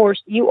don't have a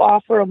horse, you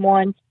offer them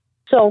one.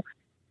 So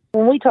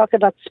when we talk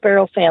about the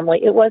Sparrow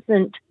family, it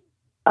wasn't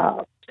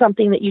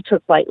something that you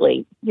took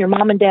lightly. Your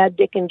mom and dad,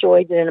 Dick and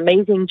Joy, did an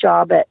amazing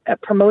job at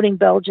promoting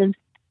Belgians.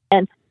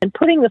 And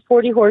putting the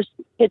 40-horse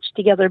hitch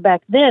together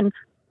back then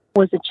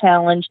was a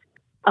challenge.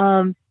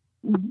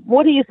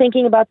 What are you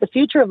thinking about the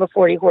future of a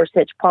 40-horse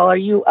hitch, Paul? Are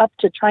you up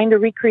to trying to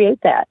recreate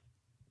that?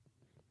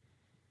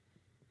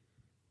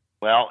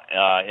 Well,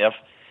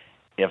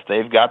 if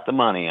they've got the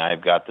money,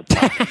 I've got the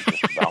time.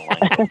 Just about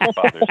like my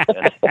father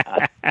said.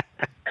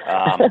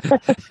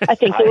 I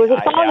think there was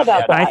a song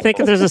about that. I think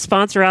if there's a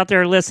sponsor out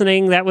there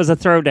listening, that was a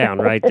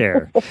throwdown right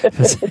there.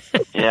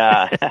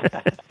 Yeah.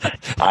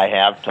 I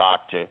have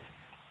talked to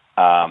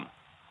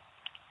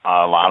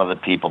a lot of the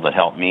people that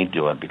helped me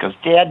do it, because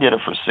Dad did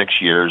it for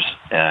 6 years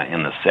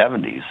in the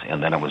 70s,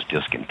 and then it was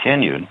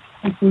discontinued.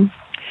 And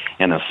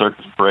the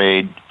circus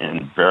parade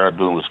in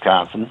Baraboo,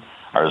 Wisconsin,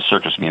 or the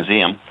Circus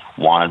Museum,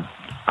 wanted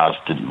us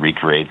to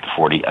recreate the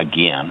 40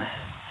 again.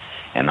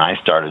 And I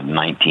started in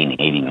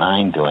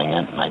 1989 doing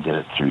it, and I did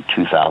it through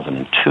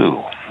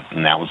 2002.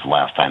 And that was the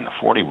last time the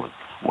 40 was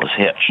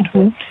hitched.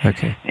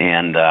 Okay.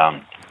 And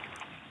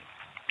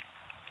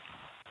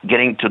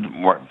getting to the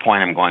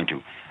point I'm going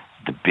to,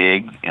 the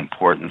big,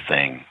 important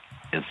thing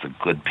is the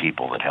good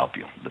people that help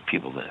you, the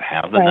people that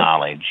have the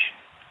knowledge.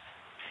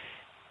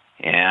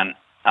 And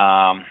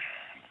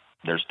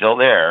they're still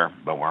there,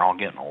 but we're all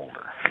getting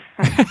older.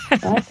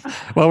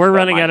 Well, we're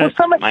running out of...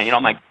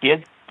 My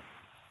kids...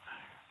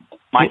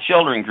 My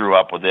children grew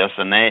up with this,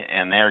 and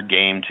they're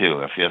game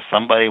too. If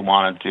somebody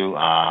wanted to,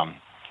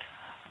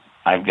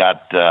 I've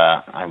got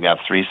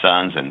 3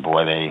 sons, and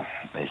boy, they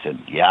said,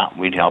 yeah,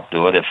 we'd help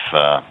do it if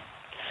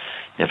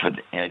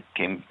it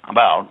came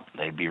about.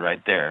 They'd be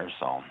right there.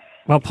 So.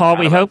 Well, Paul,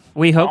 we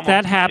hope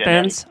that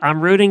happens.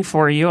 I'm rooting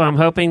for you. I'm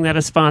hoping that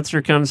a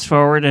sponsor comes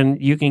forward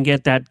and you can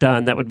get that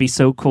done. That would be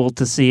so cool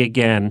to see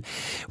again.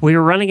 We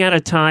are running out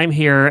of time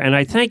here, and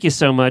I thank you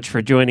so much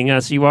for joining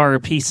us. You are a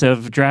piece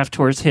of draft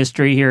horse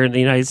history here in the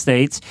United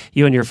States.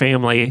 You and your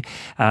family,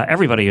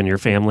 everybody in your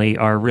family,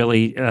 are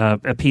really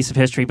a piece of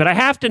history. But I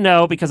have to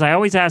know, because I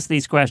always ask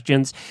these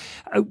questions,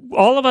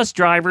 all of us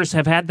drivers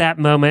have had that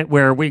moment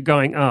where we're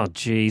going, oh,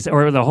 geez,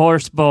 or the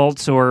horse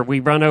bolts, or we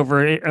run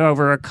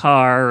over a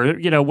car, or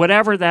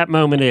whatever that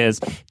moment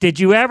is. Did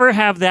you ever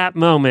have that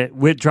moment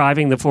with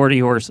driving the 40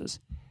 horses?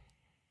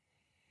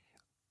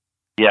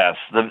 Yes.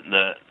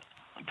 The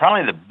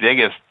probably the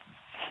biggest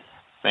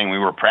thing, we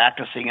were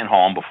practicing at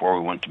home before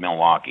we went to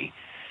Milwaukee,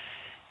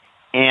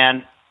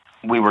 and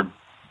we were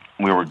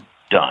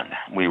done.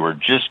 We were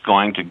just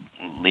going to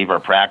leave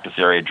our practice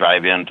area,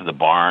 drive into the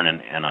barn,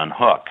 and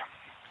unhook.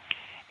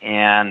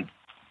 And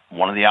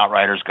one of the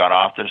outriders got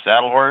off their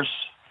saddle horse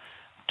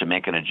to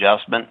make an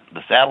adjustment.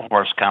 The saddle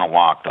horse kind of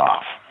walked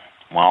off.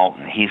 Well,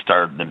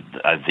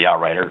 the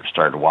outrider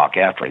started to walk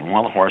after him.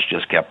 Well, the horse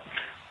just kept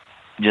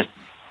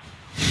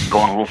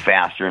going a little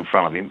faster in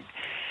front of him.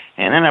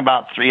 And then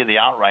about 3 of the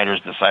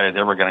outriders decided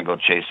they were going to go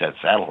chase that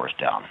saddle horse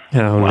down.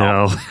 Oh,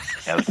 no.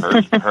 As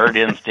herd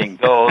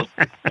instinct goes,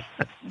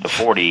 the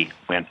 40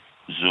 went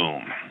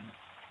zoom.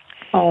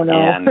 Oh, no.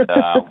 And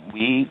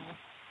we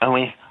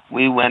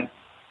went,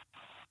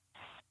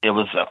 it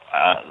was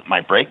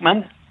my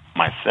brakeman,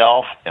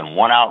 myself, and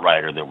one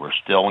outrider that were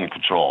still in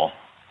control.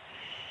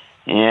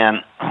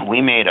 And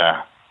we made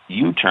a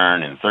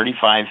U-turn in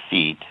 35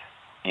 feet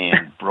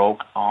and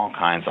broke all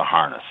kinds of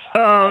harness.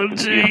 Oh,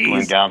 geez.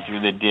 Went down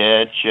through the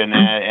ditch, and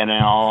then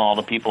all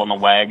the people in the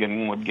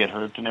wagon would get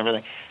hurt and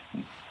everything.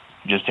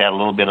 Just had a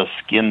little bit of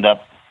skinned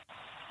up,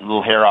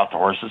 little hair off the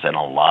horses, and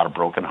a lot of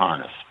broken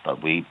harness.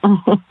 But we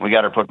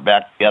got her put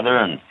back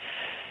together,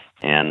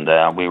 and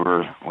we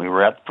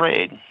were at the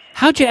parade.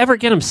 How'd you ever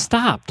get them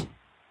stopped?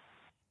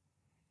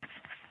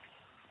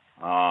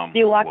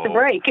 You walk the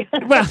brake.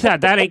 Well,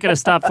 that ain't going to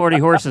stop 40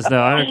 horses,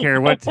 though. I don't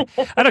care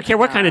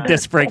what kind of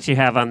disc brakes you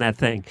have on that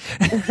thing.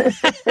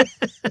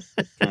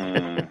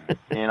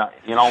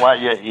 You know what?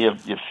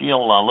 You feel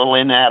a little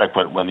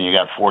inadequate when you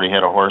got 40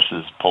 head of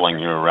horses pulling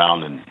you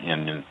around,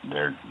 and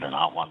they're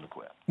not wanting to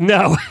quit.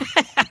 No,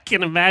 I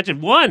can imagine.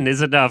 One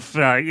is enough.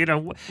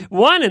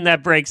 One in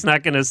that brake's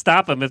not going to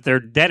stop them if they're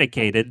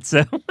dedicated.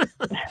 So,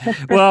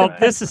 well,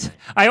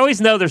 I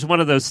always know there's one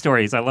of those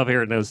stories. I love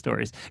hearing those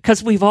stories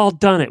because we've all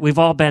done it. We've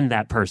all been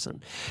that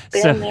person.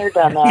 Been there,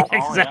 done that.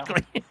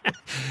 Exactly. Oh, yeah.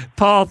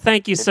 Paul,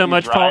 thank you so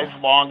much, Paul. If you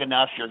drive long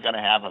enough, you're going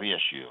to have an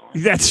issue.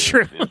 That's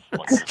true.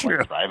 That's true.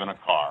 Like driving a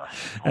car.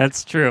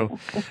 That's true.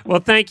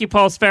 Well, thank you,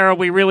 Paul Sparrow.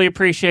 We really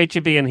appreciate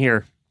you being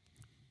here.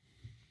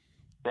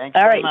 Thank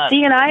you All very right. much. See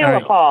you in Iowa,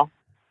 right. Paul.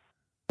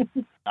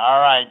 All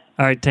right.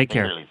 All right. Take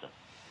care. Lisa.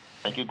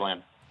 Thank you,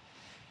 Glenn.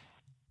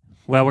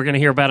 Well, we're going to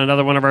hear about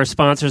another one of our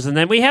sponsors, and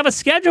then we have a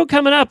schedule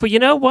coming up. But you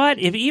know what?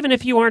 Even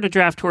if you aren't a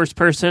draft horse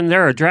person,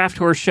 there are draft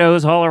horse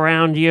shows all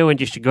around you, and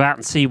you should go out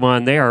and see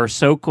one. They are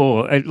so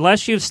cool.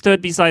 Unless you've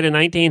stood beside a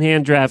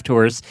 19-hand draft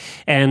horse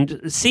and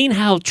seen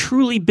how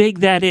truly big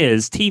that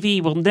is,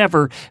 TV will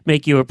never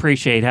make you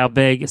appreciate how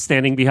big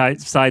standing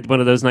beside one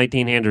of those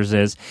 19-handers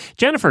is.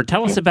 Jennifer,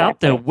 tell us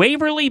about the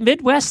Waverly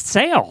Midwest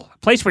Sale, a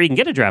place where you can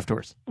get a draft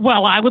horse.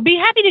 Well, I would be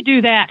happy to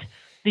do that.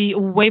 The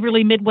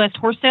Waverly Midwest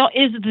Horse Sale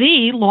is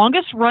the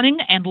longest-running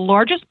and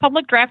largest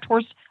public draft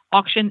horse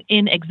auction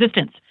in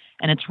existence,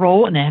 and its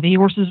role in the heavy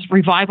horses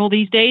revival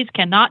these days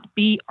cannot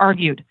be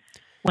argued.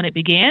 When it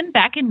began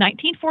back in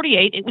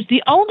 1948, it was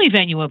the only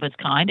venue of its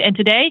kind, and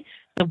today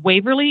the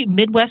Waverly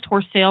Midwest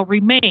Horse Sale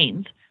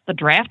remains the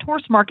draft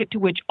horse market to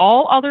which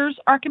all others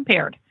are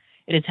compared.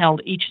 It is held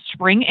each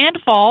spring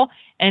and fall,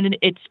 and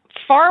it's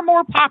far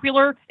more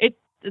popular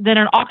than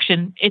an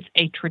auction. It's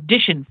a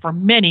tradition for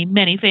many,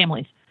 many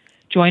families.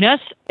 Join us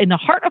in the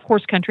heart of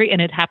horse country,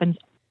 and it happens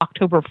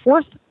October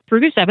 4th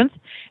through the 7th,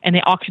 and they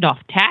auction off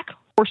tack,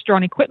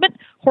 horse-drawn equipment,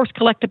 horse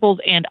collectibles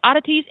and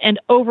oddities, and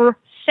over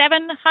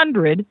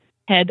 700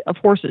 head of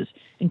horses,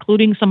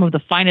 including some of the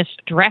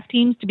finest draft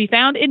teams to be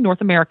found in North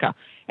America.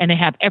 And they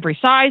have every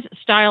size,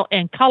 style,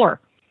 and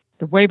color.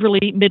 The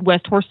Waverly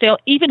Midwest Horse Sale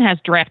even has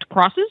draft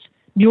crosses,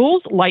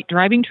 mules, light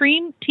driving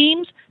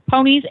teams,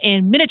 ponies,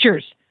 and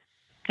miniatures.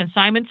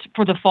 Consignments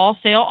for the fall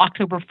sale,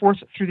 October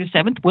 4th through the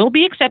 7th, will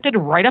be accepted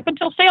right up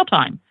until sale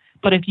time.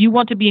 But if you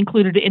want to be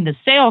included in the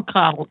sale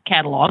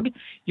catalog,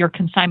 your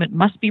consignment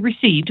must be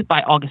received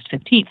by August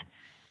 15th.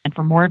 And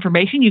for more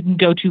information, you can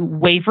go to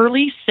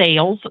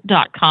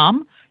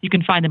waverlysales.com. You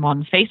can find them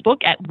on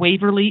Facebook at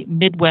Waverly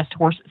Midwest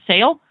Horse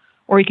Sale,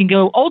 or you can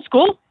go old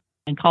school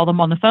and call them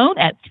on the phone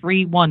at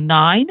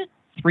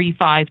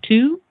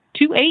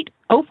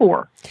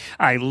 319-352-2804.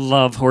 I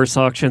love horse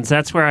auctions.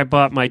 That's where I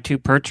bought my 2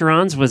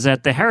 Percherons, was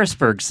at the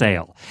Harrisburg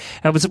sale.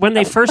 It was when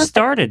they first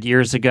started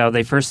years ago.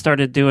 They first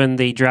started doing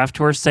the draft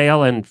horse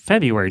sale in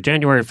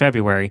January,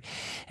 February.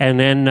 And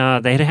then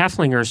they had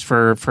Haflingers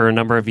for a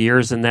number of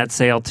years in that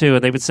sale too.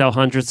 And they would sell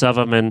hundreds of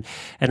them. And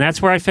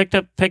that's where I picked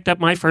up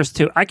my first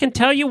 2. I can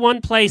tell you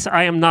one place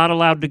I am not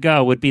allowed to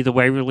go would be the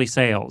Waverly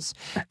Sales,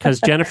 because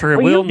Jennifer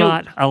will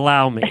not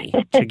allow me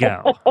to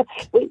go.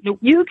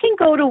 You can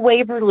go to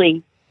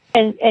Waverly.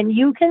 And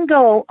you can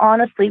go,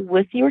 honestly,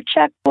 with your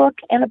checkbook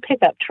and a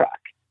pickup truck.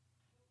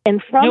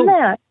 And from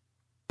that,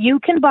 you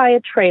can buy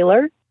a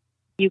trailer,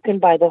 you can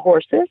buy the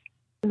horses,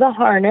 the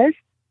harness,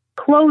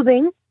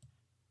 clothing,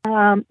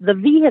 the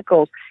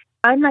vehicles.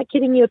 I'm not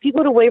kidding you. If you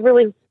go to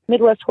Waverly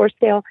Midwest Horse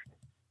Sale,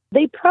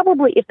 they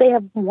probably, if they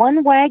have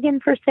one wagon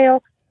for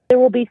sale, there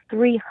will be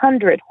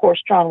 300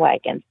 horse-drawn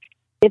wagons.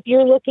 If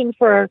you're looking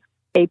for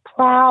a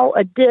plow,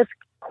 a disc,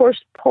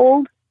 horse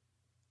pulled,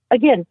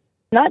 again,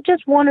 not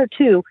just 1 or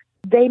 2,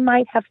 they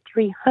might have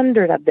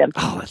 300 of them.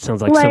 Oh, that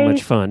sounds like so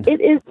much fun.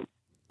 It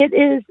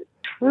is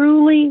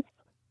truly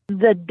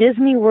the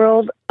Disney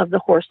World of the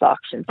horse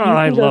auctions. Oh,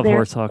 I love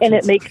horse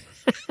auctions. And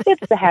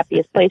it's the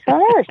happiest place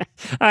on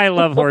earth. I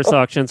love horse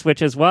auctions,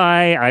 which is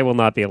why I will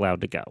not be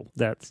allowed to go.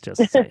 That's just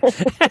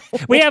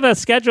We have a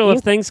schedule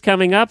of things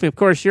coming up. Of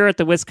course, you're at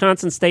the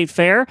Wisconsin State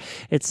Fair.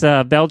 It's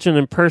a Belgian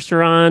and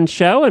Percheron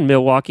show in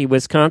Milwaukee,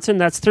 Wisconsin.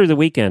 That's through the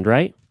weekend,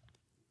 right?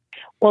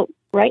 Well,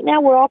 right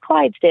now we're all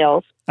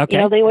Clydesdales. Okay.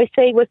 You know, they always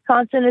say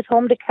Wisconsin is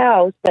home to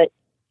cows, but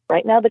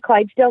right now the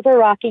Clydesdales are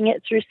rocking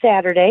it through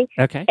Saturday.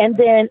 Okay. And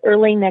then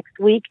early next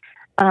week,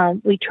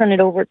 we turn it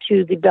over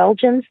to the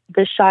Belgians,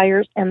 the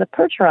Shires, and the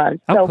Percherons.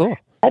 Oh, cool.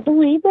 I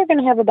believe they're going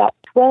to have about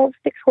 12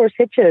 six-horse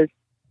hitches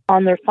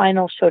on their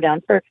final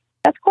showdown.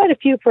 That's quite a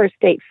few for a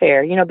state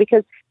fair, you know,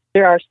 because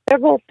there are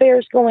several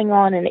fairs going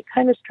on, and it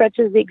kind of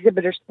stretches the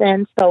exhibitors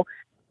thin. So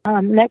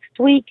next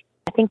week,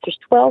 I think there's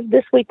 12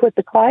 this week with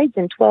the Clydes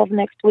and 12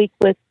 next week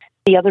with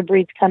the other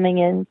breeds coming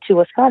in to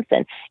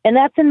Wisconsin. And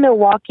that's in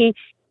Milwaukee.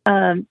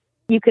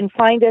 You can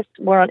find us.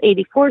 We're on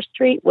 84th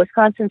Street,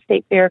 Wisconsin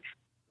State Fair.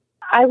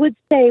 I would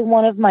say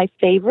one of my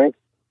favorites.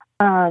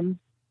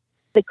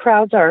 The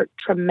crowds are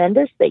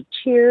tremendous. They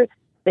cheer,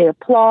 they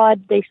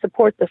applaud, they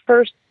support the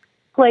first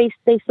place,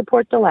 they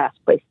support the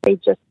last place. They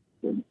just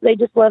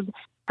love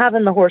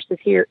having the horses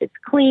here. It's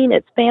clean,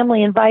 it's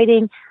family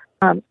inviting,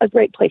 a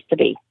great place to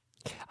be.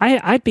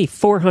 I'd be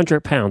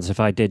 400 pounds if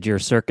I did your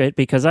circuit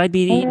because I'd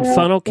be eating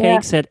funnel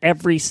cakes at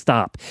every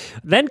stop.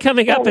 Then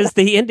coming up is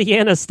the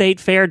Indiana State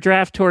Fair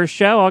Draft Tour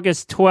Show,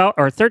 August 12th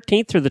or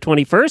 13th through the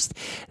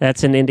 21st.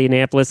 That's in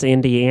Indianapolis,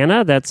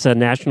 Indiana. That's a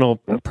national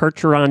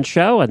Percheron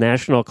show, a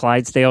national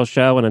Clydesdale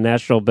show, and a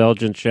national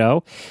Belgian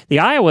show. The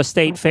Iowa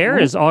State Fair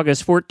is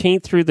August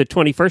 14th through the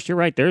 21st. You're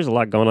right, there's a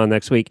lot going on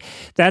next week.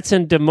 That's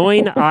in Des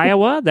Moines,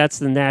 Iowa. That's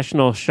the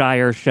National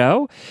Shire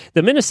Show.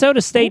 The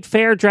Minnesota State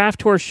Fair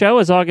Draft Tour Show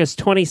is August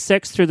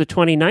 26th through the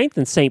 29th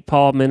in St.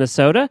 Paul,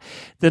 Minnesota.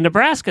 The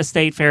Nebraska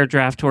State Fair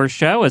Draft Tour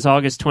Show is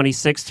August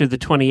 26th through the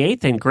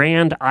 28th in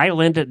Grand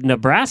Island,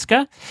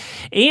 Nebraska.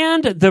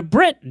 And the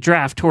Britt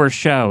Draft Tour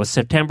Show,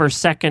 September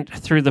 2nd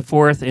through the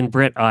 4th in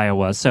Britt,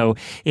 Iowa. So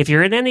if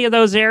you're in any of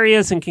those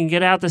areas and can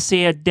get out to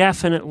see it,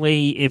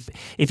 definitely,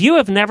 if you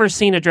have never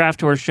seen a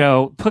draft tour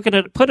show, put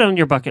it on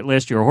your bucket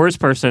list. You're a horse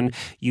person,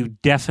 you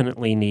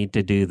definitely need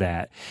to do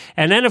that.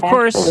 And then, of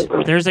course,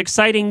 there's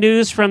exciting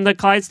news from the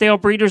Clydesdale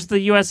Breeders of the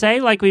USA.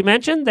 Like we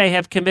mentioned, they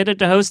have committed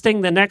to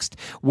hosting the next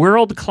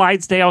World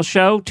Clydesdale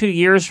Show 2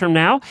 years from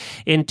now.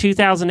 In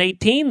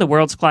 2018, the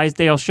World's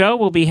Clydesdale Show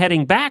will be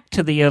heading back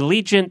to the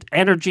Allegiant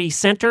Energy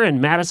Center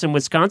in Madison,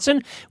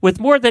 Wisconsin, with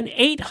more than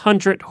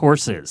 800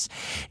 horses.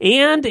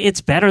 And it's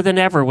better than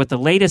ever with the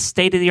latest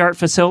state-of-the-art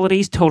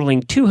facilities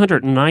totaling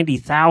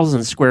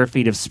 290,000 square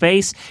feet of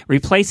space,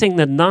 replacing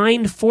the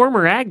 9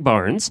 former ag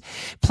barns.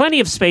 Plenty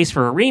of space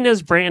for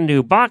arenas, brand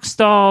new box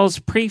stalls,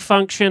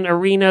 pre-function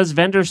arenas,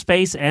 vendor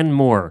space, and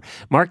more.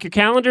 Mark your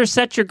calendars,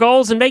 set your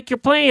goals, and make your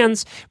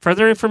plans.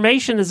 Further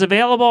information is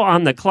available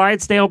on the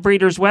Clydesdale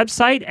Breeders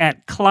website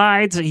at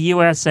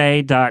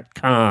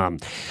clydesusa.com.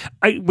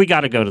 We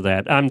got to go to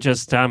that. We're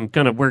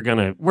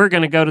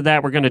gonna go to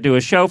that. We're gonna do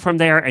a show from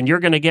there, and you're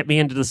gonna get me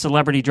into the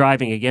celebrity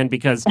driving again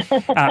because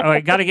I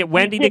got to get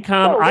Wendy to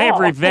come. I have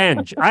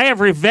revenge. I have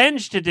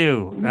revenge to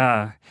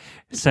do.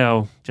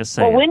 So, just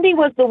saying. Well, Wendy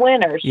was the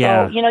winner, so,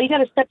 yeah. You got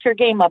to step your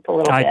game up a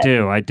little bit. I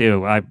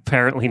do. I'm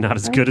apparently not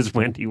as good as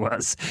Wendy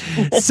was.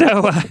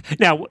 So,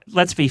 now,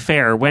 let's be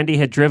fair. Wendy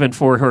had driven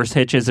 4-horse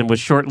hitches and was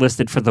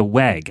shortlisted for the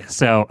WEG.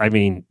 So, I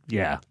mean,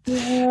 yeah,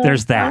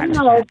 there's that. I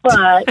know,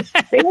 but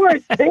they were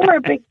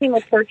a big team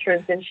of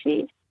Percherons, and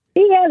she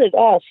had it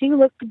all. She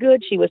looked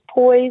good. She was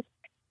poised,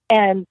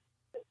 and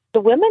the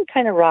women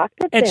kind of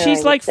rocked it. And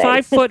she's like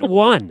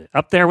 5'1"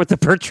 up there with the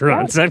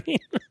Percherons. I mean,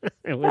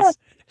 it was...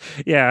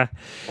 Yeah.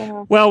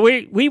 Well,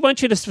 we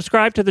want you to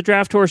subscribe to the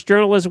Draft Horse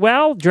Journal as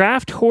well.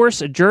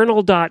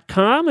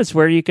 DraftHorseJournal.com is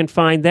where you can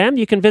find them.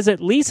 You can visit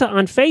Lisa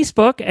on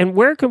Facebook. And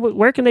where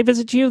can they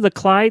visit you? The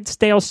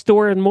Clydesdale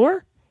Store and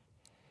more?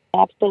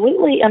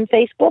 Absolutely, on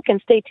Facebook.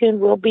 And stay tuned.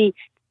 We'll be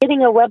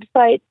getting a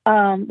website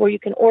where you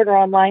can order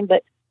online.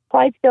 But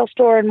Clydesdale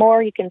Store and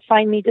more, you can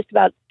find me just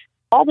about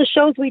all the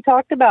shows we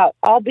talked about.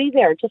 I'll be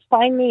there. Just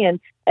find me and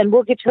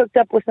we'll get you hooked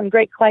up with some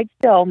great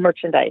Clydesdale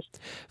merchandise.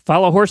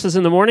 Follow Horses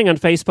in the Morning on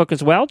Facebook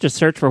as well. Just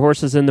search for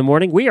Horses in the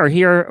Morning. We are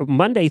here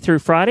Monday through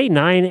Friday,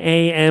 9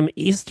 a.m.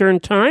 Eastern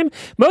Time.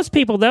 Most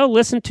people, though,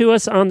 listen to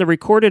us on the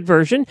recorded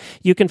version.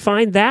 You can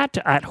find that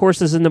at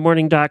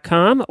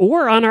horsesinthemorning.com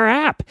or on our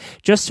app.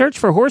 Just search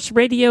for Horse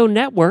Radio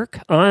Network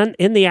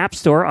in the App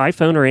Store,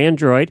 iPhone or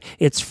Android.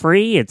 It's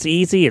free. It's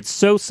easy. It's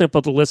so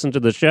simple to listen to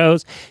the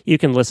shows. You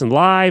can listen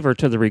live or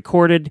to the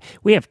recorded.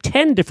 We have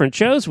 10 different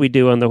shows we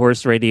do on the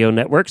Horse Radio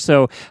Network,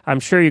 so I'm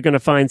sure you're going to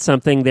find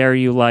something there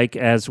you like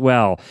as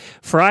well.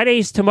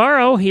 Fridays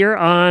tomorrow here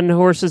on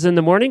Horses in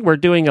the Morning, we're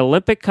doing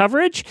Olympic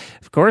coverage.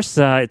 Of course,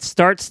 it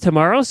starts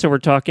tomorrow, so we're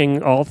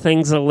talking all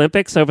things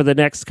Olympics over the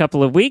next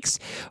couple of weeks.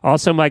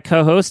 Also, my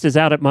co-host is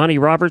out at Monty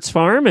Roberts'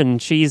 farm,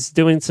 and she's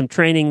doing some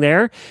training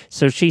there,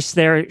 so she's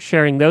there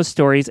sharing those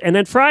stories. And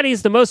then Friday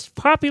is the most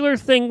popular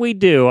thing we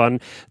do on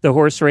the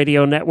Horse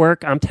Radio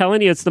Network. I'm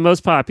telling you, it's the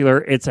most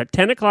popular. It's at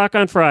 10 o'clock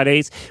on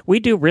Fridays.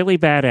 We do really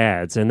bad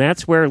ads, and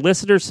that's where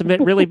listeners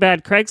submit really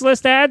bad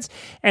Craigslist ads,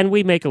 and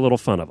we make a little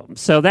fun of them.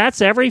 So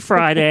that's every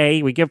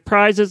Friday. We give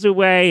prizes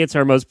away. It's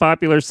our most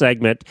popular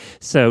segment,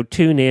 so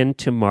tune in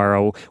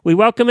tomorrow. We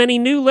welcome any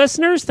new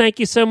listeners. Thank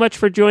you so much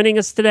for joining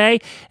us today,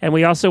 and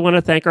we also want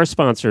to thank our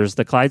sponsors,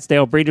 the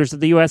Clydesdale Breeders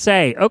of the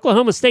USA,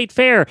 Oklahoma State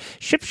Fair,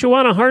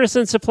 Shipshewana Harness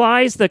and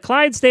Supplies, the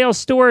Clydesdale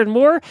Store and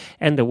more,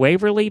 and the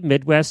Waverly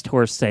Midwest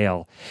Horse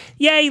Sale.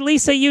 Yay,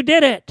 Lisa, you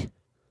did it!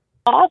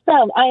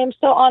 Awesome. I am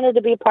so honored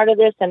to be a part of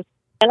this, and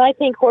I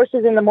think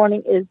Horses in the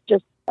Morning is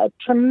just a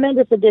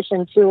tremendous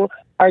addition to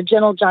our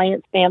Gentle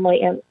Giants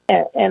family, and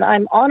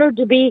I'm honored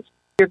to be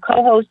your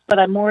co-host, but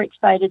I'm more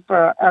excited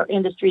for our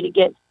industry to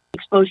get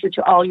exposure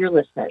to all your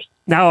listeners.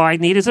 Now all I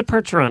need is a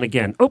Percheron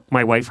again. Oh,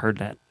 my wife heard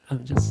that.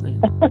 I'm just saying.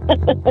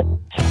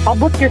 I'll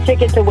book your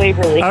ticket to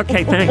Waverly.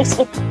 Okay, thanks.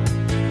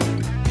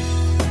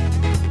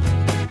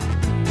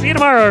 See you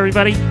tomorrow,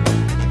 everybody.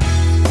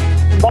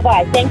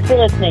 Bye-bye. Thanks for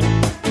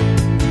listening.